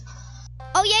teams.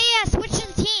 Oh yeah, switch to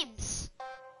the teams.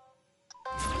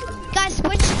 Guys,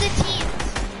 switch to the teams.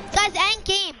 Guys, end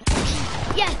game.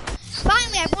 Yeah,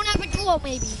 finally, I won't have a duo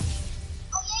maybe.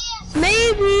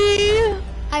 Maybe.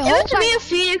 I If hope it's me and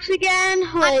Phoenix again,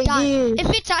 I'm like, done. dude. If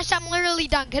it's us, I'm literally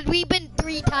done, because we've been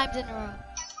 3 times in a row.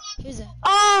 Who's it?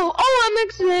 Oh, I'm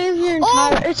Xavier and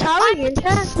Tyler. It's Tyler I'm again. with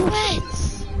the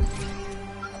Splits.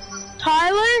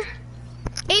 Tyler?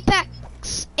 Apex.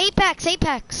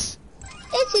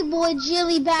 It's your boy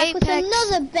Jilly back with Apex.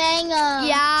 another banger.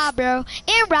 Yeah, bro.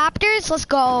 And Raptors, let's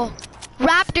go.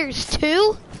 Raptors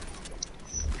 2.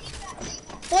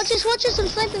 Watch this, I'm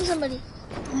sniping somebody.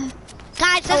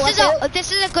 Guys,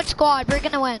 this is a good squad. We're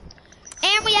gonna win.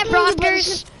 And we have Come on, you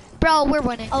Raptors. Bro, we're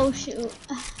winning. Oh shoot.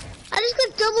 I just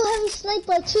got double heavy sniped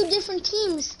by 2 different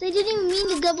teams. They didn't even mean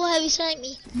to double heavy snipe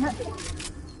me.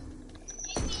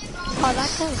 Oh,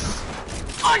 that's close.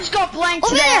 I just got blanked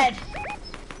Over to there. dead.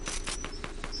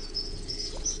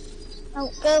 Oh,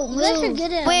 go move. Let's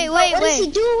get him. Wait. What is he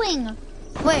doing?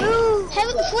 Wait.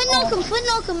 Flint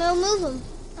knock him, it'll move him.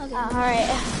 Okay. Alright.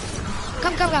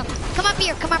 Come. Come up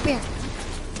here.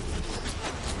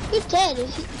 You're dead.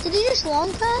 Did he just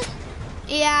long pad?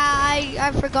 Yeah,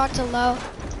 I forgot to low.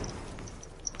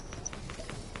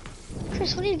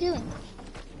 Chris, what are you doing?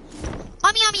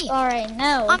 On me. Alright,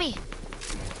 no. On me.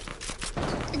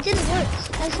 It didn't work.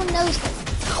 I just want to know this.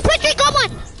 Wait, they got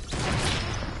one.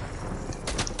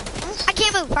 I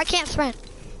can't move. I can't sprint.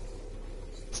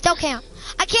 Still can't.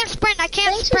 I can't sprint.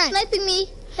 Thanks for sniping me.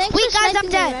 Thanks Wait, for guys,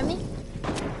 sniping I'm dead. me,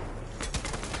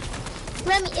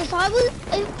 Remy, if I was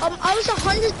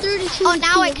 132 Oh,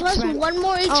 now HP, I if can I was sprint. 1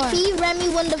 more HP, Remy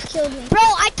wouldn't have killed me. Bro,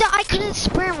 I couldn't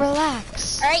sprint.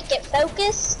 Relax. Alright, get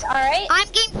focused. Alright. I'm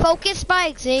getting focused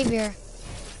by Xavier.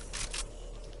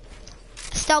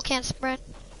 Still can't sprint.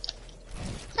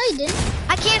 No, you didn't.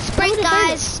 I can't sprint, would've heard it.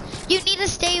 guys. You need to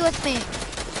stay with me.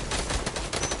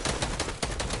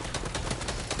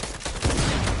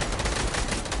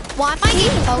 Why am I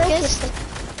getting focused?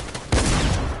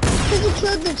 Because you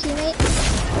killed the teammate.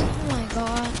 Oh my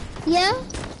god. Yeah?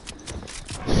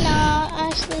 Nah,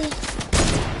 actually.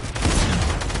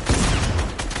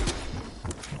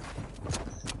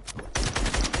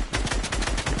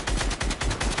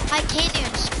 I can't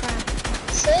even sprint.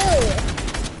 Chill.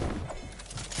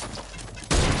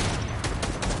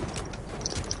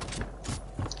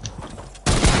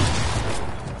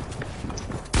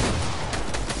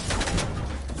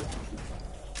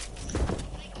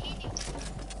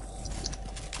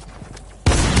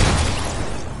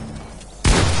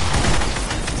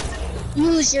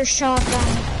 Use your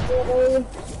shotgun.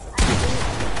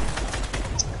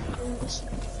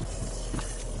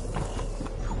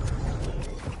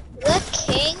 The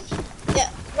King,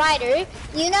 Ryder,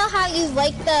 you know how you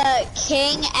like the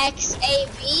King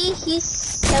XAV? He's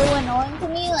so annoying to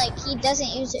me, like he doesn't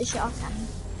use his shotgun.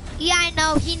 Yeah, I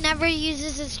know. He never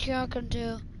uses his shotgun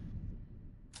too.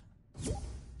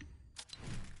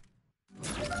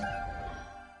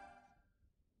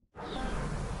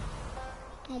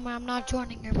 Oh man, I'm not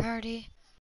joining your party.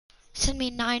 Send me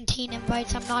 19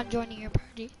 invites. I'm not joining your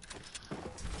party.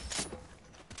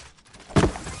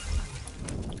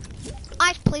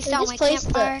 I've placed out my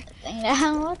campfire. Thing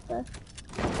down. What the?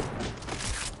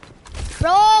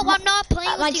 Bro, I'm not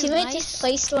playing My with you, teammate nice. just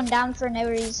placed one down for no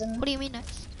reason. What do you mean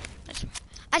nice?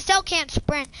 I still can't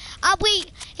sprint. Wait,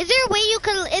 is there a way you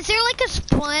could, is there like a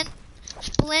sprint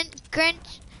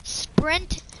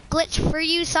glitch for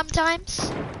you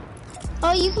sometimes?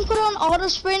 Oh, you can put on auto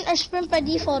sprint or sprint by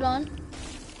default on.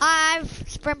 I've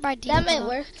sprint by default. That might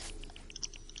work.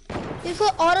 You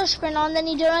put auto sprint on, then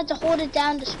you don't have to hold it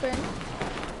down to sprint.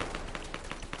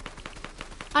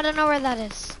 I don't know where that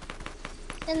is.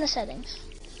 In the settings.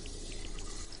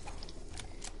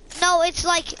 No, it's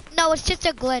just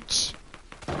a glitch.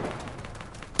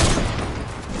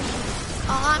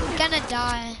 Oh, I'm gonna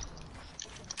die.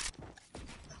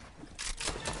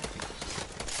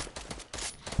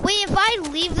 Wait, if I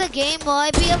leave the game, will I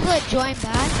be able to join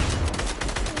back?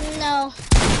 No.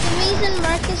 The reason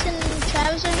Marcus and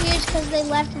Travis are here is because they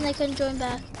left and they couldn't join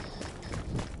back.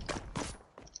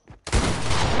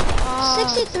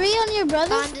 63 on your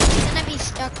brother? I'm just gonna be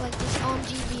stuck like this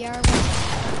OMG VR.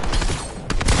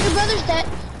 Your brother's dead.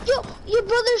 Yo, your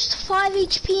brother's 5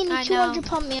 HP and I 200 know.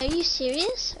 pump me. Are you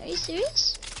serious? Are you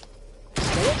serious?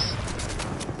 Serious?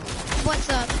 What's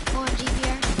up, OMG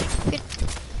VR?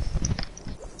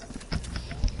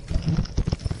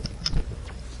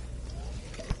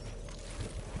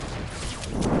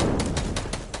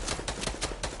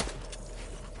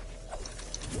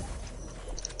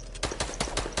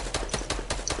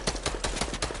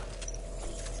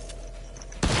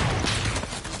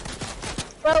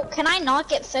 Bro, can I not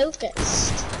get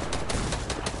focused?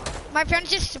 My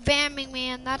friend's just spamming me,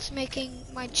 and that's making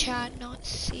my chat not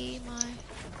see my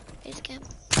face cam.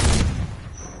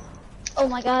 Oh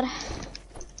my god.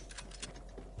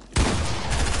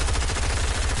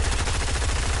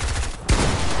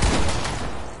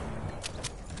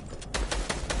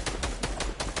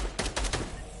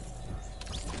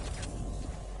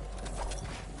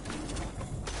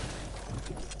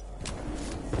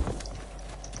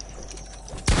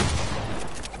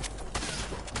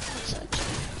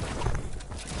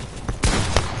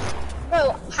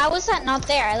 Bro, how was that not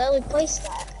there? I literally placed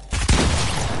that.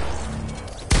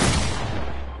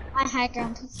 My high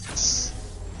ground. Let's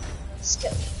go.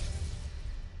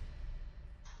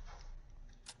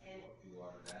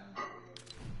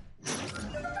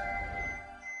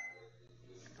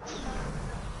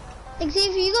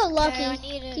 Xavier, you got lucky. Okay, I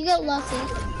need it. You got lucky.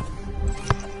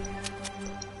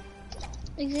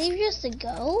 Xavier has to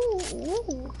go.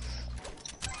 Ooh.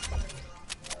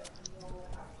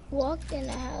 Walk in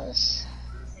the house.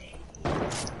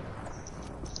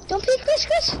 Don't peek,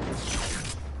 Chris.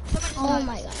 Oh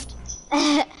my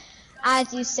god.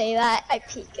 As you say that, I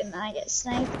peek and I get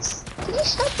sniped. Can you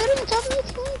stop better on top of me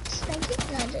tonight? Thank you.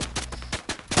 No, I did.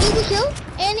 Easy kill?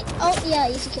 Oh yeah,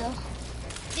 easy kill.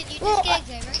 Did you just Well, get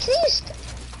Xavier?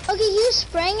 Okay, he was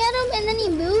spraying at him and then he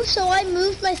moved, so I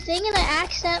moved my thing and I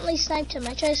accidentally sniped him.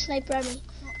 I tried to snipe Remy,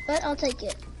 but I'll take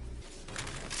it.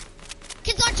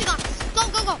 Kids launching on us. Go.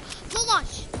 Low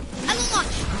launch. I will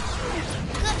launch.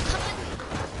 Good, come on.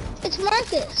 It's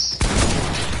Marcus.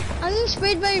 I'm getting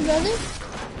sprayed by your brother.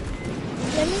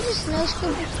 Let me just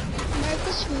no-scope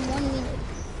Marcus for 1 minute.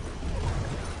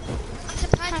 I'm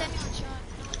surprised anyone shot.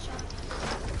 No one shot.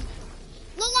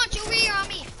 Low launch over here on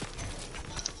me.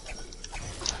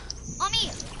 On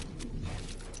me.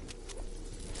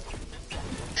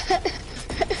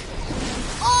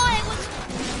 Oh, it was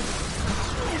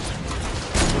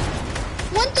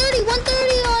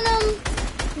 130 on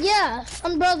yeah,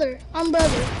 on brother,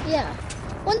 yeah.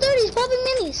 130, he's popping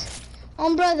minis.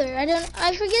 On brother, I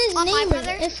forget his on name. my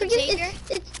brother. I forget Xavier.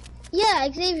 it's yeah,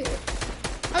 Xavier.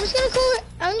 I'm just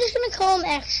gonna call him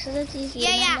X because that's easier.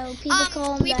 Yeah. I know people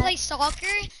call him we that. play soccer,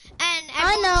 and I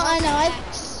everyone know. calls him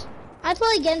X. I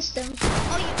play against him.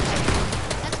 Oh,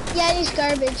 you. Yeah, he's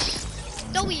garbage.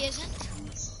 No, he isn't.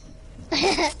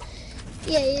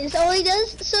 Yeah, he is. All he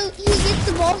does, so he gets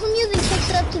the ball from you, then kicks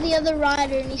it up to the other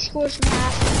rider, and he scores from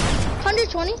half.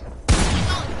 120. He's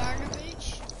on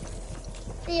garbage.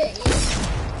 Yeah, he is.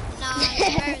 Nah, he's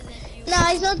better than you. No,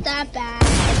 he's not that bad.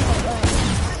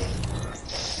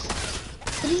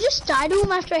 Did you just die to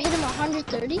him after I hit him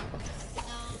 130? No.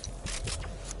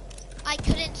 I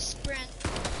couldn't sprint.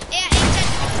 Yeah,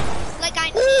 it's like I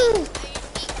need.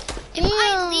 If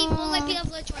I leave, will I be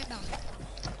able to join back?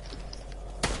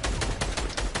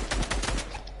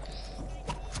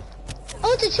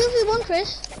 Oh, it's a 2v1,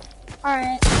 Chris.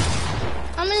 Alright.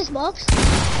 I'm in his box.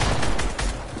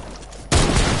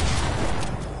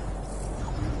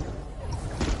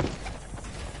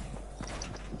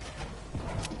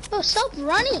 Bro, stop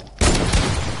running.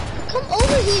 Come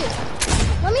over here.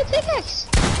 Let me pickaxe.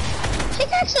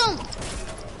 Pickaxe him.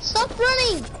 Stop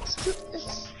running.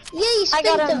 Yeah, you I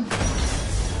got spanked him.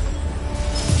 him.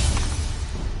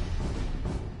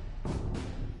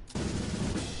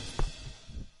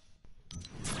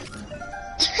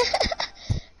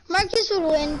 Marcus would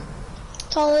win.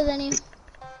 Taller than you.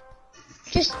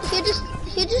 He'll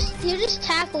just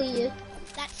tackle you.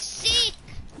 That's sick.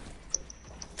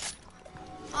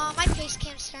 Oh, my face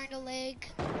cam's starting to lag.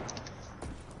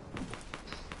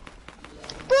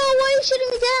 Bro, why are you shooting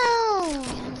me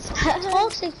down? You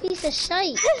toxic piece of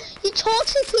shite. You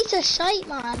toxic piece of shite,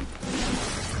 man.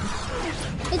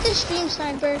 It's a stream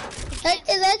sniper.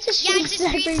 That's a stream it's a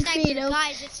stream sniper sniper, creative.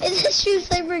 guys. It's a stream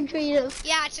sniper creative.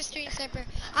 Yeah, it's a stream sniper.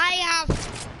 I have 0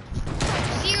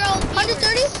 viewers.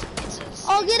 130?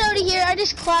 I'll get out of here. I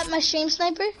just clapped my stream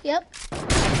sniper. Yep.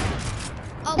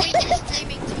 Oh, wait, you're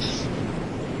streaming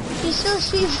too. You still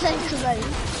stream sniper, buddy.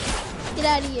 Get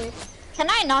out of here. Can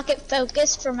I not get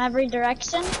focused from every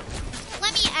direction?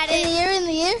 Let me In the edit. air, in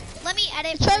the air. Let me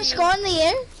edit Try for to you. score in the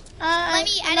air. Let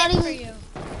me I'm not edit for even- you.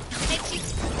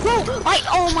 Bro,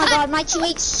 oh my god, my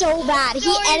teammate's so bad. He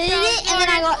Sorry, edited bro, it and then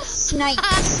I sorry. got sniped.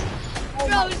 Oh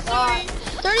Bro, my sorry.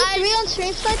 33 on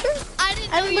stream sniper. I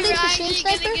didn't know you Everybody's were a stream actually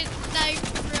sniper? gonna get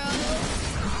sniped, bro.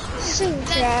 So That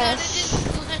kinda trash. just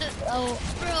Oh,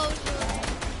 bro, sorry.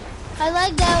 I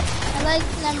lagged out.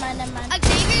 Never mind.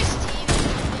 Xavier's teaming on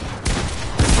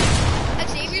me.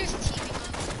 Xavier's teaming on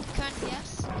me. Can't guess.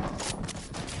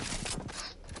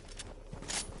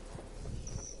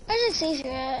 Where's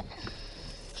Xavier at?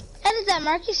 Edit that,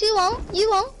 Marcus. You won't.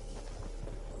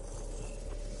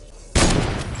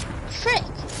 Frick.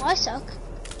 Oh, I suck.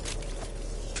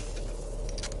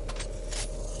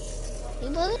 You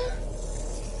believe it?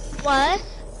 what?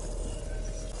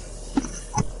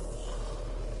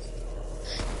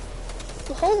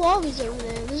 The whole lobby's over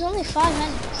there. There's only 5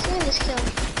 enemies. Give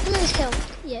me this kill.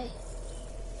 Yay.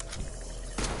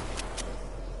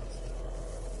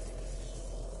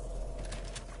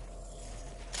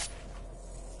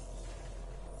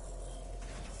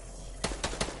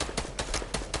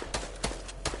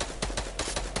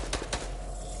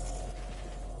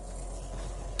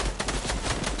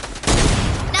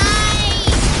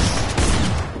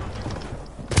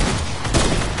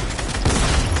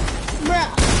 Bruh.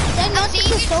 Did I not get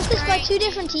Xavier's focused by trying. 2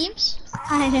 different teams?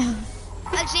 I know.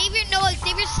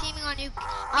 Xavier's teaming on you.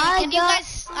 I Can you got-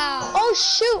 guys, Oh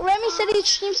shoot, Remy said he'd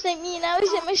stream snipe me and now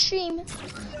he's at my stream.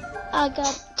 Oh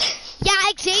god.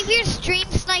 yeah, Xavier's stream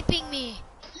sniping me.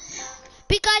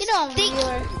 Because You know I'm a they,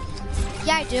 viewer.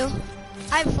 yeah, I do.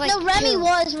 I've like No, Remy 2.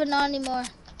 was, but not anymore.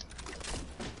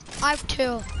 I have 2.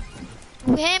 Him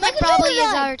and My probably his controller's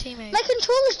other dying. teammate. My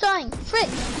controller's dying. Frick.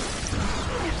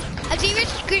 Xavier's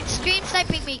stream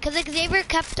sniping me because Xavier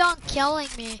kept on killing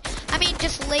me. I mean,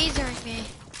 just lasering me.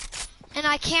 And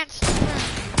I can't stop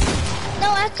him. No,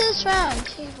 after this round.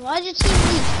 Why'd your team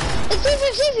leave?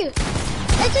 Xavier!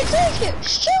 It's Xavier!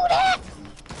 Shoot it!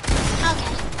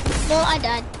 Okay. Well, I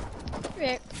died.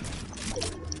 Rip.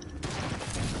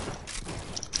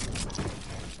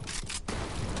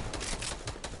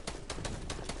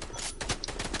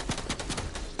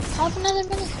 Pop another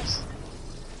mini, Chris.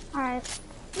 Alright.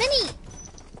 Mini!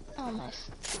 Oh my.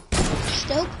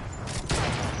 Stoke?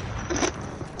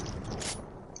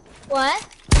 What?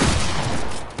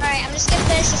 Alright, I'm just gonna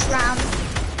finish this round.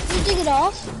 You dig it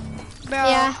off? Bro,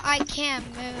 Yeah. I can't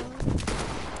move.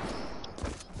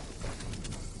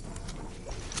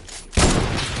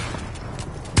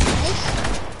 Nice.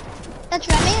 That's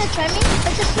Remy.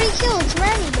 That's a free kill. It's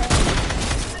Remy, bro.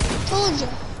 Told you.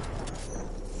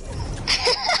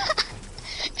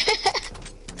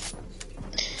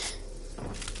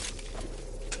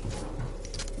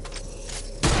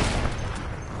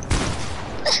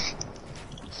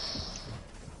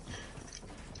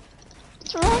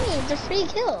 It's Remy. It's a free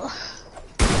kill.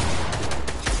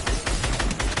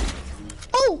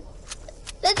 Oh!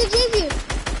 That's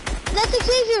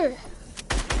Xavier.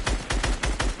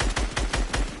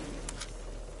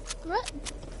 What?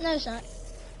 No, it's not.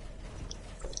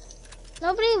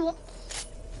 Nobody wa-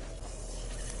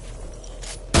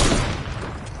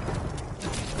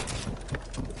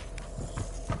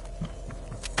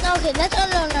 No, okay, that's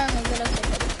unknown army, but okay,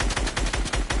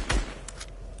 buddy.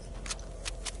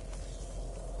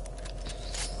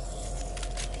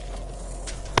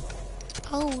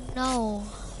 Oh no.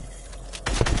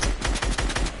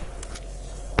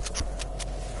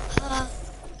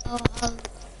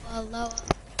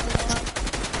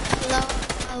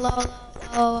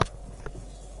 Hello.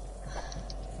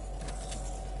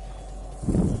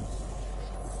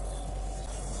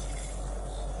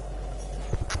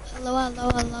 Hello, hello,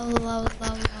 hello, hello, hello,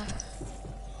 hello.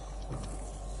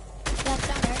 That's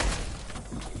not right.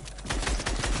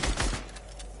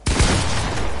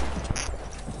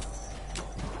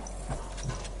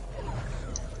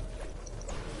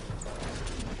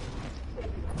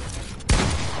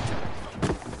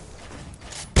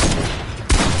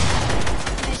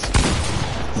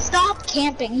 Stop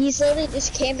camping. He's literally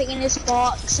just camping in his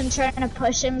box. I'm trying to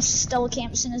push him, still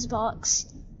camps in his box.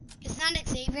 It's not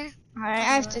Xavier. Alright, I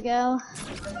have to go.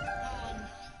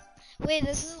 Wait,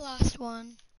 this is the last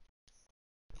one.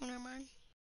 Oh, never mind.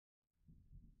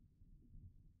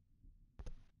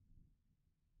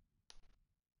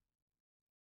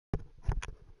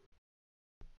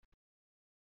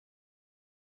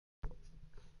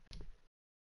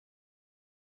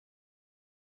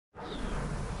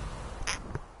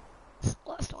 This is the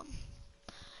last one.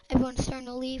 Everyone's starting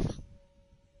to leave.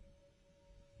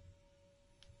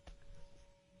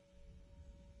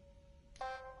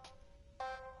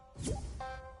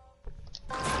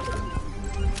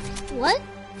 What?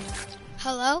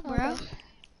 Hello, bro? Okay.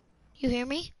 You hear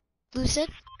me? Lucid?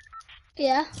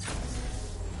 Yeah.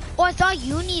 Oh, I thought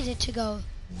you needed to go.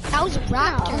 That was a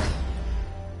raptor.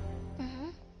 Mm-hmm.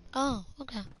 Oh,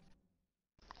 okay.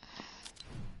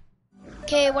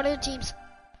 Okay, what are the teams?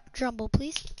 Drumble,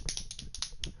 please.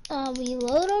 We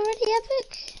load already,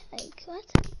 Epic? Like, what?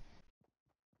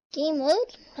 Game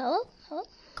load? Hello? Hello?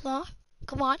 Come on.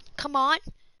 Come on. Come on.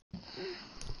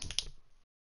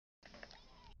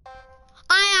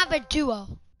 I have a duo.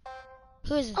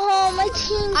 Who is it? Oh, my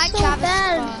team's I so Travis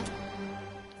bad.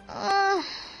 Scott.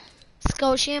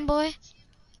 Scotian boy?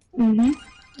 Mhm.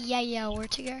 Yeah, we're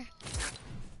together.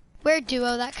 We're a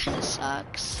duo, that kind of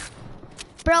sucks.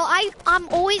 Bro, I'm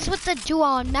always with the duo,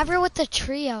 I'm never with the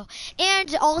trio.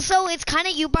 And also, it's kind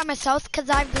of you by myself because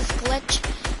I have this glitch.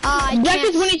 I Jack can't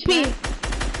is 1 HP. sprint.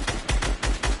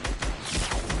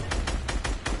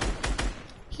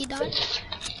 He died?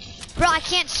 Bro, I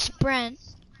can't sprint.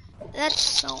 That's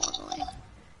so annoying.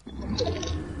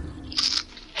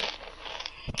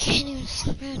 Can't even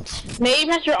sprint. Maybe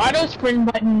press your auto sprint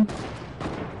button.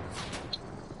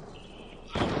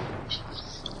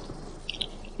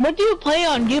 What do you play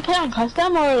on? Do you play on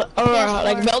custom or PS4.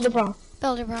 like Builder Pro?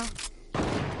 Builder, bro.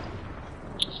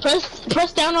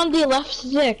 Press down on the left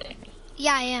stick.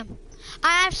 Yeah, I am.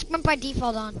 I have sprint by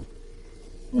default on.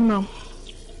 No.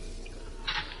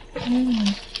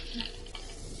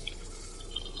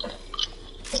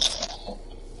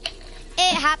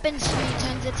 It happens to me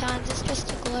tons of times. It's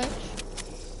just a glitch.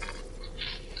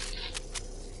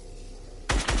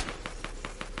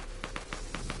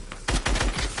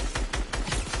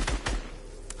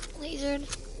 Lasered.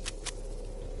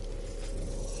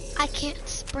 I can't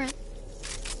sprint.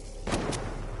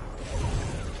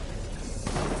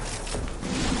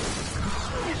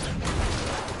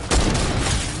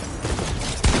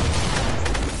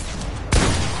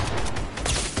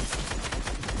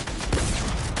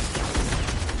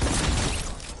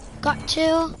 Got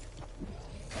two.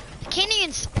 I can't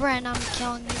even sprint. I'm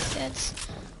killing these kids.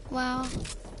 Wow.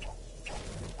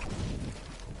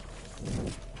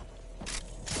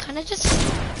 That's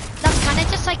kind of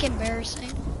just like embarrassing.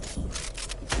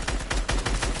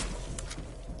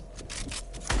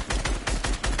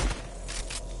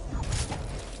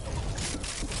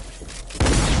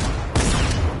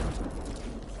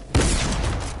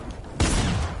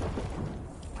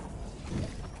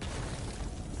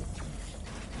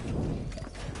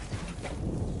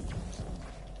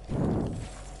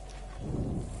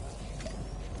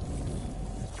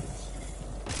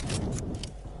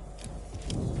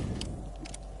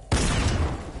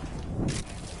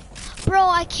 Bro,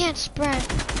 I can't sprint.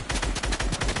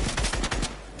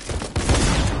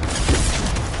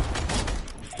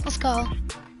 Let's go.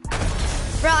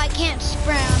 Bro, I can't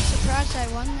sprint. I'm surprised I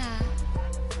won that.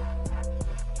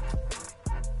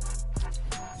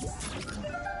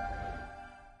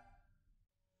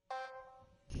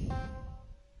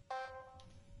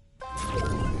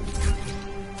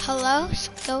 Hello,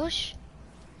 Skosh?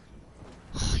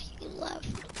 Oh, you left.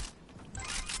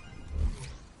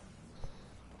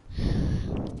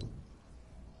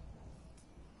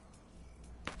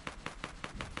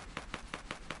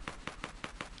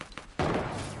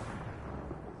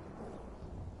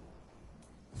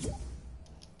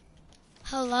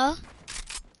 Hello?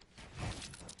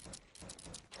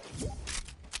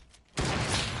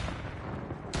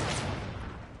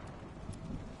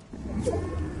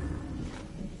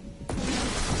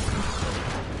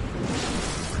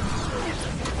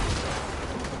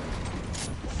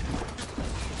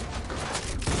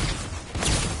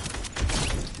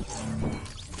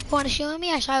 You want to show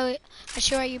me? I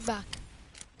show you back.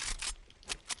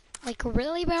 Like,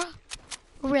 really, bro?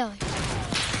 Really?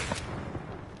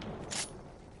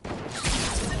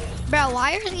 Bro,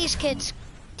 why are these kids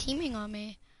teaming on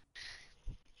me?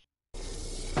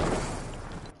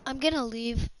 I'm gonna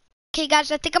leave. Okay,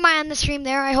 guys, I think I might end the stream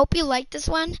there. I hope you liked this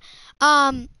one.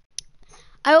 I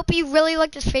hope you really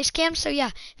liked this face cam. So,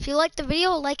 yeah, if you liked the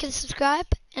video, like and subscribe,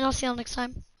 and I'll see you all next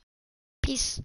time. Peace.